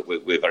right now, but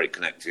we're very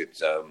connected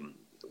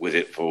with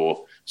it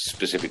for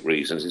specific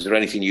reasons. Is there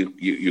anything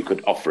you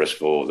could offer us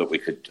for that we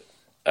could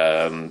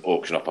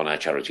auction up on our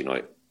charity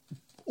night?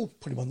 Oh,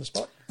 put him on the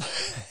spot.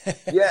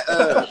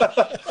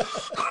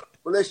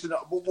 Well, listen,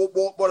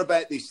 what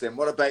about this then?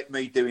 What about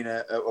me doing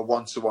a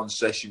one-to-one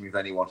session with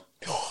anyone?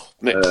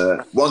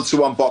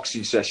 One-to-one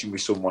boxing session with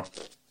someone.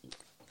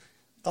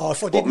 Oh,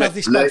 if I didn't have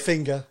this back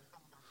finger.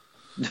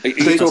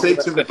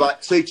 Teach them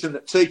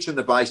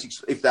the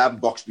basics. If they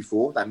haven't boxed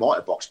before, they might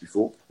have boxed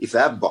before. If they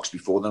haven't boxed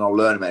before, then I'll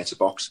learn them how to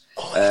box.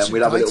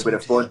 We'll have a little bit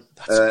of fun.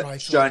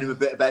 Showing them a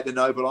bit about the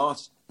noble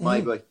art,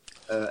 maybe.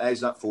 How's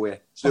that for you?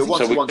 So a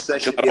one-to-one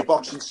session, a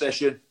boxing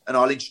session, and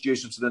I'll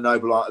introduce them to the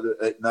noble art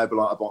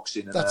of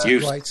boxing. And, that's a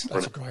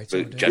great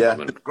idea.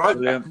 Gentlemen. Great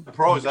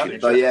prize,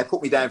 So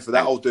put me down for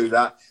that. I'll do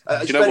that.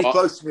 It's very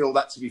close to me, all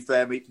that, to be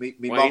fair. My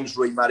mum's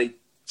remarried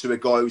to a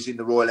guy who was in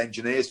the Royal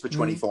Engineers for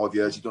 25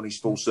 years. He'd done his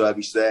full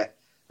service there.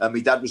 And my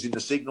dad was in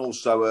the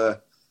Signals, so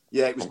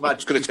it was mad.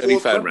 It's going to turn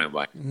your phone round,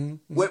 Wayne.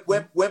 When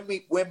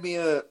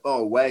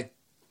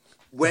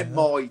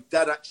my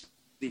dad actually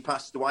he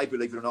passed away,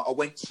 believe it or not, I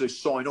went to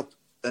sign up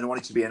and I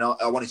wanted to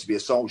be a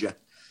soldier.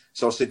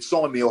 So I said,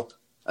 sign me up.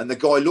 And the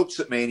guy looked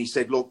at me and he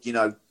said, look,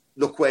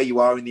 look where you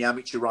are in the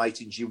amateur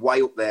ratings. You're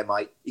way up there,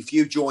 mate. If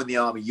you join the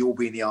army, you'll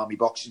be in the army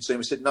boxing team.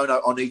 I said,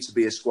 no, I need to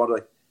be a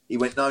squaddy. He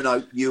went,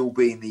 no, you'll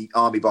be in the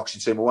army boxing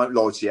team. I won't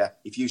lie to you.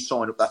 If you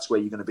sign up, that's where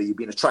you're going to be. You'll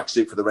be in a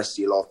tracksuit for the rest of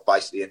your life,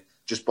 basically, and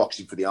just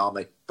boxing for the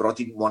army. But I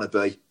didn't want to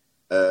be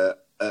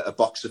a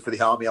boxer for the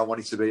army. I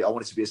wanted to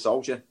be a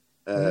soldier.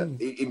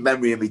 In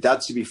memory of my dad,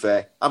 to be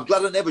fair. I'm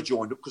glad I never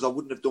joined up because I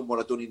wouldn't have done what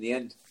I'd done in the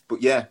end.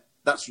 But yeah,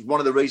 that's one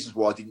of the reasons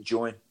why I didn't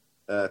join,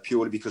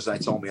 purely because they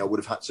told me I would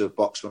have had to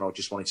box when I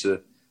just wanted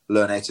to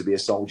learn how to be a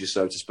soldier,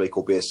 so to speak,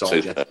 or be a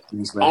soldier.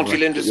 Auntie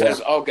Linda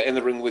says, I'll get in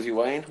the ring with you,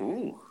 Wayne.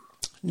 Ooh.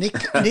 Nick,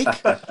 maybe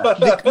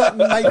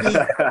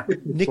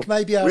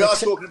our... We are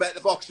talking about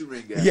the boxing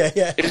ring,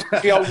 yeah. Is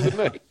he older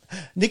than me?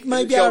 Nick,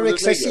 maybe our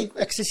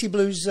Excessi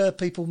Blues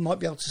people might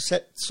be able to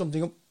set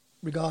something up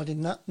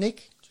regarding that, Nick,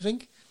 do you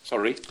think?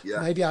 Sorry?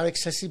 Yeah. Maybe our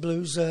Excessi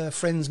Blues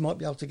friends might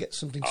be able to get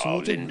something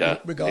sorted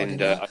regarding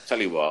that. I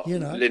tell you what,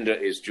 Linda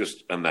is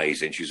just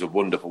amazing. She's a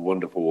wonderful,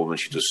 wonderful woman.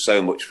 She does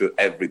so much for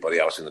everybody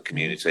else in the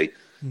community.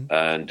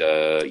 And,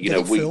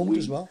 we filmed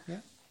as well, yeah.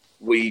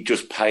 We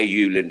just pay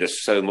you, Linda,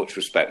 so much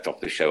respect off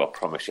the show. I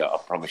promise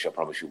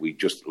you. We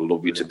just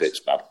love you to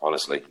bits, Bab.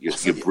 Honestly,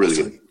 you're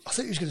brilliant. I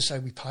thought you was going to say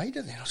we paid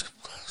her then.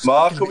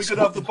 Mark, are we going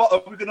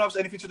to have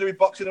anything to do with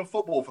boxing and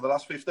football for the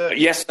last 15?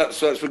 Yes,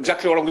 that's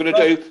exactly what I'm going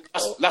to do.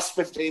 Last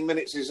 15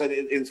 minutes is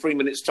in 3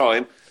 minutes'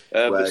 time.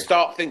 But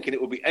start thinking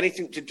it will be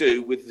anything to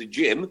do with the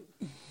gym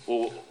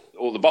or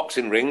the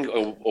boxing ring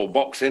or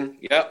boxing.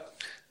 Yeah.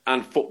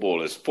 And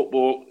footballers,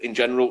 football in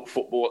general,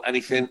 football,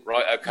 anything,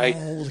 right? Okay.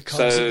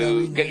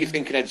 So get your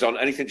thinking heads on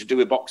anything to do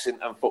with boxing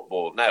and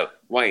football. Now,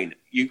 Wayne,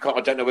 you can't.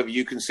 I don't know whether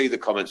you can see the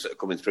comments that are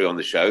coming through on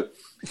the show,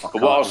 but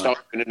what I'll start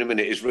doing in a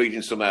minute is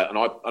reading some out, and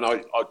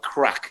I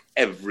crack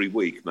every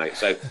week, mate.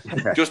 So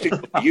just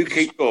you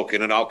keep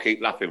talking, and I'll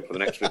keep laughing for the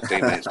next 15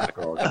 minutes.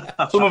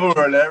 Some of them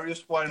are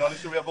hilarious, Wayne.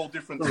 Honestly, we have all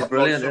different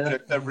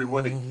subjects every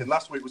week. And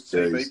last week was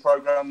TV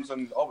programs,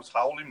 and I was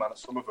howling, man, at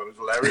some of them. It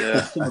was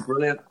hilarious. Yeah.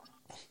 Brilliant.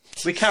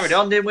 We carried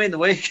on, didn't we, in the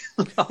week?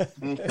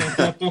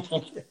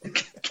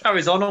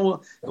 Carries on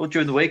all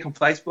during the week on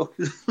Facebook.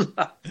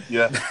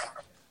 Yeah.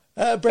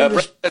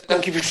 Brenda,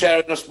 thank you for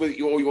sharing us with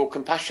your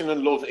compassion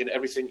and love in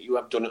everything you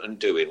have done and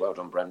doing. Well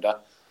done,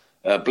 Brenda.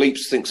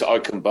 Bleeps thinks that I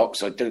can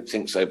box. I don't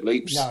think so,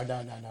 Bleeps. No.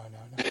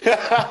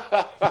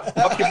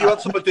 I'll give you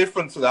something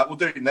different to that. We'll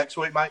do it next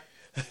week, mate.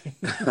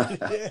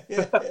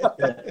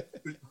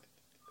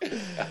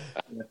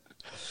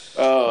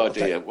 Oh,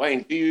 dear.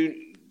 Wayne,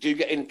 do you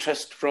get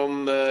interest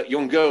from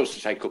young girls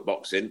to take up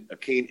boxing? A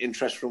keen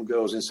interest from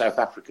girls in South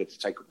Africa to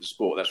take up the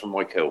sport? That's from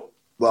Mike Hill.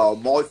 Well,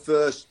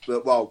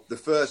 the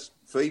first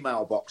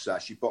female boxer,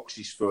 she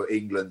boxes for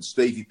England,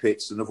 Stevie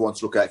Pitts, another one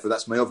to look out for.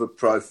 That's my other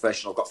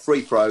professional. I've got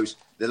 3 pros.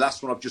 The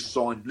last one I've just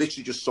signed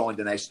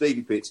her now,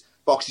 Stevie Pitts,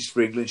 boxes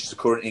for England. She's a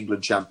current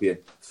England champion,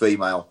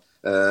 female.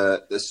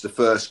 That's the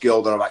first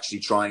girl that I've actually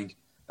trained.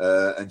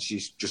 And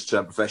she's just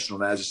turned professional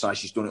now. As I say,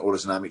 she's done it all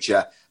as an amateur.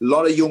 A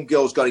lot of young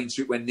girls got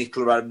into it when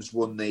Nicola Adams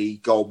won the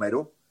gold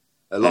medal.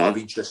 A lot of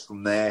interest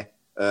from there.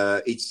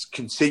 It's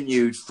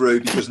continued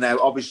through because now,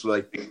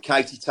 obviously,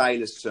 Katie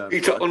Taylor's turned.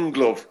 It's an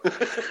unglove.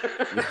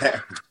 Yeah.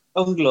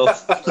 Unglove.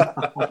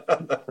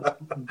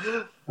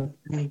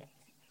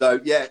 So,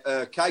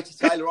 Katie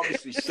Taylor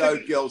obviously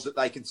showed girls that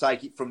they can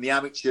take it from the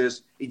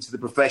amateurs into the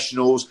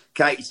professionals.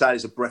 Katie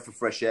Taylor's a breath of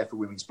fresh air for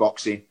women's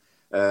boxing.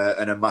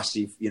 And a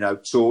massive,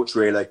 torch,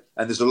 really.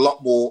 And there's a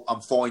lot more I'm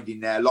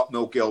finding now. A lot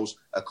more girls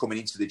are coming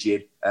into the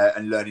gym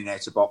and learning how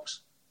to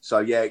box. So,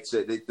 yeah,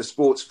 the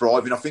sport's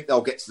thriving. I think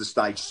they'll get to the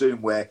stage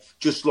soon where,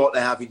 just like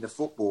they have in the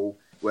football,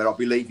 where I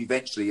believe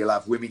eventually you'll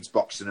have women's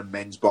boxing and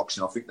men's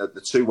boxing. I think that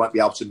the two won't be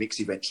able to mix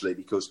eventually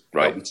because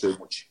there'll be too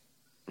much.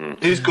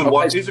 He's a good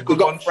one. He's a good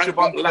one. Frank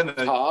got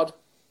Lampard.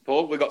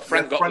 Paul, we've got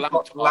Frank got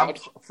Lampard.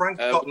 Frank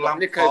got Lampard.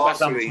 Nico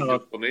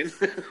Basseri come in.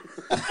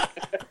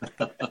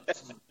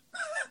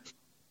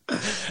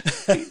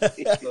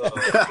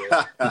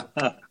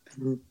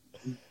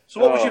 So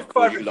what was your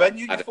favourite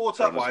venue you fought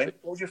at, Wayne?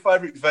 What was your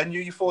favourite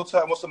venue you fought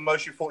at, and what's the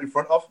most you fought in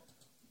front of?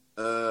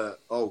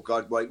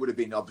 It would have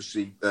been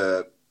obviously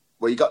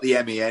you got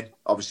the MEN,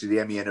 obviously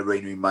the MEN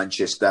Arena in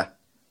Manchester.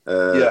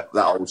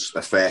 That was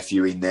a fair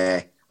few in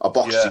there. I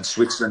boxed in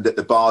Switzerland at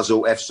the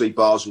FC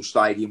Basel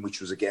Stadium,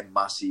 which was again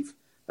massive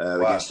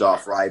against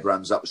Arthur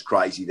Abrams. That was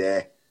crazy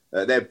there.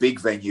 They're big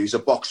venues. I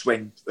boxed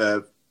when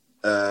was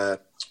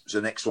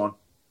the next one.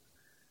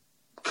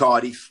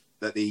 Cardiff,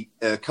 at the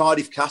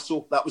Cardiff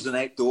Castle. That was an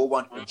outdoor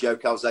one. And Joe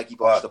Calzaghe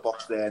boxed. I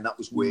boxed there, and that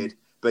was weird.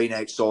 Being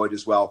outside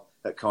as well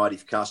at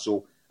Cardiff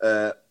Castle.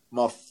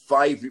 My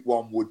favourite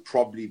one would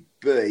probably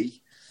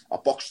be I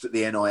boxed at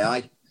the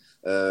NIA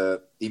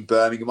in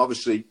Birmingham.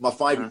 Obviously, my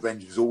favourite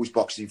venue was always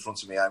boxing in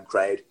front of my home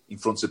crowd, in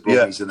front of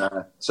brothers. And at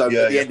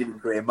the end of my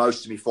career,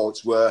 most of my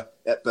fights were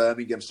at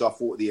Birmingham. So I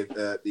fought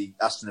at the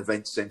Aston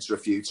Events Centre a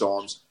few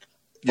times.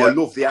 I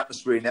love the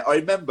atmosphere in there. I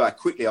remember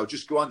quickly, I'll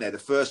just go on there, the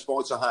first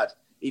fight I had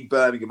in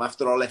Birmingham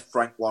after I left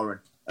Frank Warren.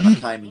 and I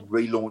came and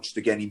relaunched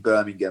again in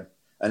Birmingham.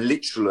 And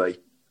literally,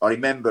 I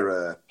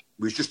remember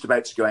we was just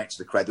about to go out to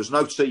the crowd. There was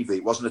no TV.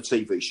 It wasn't a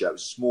TV show. It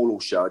was a small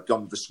show. I'd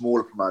gone with a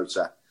smaller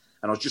promoter,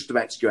 and I was just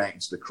about to go out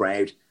into the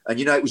crowd. And,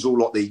 you know, it was all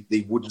like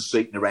the wooden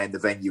seating around the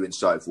venue and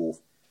so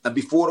forth. And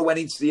before I went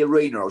into the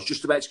arena, I was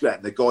just about to go out,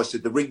 and the guy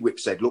said, the ring whip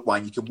said, look,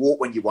 Wayne, you can walk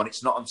when you want.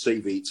 It's not on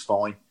TV. It's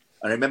fine.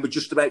 And I remember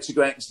just about to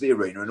go out into the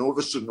arena, and all of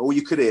a sudden, all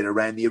you could hear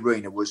around the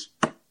arena was,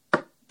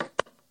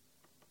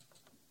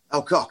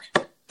 oh, cock,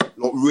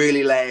 like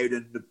really loud,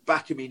 and the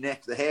back of my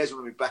neck, the hairs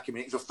on my back of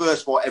my neck. It was the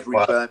first fight ever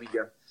in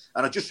Birmingham.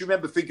 And I just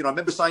remember thinking, I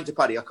remember saying to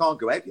Paddy, I can't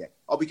go out yet.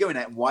 I'll be going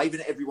out and waving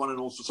at everyone and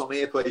all sorts of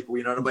here people,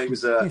 you know what I mean? It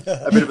was a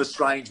bit of a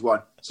strange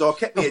one. So I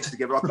kept my head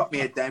together, I got my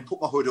head down,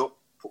 put my hood up,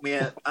 put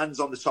my hands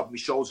on the top of my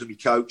shoulders of my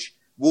coach,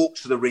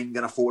 walked to the ring,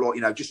 and I thought, like,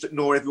 you know, just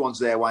ignore everyone's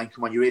there, Wayne.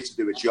 Come on, you're here to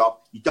do a job.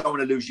 You don't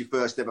want to lose your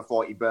first ever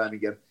fight in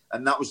Birmingham.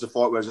 And that was the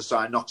fight where, as I say,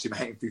 I knocked him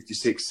out in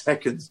 56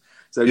 seconds.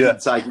 So it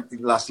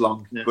didn't last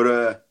long. Yeah.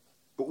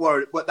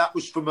 But that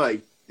was, for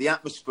me, the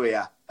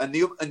atmosphere. And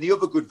the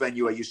other good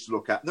venue I used to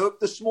look at,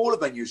 the smaller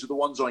venues are the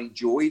ones I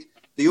enjoyed.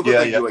 The other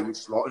venue I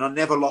used to like, and I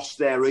never lost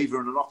there either,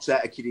 and I knocked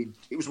out a kid in,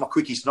 it was my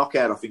quickest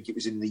knockout, I think it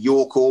was in the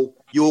York Hall,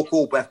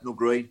 Bethnal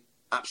Green.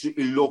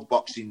 Absolutely loved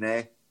boxing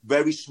there.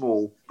 Very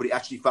small, but it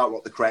actually felt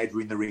like the crowd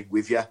were in the ring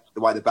with you, the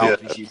way the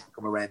balconies used to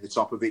come around the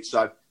top of it.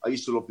 So I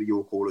used to love the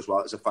York Hall as well.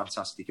 It was a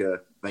fantastic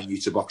venue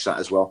to box at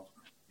as well.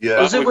 Yeah,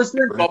 was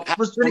there Bob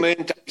Hasselman,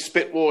 Dave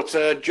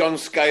Spitwater, John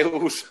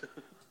Scales.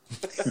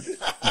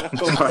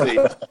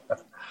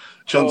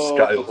 John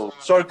Scales.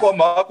 Sorry, go on,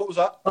 Mark. What was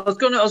that? I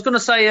was gonna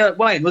say,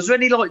 Wayne, was there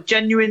any like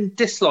genuine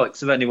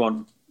dislikes of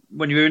anyone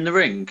when you were in the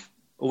ring,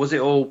 or was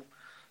it all,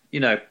 you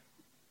know?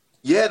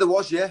 Yeah, there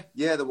was. Yeah,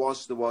 there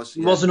was.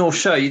 Yeah. It wasn't all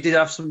show. You did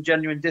have some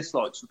genuine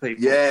dislikes for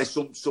people. Yeah,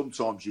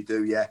 sometimes you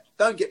do. Yeah,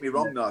 don't get me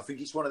wrong. Though I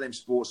think it's one of them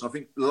sports, and I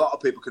think a lot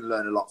of people can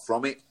learn a lot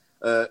from it.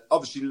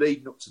 Obviously,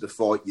 leading up to the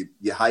fight,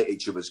 you hate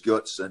each other's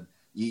guts, and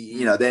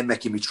you know they're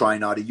making me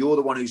train harder. You're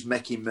the one who's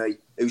making me,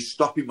 who's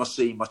stopping me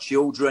seeing my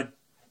children,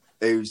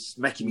 who's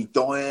making me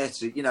diet.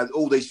 You know,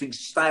 all these things.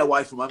 Stay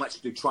away from home. I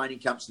actually do training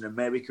camps in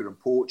America and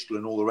Portugal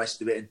and all the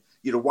rest of it, and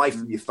you're away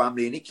from your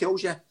family, and it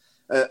kills you.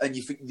 And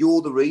you think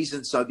you're the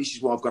reason, so this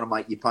is why I've got to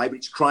make you pay. But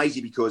it's crazy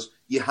because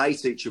you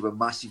hate each other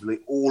massively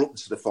all up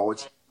to the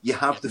fight. You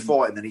have the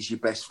fight, and then he's your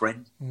best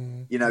friend.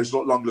 You know, it's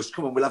like Longless.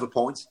 Come on, we'll have a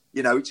pint.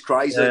 You know, it's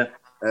crazy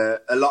a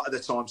lot of the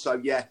time. So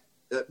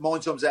 9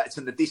 times out of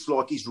 10, the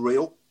dislike is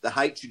real. The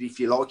hatred, if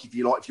you want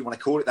to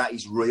call it that,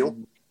 is real.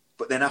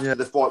 But then after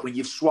the fight, when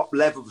you've swapped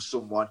level with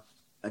someone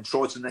and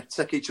tried to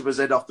take each other's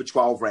head off for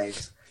 12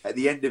 rounds, at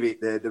the end of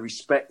it, the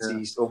respect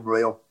is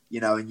unreal.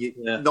 You know, and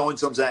 9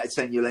 times out of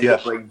 10, you'll end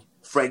up being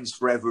friends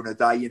forever and a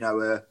day, you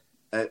know,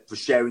 for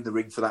sharing the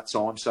ring for that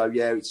time. So,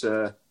 it's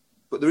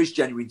but there is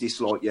genuine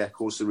dislike, of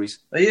course there is.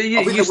 Are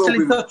you still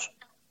in touch? Are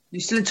you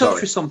still in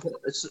touch with some?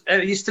 Are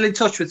you still in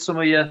touch with some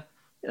of your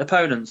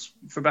opponents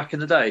from back in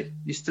the day?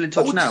 You still in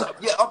touch now?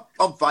 Yeah,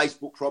 on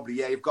Facebook probably.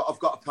 Yeah, I've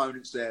got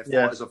opponents there.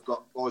 Fighters I've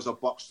got guys I've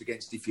boxed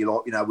against. If you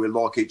like, you know, we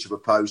like each other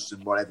posts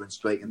and whatever and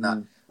speak and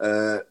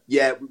that.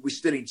 We're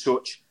still in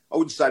touch. I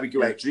wouldn't say we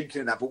go out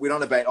drinking and that, but we're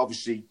on about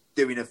obviously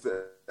doing a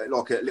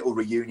little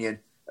reunion.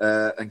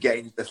 And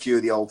getting a few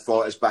of the old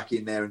fighters back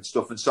in there and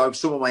stuff. And so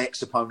some of my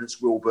ex-opponents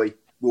will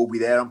be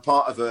there. I'm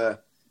part of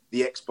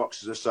the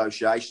Ex-Boxers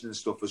Association and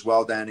stuff as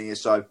well down here.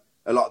 So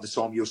a lot of the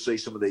time you'll see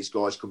some of these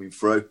guys coming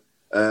through.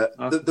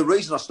 The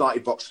reason I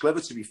started Box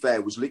Clever, to be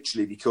fair, was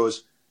literally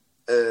because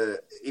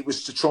it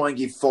was to try and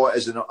give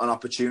fighters an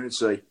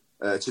opportunity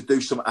to do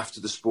something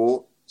after the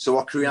sport. So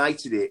I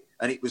created it,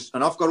 and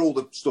I've got all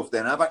the stuff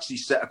there. And I've actually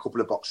set a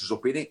couple of boxes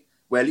up in it,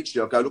 where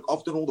literally I go, look,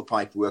 I've done all the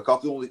paperwork,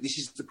 this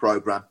is the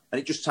programme, and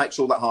it just takes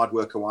all that hard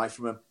work away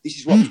from them. This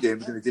is what we're doing.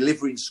 We're going to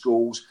deliver in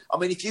schools. I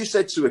mean, if you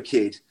said to a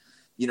kid,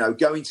 you know,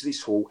 go into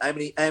this hall, how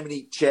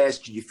many chairs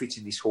can you fit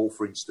in this hall,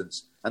 for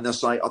instance? And they'll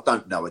say, I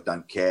don't know, I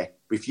don't care.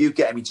 But if you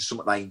get them into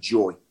something they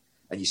enjoy,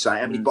 and you say,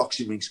 how many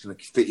boxing rings can they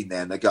fit in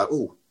there? And they go,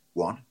 oh,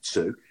 1,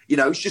 2. You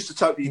know, it's just a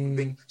totally different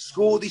thing.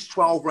 Score this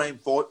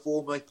 12-round fight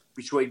for me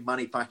between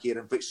Manny Pacquiao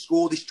and Vic.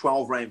 Score this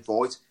 12-round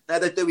fight. Now,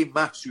 they're doing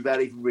maths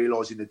without even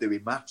realising they're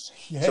doing maths.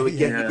 So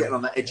again, you're getting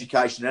on that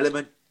education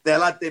element.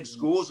 They'll add them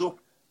scores up.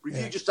 But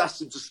if you just ask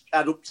them to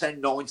add up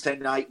 10-9,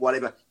 10-8,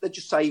 whatever, they'll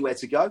just tell you where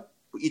to go.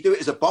 But you do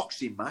it as a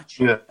boxing match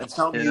and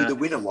tell me who the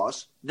winner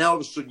was. Now, all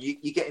of a sudden,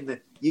 you're getting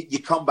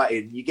you're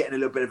combating, you're getting a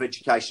little bit of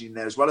education in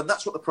there as well. And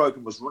that's what the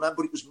programme was run on.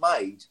 But it was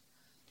made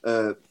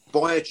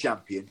by a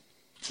champion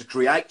to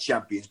create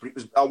champions, but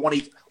I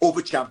wanted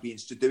other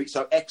champions to do it.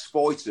 So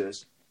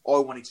ex-fighters, I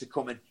wanted to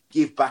come and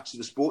give back to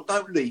the sport.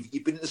 Don't leave.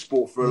 You've been in the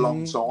sport for a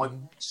long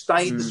time.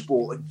 Stay in the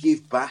sport and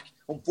give back.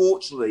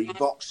 Unfortunately, in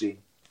boxing,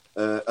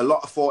 a lot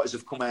of fighters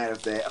have come out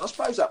of there, and I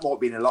suppose that might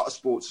be in a lot of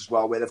sports as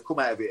well, where they've come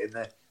out of it and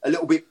they're a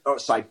little bit,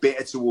 I'd say,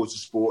 bitter towards the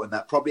sport, and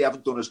that probably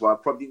haven't done as well,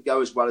 probably didn't go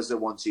as well as they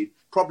wanted,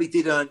 probably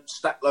did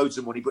stack loads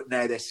of money, but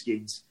now they're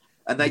skins,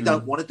 and they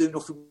don't want to do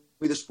nothing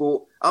with the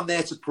sport. I'm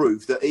there to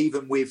prove that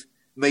even with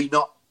me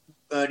not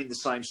earning the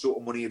same sort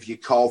of money of your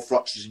Carl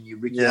Frochs and your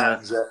Ricky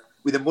Hattons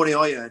with the money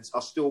I earned, I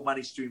still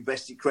managed to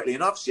invest it correctly.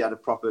 And obviously I had a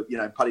proper,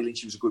 Paddy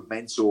Lynch was a good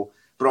mentor,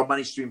 but I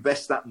managed to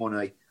invest that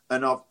money.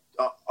 And I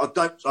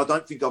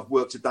don't think I've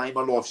worked a day in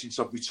my life since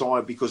I've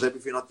retired, because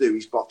everything I do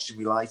is boxing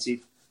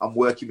related. I'm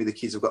working with the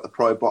kids. I've got the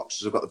pro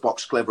boxers. I've got the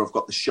Box Clever. I've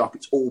got the shop.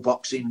 It's all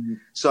boxing. Mm-hmm.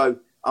 So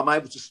I'm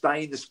able to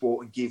stay in the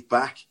sport and give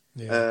back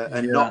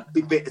and not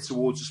be bitter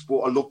towards the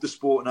sport. I love the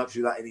sport, and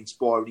hopefully that will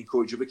inspire and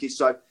encourage other kids.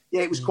 So,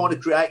 it was kind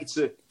of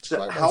created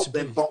to help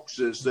them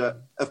boxers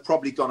that have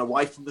probably gone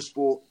away from the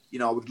sport.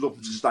 I would love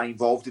them to stay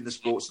involved in the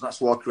sports, and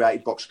that's why I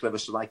created Box Clever,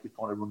 so they could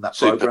kind of run that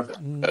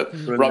programme.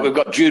 Right, we've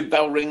got Jude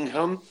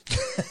Bellingham.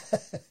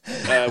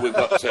 We've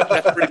got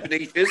Jeffrey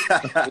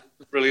Benitez.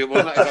 Brilliant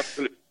one. That is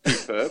absolutely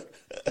superb.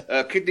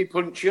 Kidney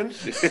Puncheon.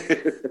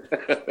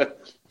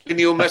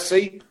 Lionel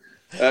Messi.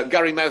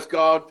 Gary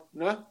Mouthguard.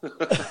 No?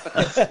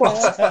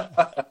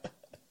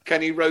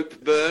 Kenny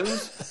Rope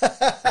Burns.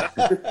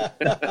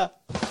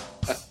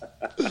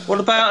 What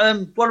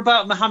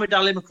about Muhammad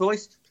Ali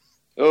McCoist?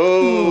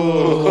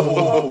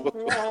 Oh,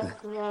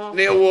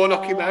 Neil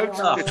Warnock him out.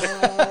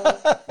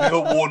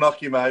 Neil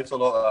Warnock him out. I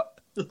like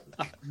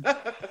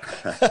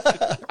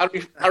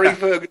that. Harry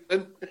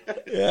Ferguson.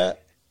 Yeah.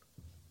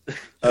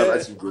 Oh,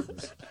 that's some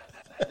goodness.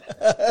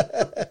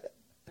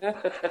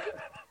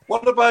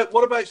 What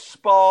about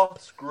Spa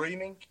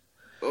screaming?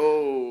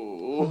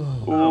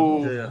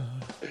 Oh yeah.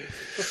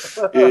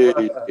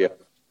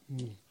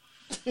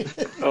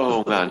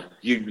 Oh man,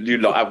 you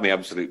lot have me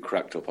absolute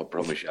cracked up. I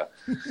promise you.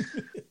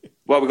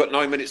 Well, we've got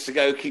 9 minutes to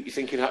go. Keep you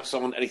thinking,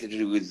 Hatson. Anything to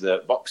do with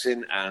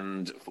boxing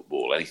and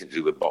football. Anything to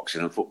do with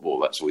boxing and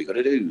football. That's all you got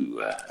to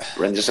do.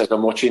 Brenda says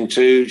I'm watching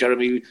too.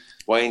 Jeremy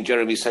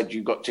said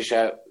you got Tish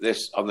out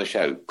this on the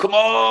show. Come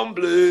on,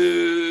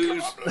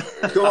 Blues.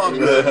 Come on,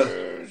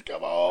 Blues.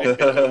 Come on.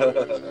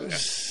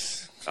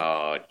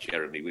 Oh,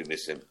 Jeremy, we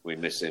miss him.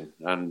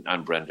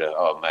 And Brenda.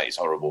 Oh, mate, it's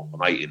horrible.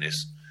 I'm hating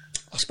this.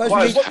 I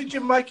suppose. What did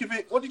you make of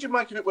it? What did you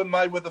make of it when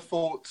Mayweather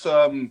fought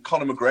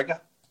Conor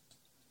McGregor?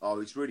 Oh,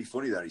 it's really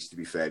funny that is, to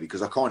be fair,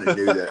 because I kind of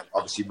knew that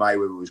obviously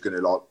Mayweather was going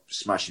to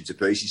smash him to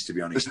pieces. To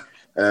be honest,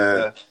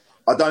 I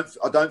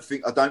don't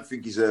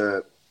think he's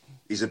a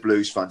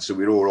Blues fan, so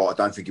we're all right. I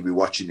don't think he'll be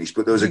watching this.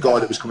 But there was a guy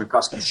that was coming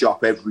past his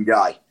shop every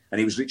day, and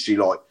he was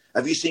literally like,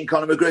 "Have you seen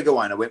Conor McGregor,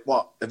 Wayne?" I went,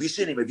 "What? Have you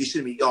seen him? Have you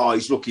seen him? Oh,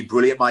 he's looking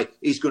brilliant, mate.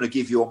 He's going to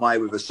give your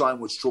Mayweather so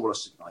much trouble." I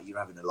said, "No, you're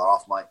having a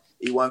laugh, mate.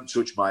 He won't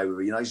touch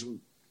Mayweather. He's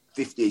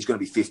 50. He's going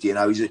to be 50.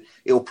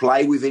 He'll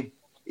play with him.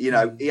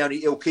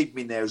 He'll keep him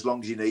in there as long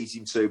as he needs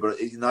him to.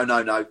 But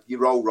no,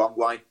 you're all wrong,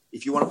 Wayne.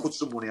 If you want to put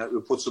some money out,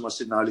 we'll put some." I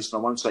said, "No, listen, I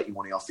won't take your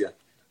money off you."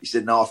 He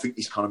said, "No, I think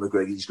this Conor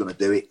McGregor, he's going to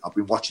do it. I've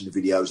been watching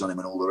the videos on him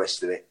and all the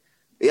rest of it."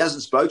 He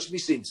hasn't spoken to me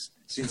since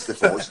the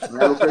fight.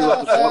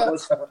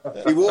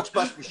 He walks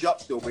past my shop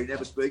still, but he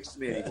never speaks to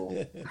me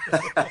anymore.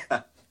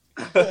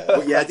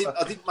 But yeah, I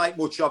didn't make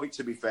much of it,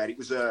 to be fair. It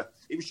was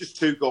just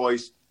two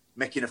guys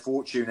making a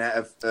fortune out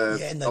of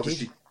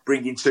obviously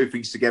bringing two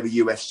things together,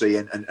 UFC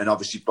and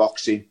obviously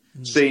boxing.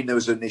 Seeing there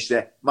was a niche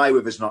there.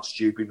 Mayweather's not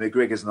stupid.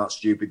 McGregor's not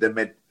stupid. They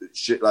made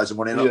shitloads of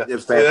money.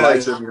 Fair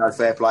play to them,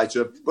 fair play to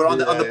them. But on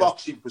the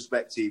boxing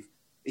perspective,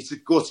 it's a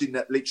gutting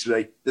that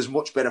literally there's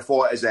much better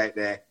fighters out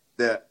there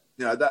that,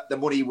 that the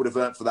money he would have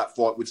earned for that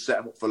fight would set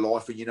him up for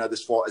life. And,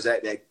 there's fighters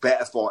out there,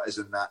 better fighters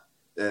than that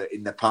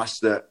in the past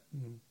that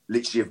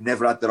literally have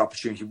never had that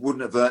opportunity. You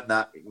wouldn't have earned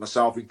that,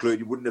 myself included,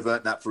 you wouldn't have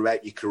earned that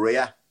throughout your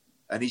career.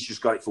 And he's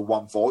just got it for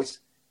one fight.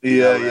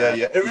 Yeah.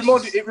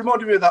 It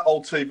reminded me of that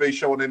old TV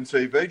show on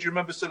MTV. Do you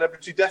remember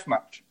Celebrity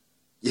Deathmatch?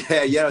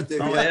 Yeah, I do.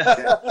 Yeah.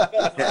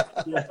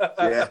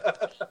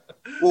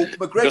 Well,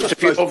 McGregor's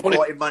supposed to be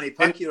fighting Manny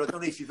Pacquiao. I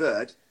don't know if you've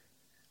heard,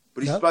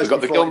 but he's supposed to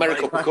be fighting Manny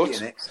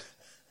Pacquiao next.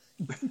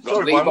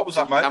 Sorry, what was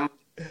that, mate?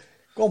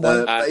 Go on,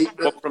 mate.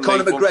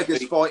 Conor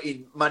McGregor's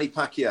fighting Manny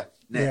Pacquiao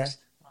next.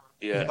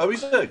 Yeah. Oh,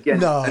 is it?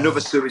 Again, another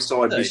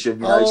suicide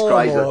mission. It's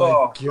crazy.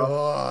 Oh,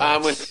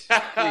 God. This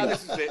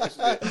is it.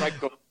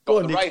 Go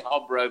on, the Ray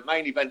Hobro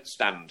main event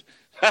stand.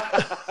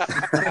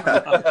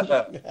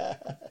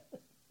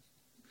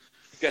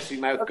 Jesse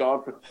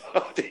Mouthguard.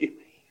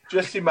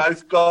 Jesse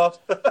Mouthguard.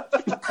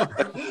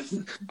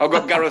 I've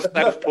got Gareth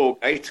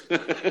Southport,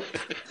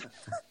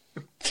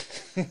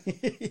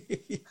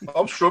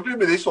 I'm struggling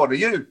with this one. Are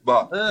you,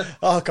 Mark?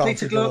 I can't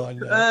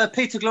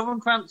Peter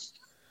Glovenkrantz.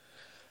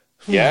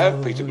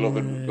 Yeah, Peter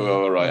Gloven.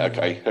 Oh, all right,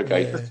 okay.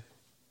 Yeah.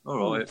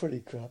 All right.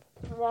 Pretty crap.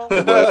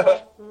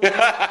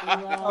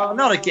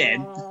 Not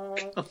again.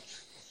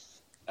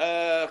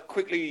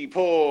 Quickly,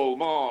 Paul,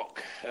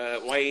 Mark,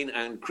 Wayne,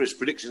 and Chris,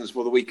 predictions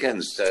for the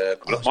weekends.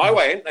 My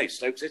way, ain't they?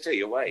 Stoke City,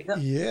 your way.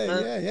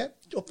 Yeah.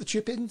 Up the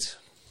chip ins.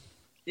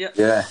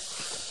 Yeah.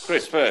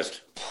 Chris,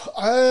 first.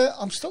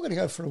 I'm still going to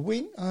go for a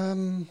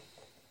win.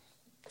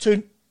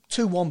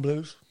 2-1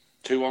 Blues.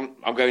 2-1.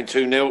 I'm going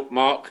 2-0.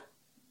 Mark?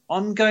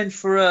 I'm going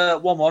for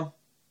 1-1.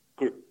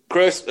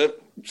 Chris?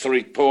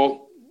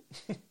 Paul?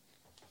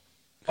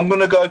 I'm going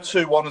to go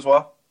 2-1 as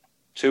well.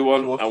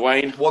 2-1.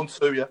 Wayne?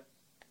 1-2, yeah.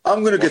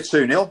 I'm going to get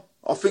 2-0.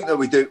 I think that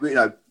we do,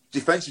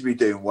 defensively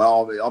doing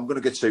well. I'm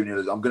going to get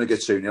 2-0. I'm going to get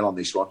 2-0 on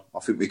this one. I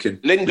think we can.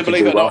 Linda,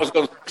 believe it or not, has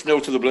gone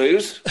 6-0 to the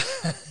Blues.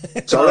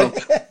 Sorry.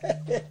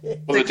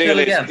 Well, the deal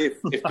is,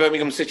 if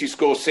Birmingham City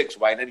scores 6,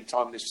 Wayne, any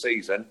time this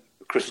season,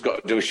 Chris has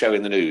got to do a show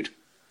in the nude.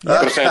 I've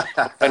got to say,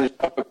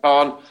 Shaba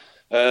Khan,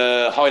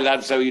 hi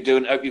lads, how are you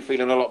doing? Hope you're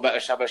feeling a lot better.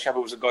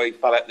 Shaba was a guy who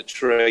fell out the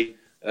tree.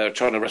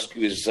 Trying to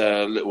rescue his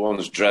little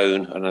one's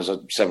drone and has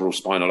several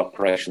spinal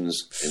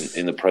operations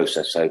in the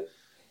process. So,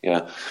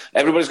 yeah,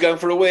 everybody's going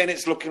for a win.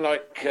 It's looking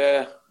like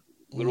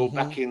we're all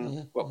back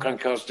in what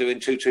Crancar's doing.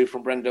 2-2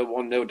 from Brenda,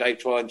 1-0 Dave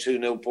Twine,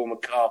 2-0 Paul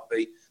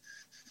McCarthy.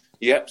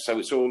 Yep, so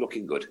it's all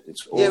looking good.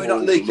 We're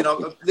not leaking.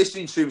 I'm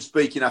listening to him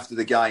speaking after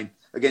the game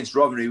against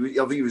Rotherham. I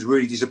think he was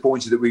really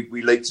disappointed that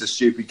we leaked a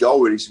stupid goal,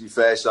 really, to be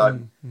fair. So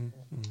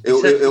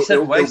he'll be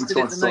trying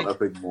to start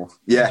up a bit more.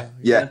 Yeah.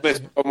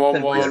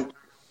 1-1.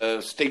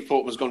 Steve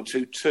Fortman's gone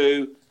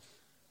 2-2.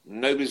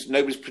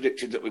 Nobody's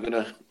predicted that we're going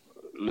to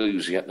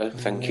lose yet, though.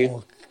 Thank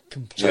you.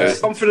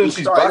 Confidence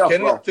is back,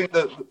 isn't it? I think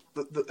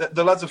that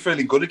the lads are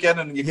feeling good again,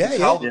 and you can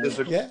tell that there's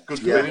a good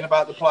feeling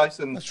about the place.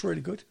 And that's really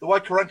good. The way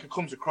Karanka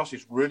comes across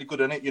is really good,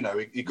 isn't it? You know,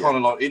 he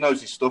kind of he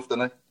knows his stuff,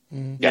 doesn't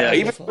he? Yeah,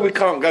 even if we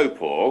can't go,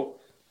 Paul.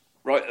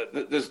 Right,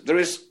 there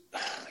is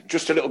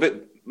just a little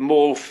bit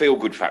more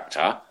feel-good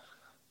factor,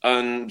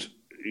 and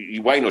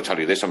Wayne will tell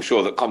you this. I'm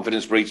sure that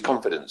confidence breeds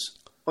confidence.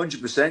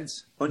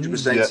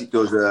 100%. It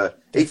does.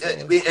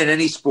 In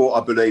any sport,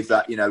 I believe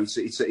that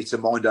it's a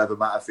mind over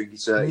matter thing.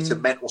 It's a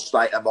mental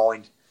state of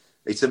mind.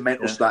 It's a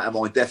mental state of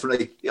mind,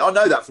 definitely. I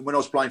know that from when I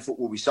was playing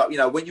football.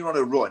 When you're on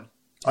a run,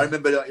 I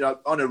remember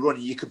on a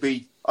run you could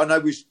be. I know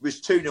we was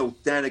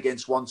 2-0 down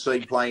against one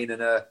team playing,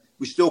 and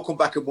we still come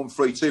back and won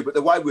 3-2. But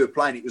the way we were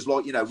playing, it was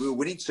like we were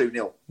winning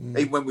 2-0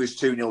 even when we was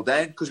 2-0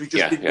 down because we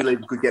just didn't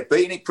believe we could get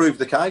beaten. It proved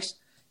the case.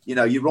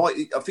 You're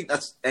right. I think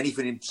that's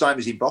anything same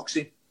as in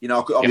boxing.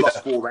 I've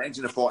lost 4 rounds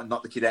in a fight and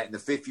knocked the kid out in the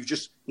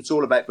 5th. It's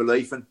all about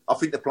belief. And I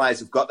think the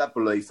players have got that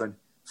belief, and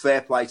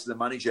fair play to the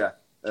manager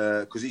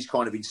because he's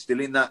kind of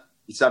instilling that.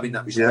 He's having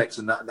that respect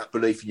and that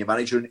belief in your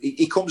manager. And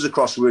he comes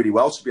across really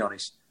well, to be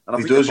honest. And I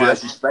think the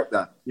players respect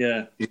that.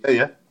 Yeah,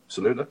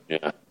 absolutely.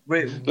 Yeah.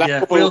 Real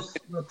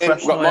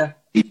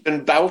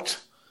Ethan Bout.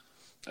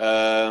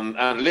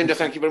 And Linda,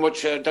 thank you very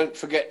much. Don't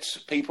forget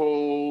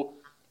people...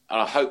 And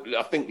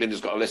I think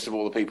Linda's got a list of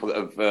all the people that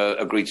have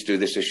agreed to do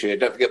this year.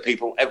 Don't forget,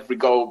 people, every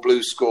goal,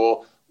 Blue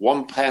score,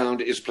 £1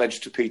 is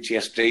pledged to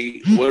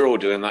PTSD. We're all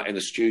doing that in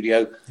the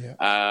studio. Yeah.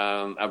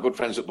 Our good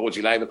friends at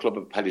Bawdsey Labour Club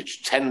have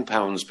pledged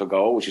 £10 per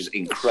goal, which is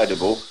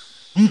incredible.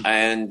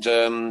 And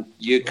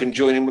you can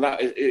join in with that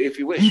if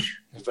you wish.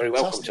 You're very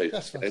welcome to.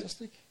 That's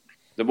fantastic.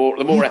 The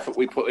more effort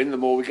we put in, the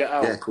more we get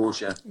out. Yeah, of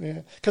course, yeah.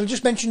 Can I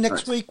just mention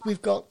next week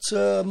we've got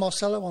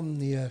Marcelo on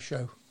the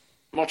show.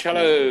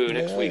 Marcello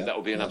next week. That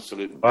will be an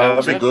absolute.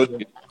 That'll be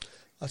good.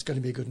 That's going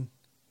to be a good one.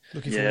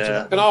 Looking forward to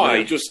that. Can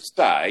I just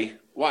say,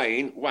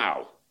 Wayne?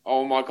 Wow!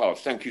 Oh my God!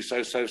 Thank you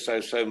so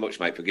much,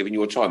 mate, for giving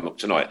your time up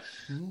tonight.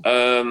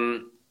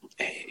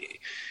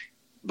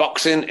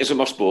 Boxing isn't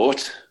my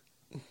sport,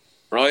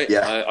 right?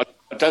 Yeah.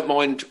 I don't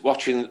mind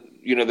watching.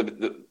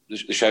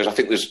 The shows. I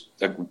think there's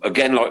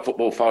again, like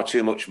football, far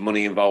too much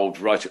money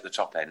involved right at the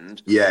top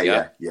end.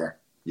 Yeah.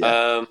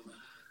 I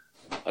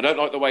don't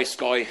like the way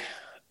Sky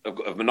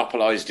have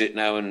monopolised it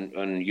now,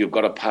 and you've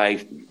got to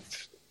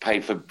pay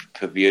for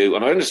view.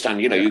 And I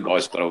understand, you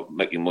guys got to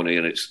make your money,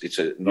 and it's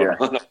a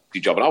not a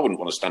job. And I wouldn't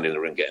want to stand in the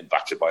ring getting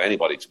battered by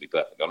anybody, to be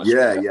perfectly honest.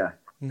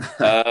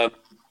 Yeah.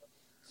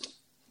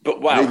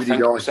 But wow, thank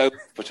you so much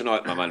for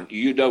tonight, my man.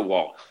 You know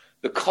what?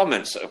 The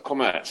comments that have come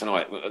out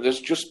tonight, there's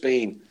just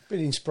been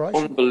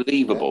inspiration.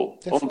 Unbelievable.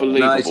 Yeah,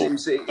 unbelievable. No,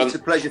 it's a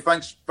pleasure.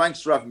 Thanks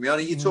for having me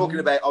on. You're talking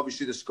about,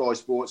 obviously, the Sky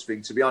Sports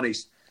thing. To be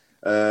honest,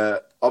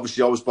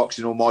 obviously, I was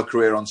boxing all my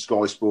career on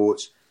Sky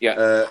Sports,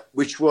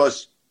 which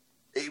was,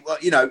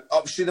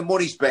 obviously the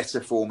money's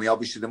better for me.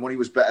 Obviously, the money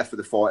was better for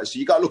the fighters. So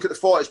you got to look at the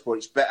fighters' point.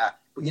 It's better.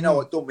 But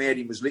what done me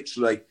heading was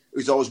literally,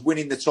 I was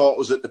winning the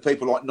titles that the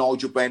people like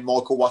Nigel Benn,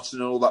 Michael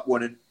Watson and all that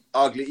won. And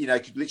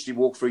arguably, could literally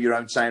walk through your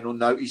own town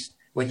unnoticed.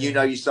 When you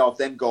know yourself,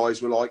 them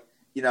guys were like,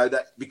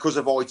 that because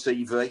of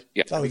ITV,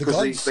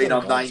 because it's been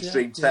on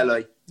mainstream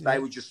telly, they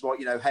were just like,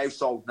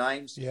 household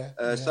names.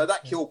 So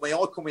that killed me.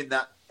 I come in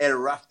that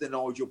era after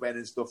Nigel Benn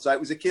and stuff. So it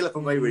was a killer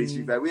for me, really, to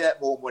be fair. We had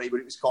more money,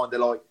 but it was kind of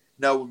like,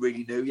 no one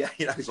really knew.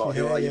 It's like,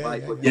 who are you,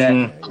 mate? But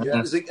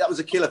that was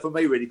a killer for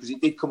me, really, because it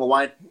did come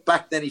away.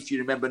 Back then, if you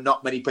remember,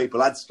 not many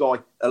people had Sky.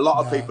 A lot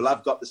of people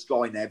have got the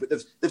Sky now, but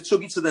they've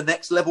took it to the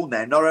next level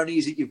now. Not only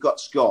is it you've got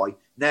Sky,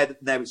 now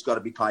it's got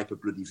to be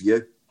pay-per-bloody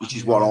view, which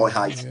is what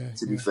I hate,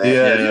 to be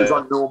fair. It was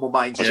on normal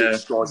mainstream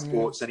Sky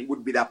Sports, and it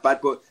wouldn't be that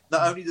bad. But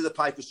not only do they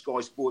pay for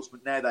Sky Sports,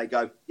 but now they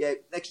go,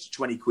 next to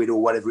 £20 or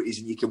whatever it is,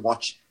 and you can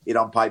watch it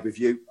on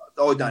pay-per-view.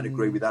 I don't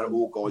agree with that at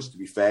all, guys, to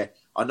be fair.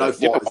 I know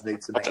fighters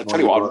need to make money. I tell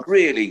you what, I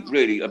really,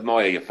 really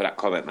admire you for that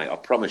comment, mate. I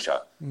promise you.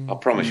 I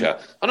promise you.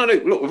 And I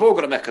know, look, we've all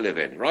got to make a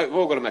living, right? We've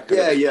all got to make a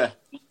living. Yeah.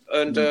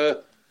 And,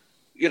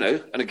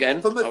 and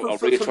again, I'll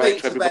reiterate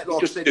to everybody,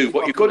 just do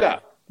what you're good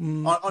at.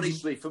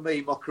 Honestly, for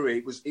me, my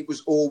career, it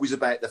was always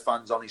about the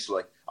fans,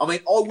 honestly. I mean,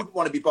 I wouldn't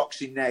want to be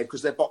boxing now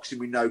because they're boxing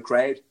with no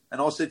crowd.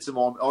 And I said to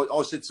Mum,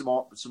 I said,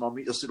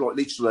 like,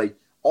 literally,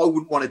 I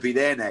wouldn't want to be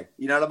there now.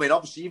 You know what I mean?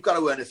 Obviously, you've got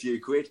to earn a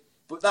few quid,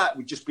 but that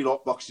would just be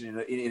like boxing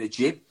in a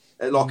gym,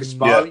 like a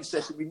sparring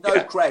session with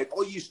no crowd.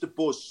 I used to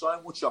buzz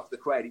so much off the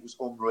crowd, it was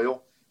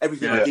unreal.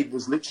 Everything I did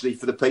was literally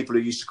for the people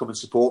who used to come and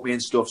support me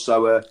and stuff.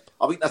 So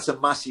I think that's a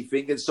massive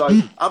thing. And so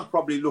I'm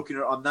probably looking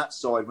at it on that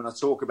side when I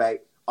talk about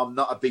I'm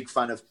not a big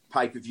fan of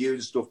pay-per-view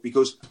and stuff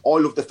because I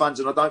love the fans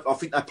and I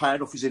think they pay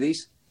enough as it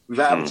is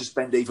without having to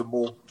spend even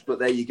more. But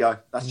there you go.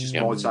 That's just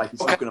my take.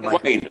 It's not going to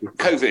make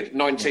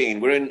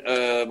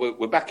COVID-19.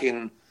 We're back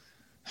in.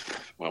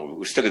 Well,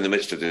 we're still in the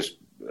midst of this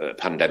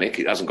pandemic.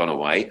 It hasn't gone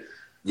away.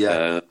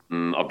 Yeah.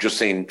 I've just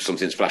seen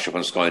something splash up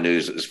on Sky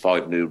News that there's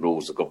 5 new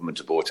rules the government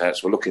have brought out.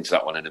 So we'll look into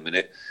that one in a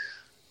minute.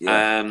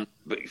 Yeah.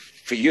 But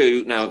for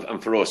you now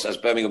and for us as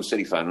Birmingham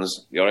City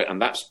fans,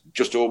 and that's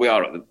just all we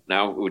are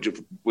now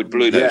with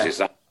Blue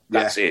Noses.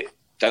 That's it.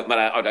 Don't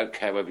matter. I don't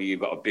care whether you've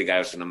got a big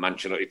house and a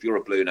mansion. If you're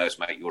a Blue Nose,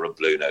 mate, you're a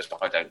Blue Nose. But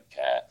I don't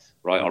care,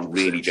 right? I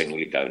really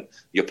genuinely don't.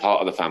 You're part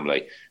of the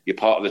family. You're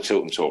part of the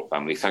Tilton Talk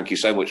family. Thank you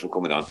so much for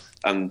coming on.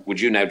 And would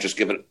you now just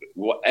give it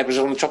whatever's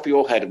on the top of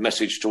your head a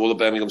message to all the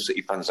Birmingham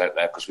City fans out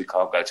there because we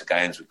can't go to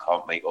games, we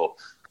can't meet up.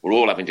 We're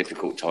all having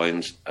difficult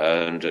times,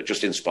 and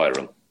just inspire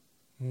them.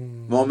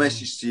 My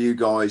message to you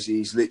guys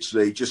is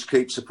literally just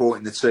keep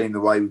supporting the team the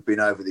way we've been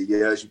over the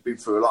years. We've been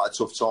through a lot of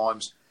tough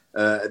times.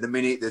 At the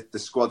minute, the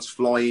squad's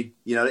flying.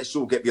 Let's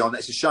all get beyond that.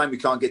 It's a shame we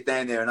can't get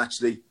down there and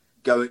actually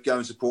go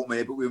and support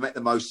me, but we'll make the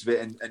most of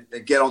it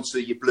and get onto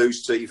your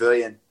Blues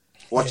TV and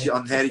watch it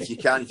on there if you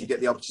can, if you get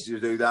the opportunity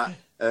to do that.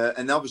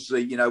 And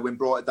obviously, when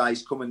brighter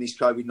days come and this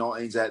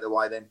COVID-19's out of the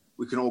way, then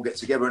we can all get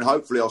together. And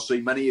hopefully I'll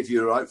see many of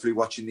you are hopefully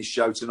watching this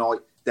show tonight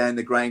down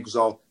the ground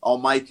because I'll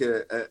make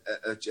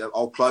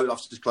I'll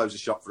just close the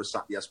shop for a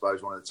Saturday, I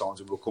suppose, one of the times,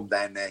 and we'll come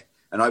down there.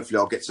 And hopefully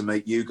I'll get to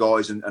meet you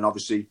guys and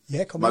obviously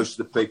most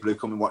of the people who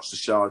come and watch the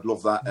show. I'd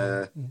love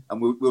that.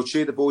 And we'll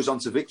cheer the boys on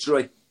to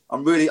victory.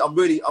 I'm really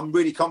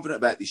confident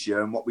about this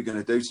year and what we're going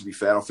to do, to be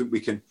fair. I think we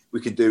can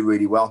do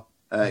really well.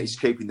 It's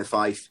keeping the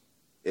faith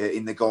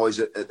in the guys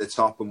at the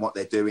top and what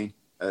they're doing.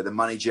 The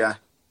manager,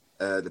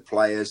 the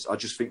players. I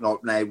just think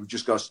like now we've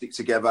just got to stick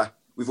together.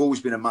 We've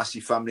always been a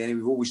massive family and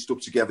we've always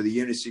stuck together. The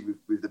unity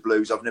with the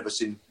Blues, I've never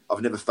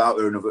felt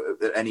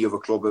at any other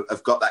club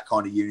have got that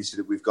kind of unity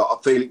that we've got.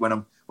 I feel it when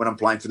I'm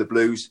playing for the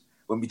Blues,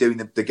 when we're doing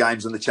the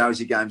games and the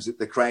charity games,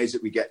 the crowds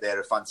that we get there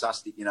are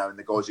fantastic, and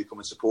the guys who come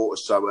and support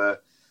us. So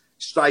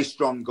stay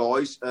strong,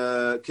 guys.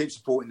 Keep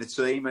supporting the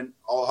team, and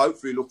I'll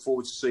hopefully look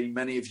forward to seeing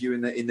many of you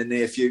in the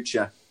near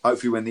future.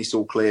 Hopefully when this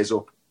all clears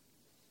up.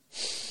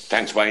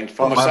 Thanks, Wayne.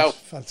 From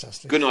myself,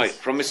 fantastic. Good night.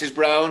 From Mrs.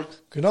 Brown.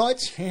 Good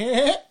night.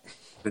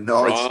 Good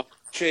night.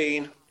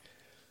 Sheen.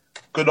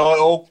 Good night,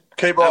 all.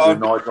 Keep right on.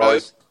 Good night,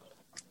 guys.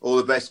 All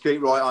the best.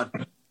 Keep right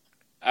on.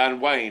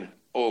 And Wayne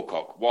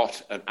Alcock,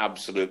 what an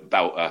absolute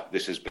belter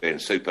this has been.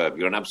 Superb.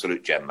 You're an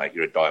absolute gem, mate.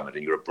 You're a diamond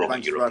and you're a brother.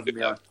 Thanks you're and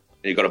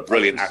you've got a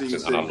brilliant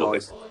accent and I love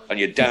it. And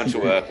you're down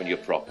to earth and you're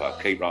proper.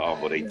 Keep right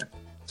on, buddy.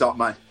 Top,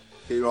 man.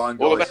 Keep right on,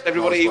 guys. All the best,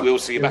 everybody. We'll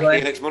see you back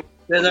here next month.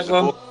 There's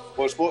everyone.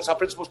 Sports, our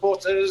principal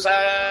sporters,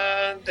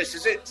 and this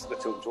is it. The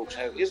Tilton Talk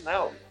show is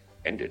now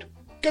ended.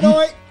 Good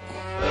night.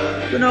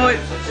 Good night.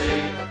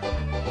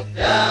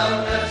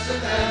 Down at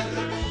St.